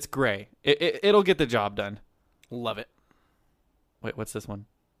silver, but it's gray. It'll get the job done. Love it. Wait, what's this one?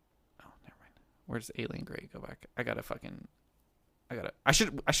 Oh, never mind. Where's alien gray? Go back. I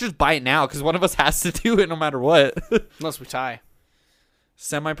should just buy it now because one of us has to do it no matter what. Unless we tie.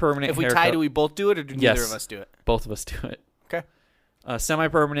 Semi-permanent If we hair tie, color. do we both do it, or do Yes. neither of us do it? Both of us do it. Okay.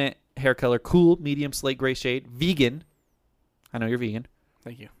 Semi-permanent hair color, cool, medium, slate gray shade, vegan. I know you're vegan.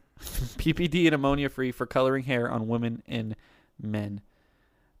 Thank you. PPD and ammonia free for coloring hair on women and men.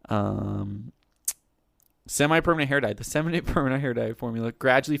 Semi-permanent hair dye. The semi-permanent hair dye formula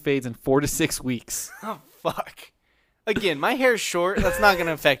gradually fades in 4 to 6 weeks. Oh, fuck. Again, my hair's short. That's not going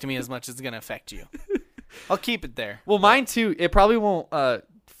to affect me as much as it's going to affect you. I'll keep it there. Well, mine too. It probably won't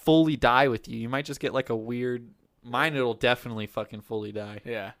fully dye with you. You might just get like a weird... Mine, it'll definitely fucking fully dye.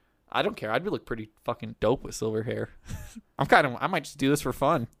 Yeah. I don't care. I'd look pretty fucking dope with silver hair. I might just do this for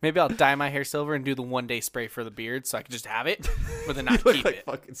fun. Maybe I'll dye my hair silver and do the 1 day spray for the beard so I can just have it, but then not You look keep like it.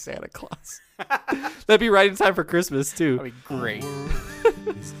 fucking Santa Claus. That'd be right in time for Christmas too. That'd be great.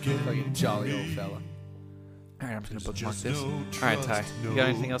 Fucking jolly old fella. All right, I'm just gonna bookmark this. All right, Ty, you got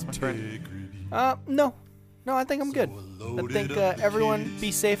anything else, my friend? No, I think I'm good. I think everyone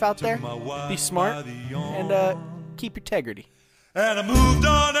be safe out there, be smart, and keep your integrity. And I moved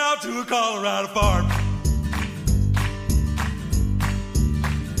on out to a Colorado farm.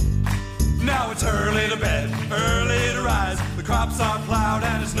 Now it's early to bed, early to rise. The crops are plowed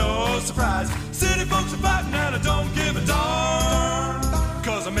and it's no surprise. City folks are fighting and I don't give a darn.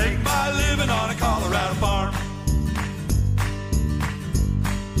 'Cause I make my living on a Colorado farm.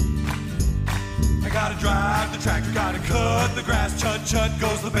 I gotta drive the tractor, gotta cut the grass. Chut chut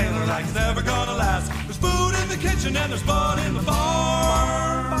goes the baler like it's never gonna last. There's food in the kitchen and there's blood in the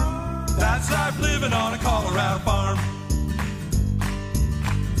farm. That's life living on a Colorado farm.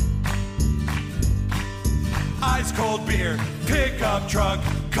 Ice cold beer, pickup truck,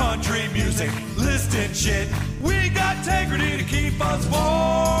 country music, listed shit. We got integrity to keep us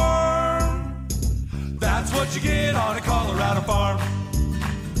warm. That's what you get on a Colorado farm.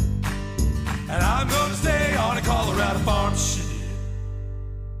 And I'm gonna stay on a Colorado farm. Shit.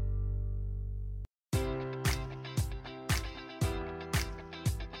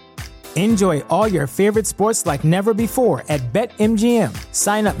 Enjoy all your favorite sports like never before at BetMGM.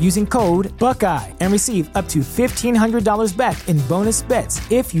 Sign up using code Buckeye and receive up to $1,500 back in bonus bets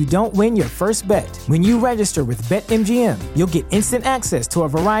if you don't win your first bet. When you register with BetMGM, you'll get instant access to a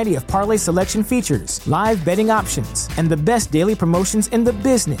variety of parlay selection features, live betting options, and the best daily promotions in the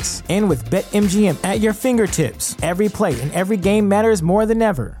business. And with BetMGM at your fingertips, every play and every game matters more than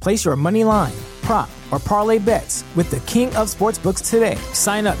ever. Place your money line, prop, or parlay bets with the king of sportsbooks today.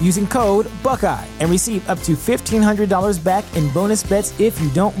 Sign up using code Buckeye and receive up to $1,500 back in bonus bets if you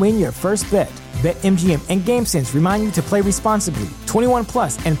don't win your first bet. BetMGM and GameSense remind you to play responsibly. 21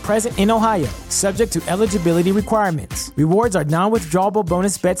 plus and present in Ohio, subject to eligibility requirements. Rewards are non-withdrawable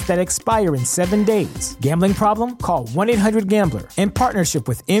bonus bets that expire in 7 days. Gambling problem? Call 1-800-GAMBLER in partnership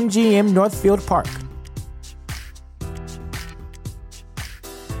with MGM Northfield Park.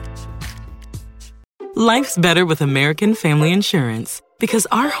 Life's better with American Family Insurance because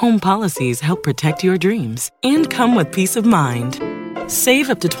our home policies help protect your dreams and come with peace of mind. Save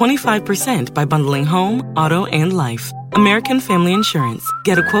up to 25% by bundling home, auto, and life. American Family Insurance.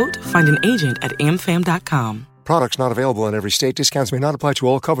 Get a quote, find an agent at amfam.com. Products not available in every state. Discounts may not apply to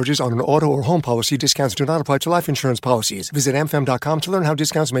all coverages on an auto or home policy. Discounts do not apply to life insurance policies. Visit amfam.com to learn how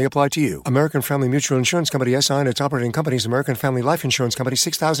discounts may apply to you. American Family Mutual Insurance Company, SI, and its operating companies, American Family Life Insurance Company,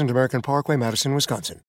 6000 American Parkway, Madison, Wisconsin.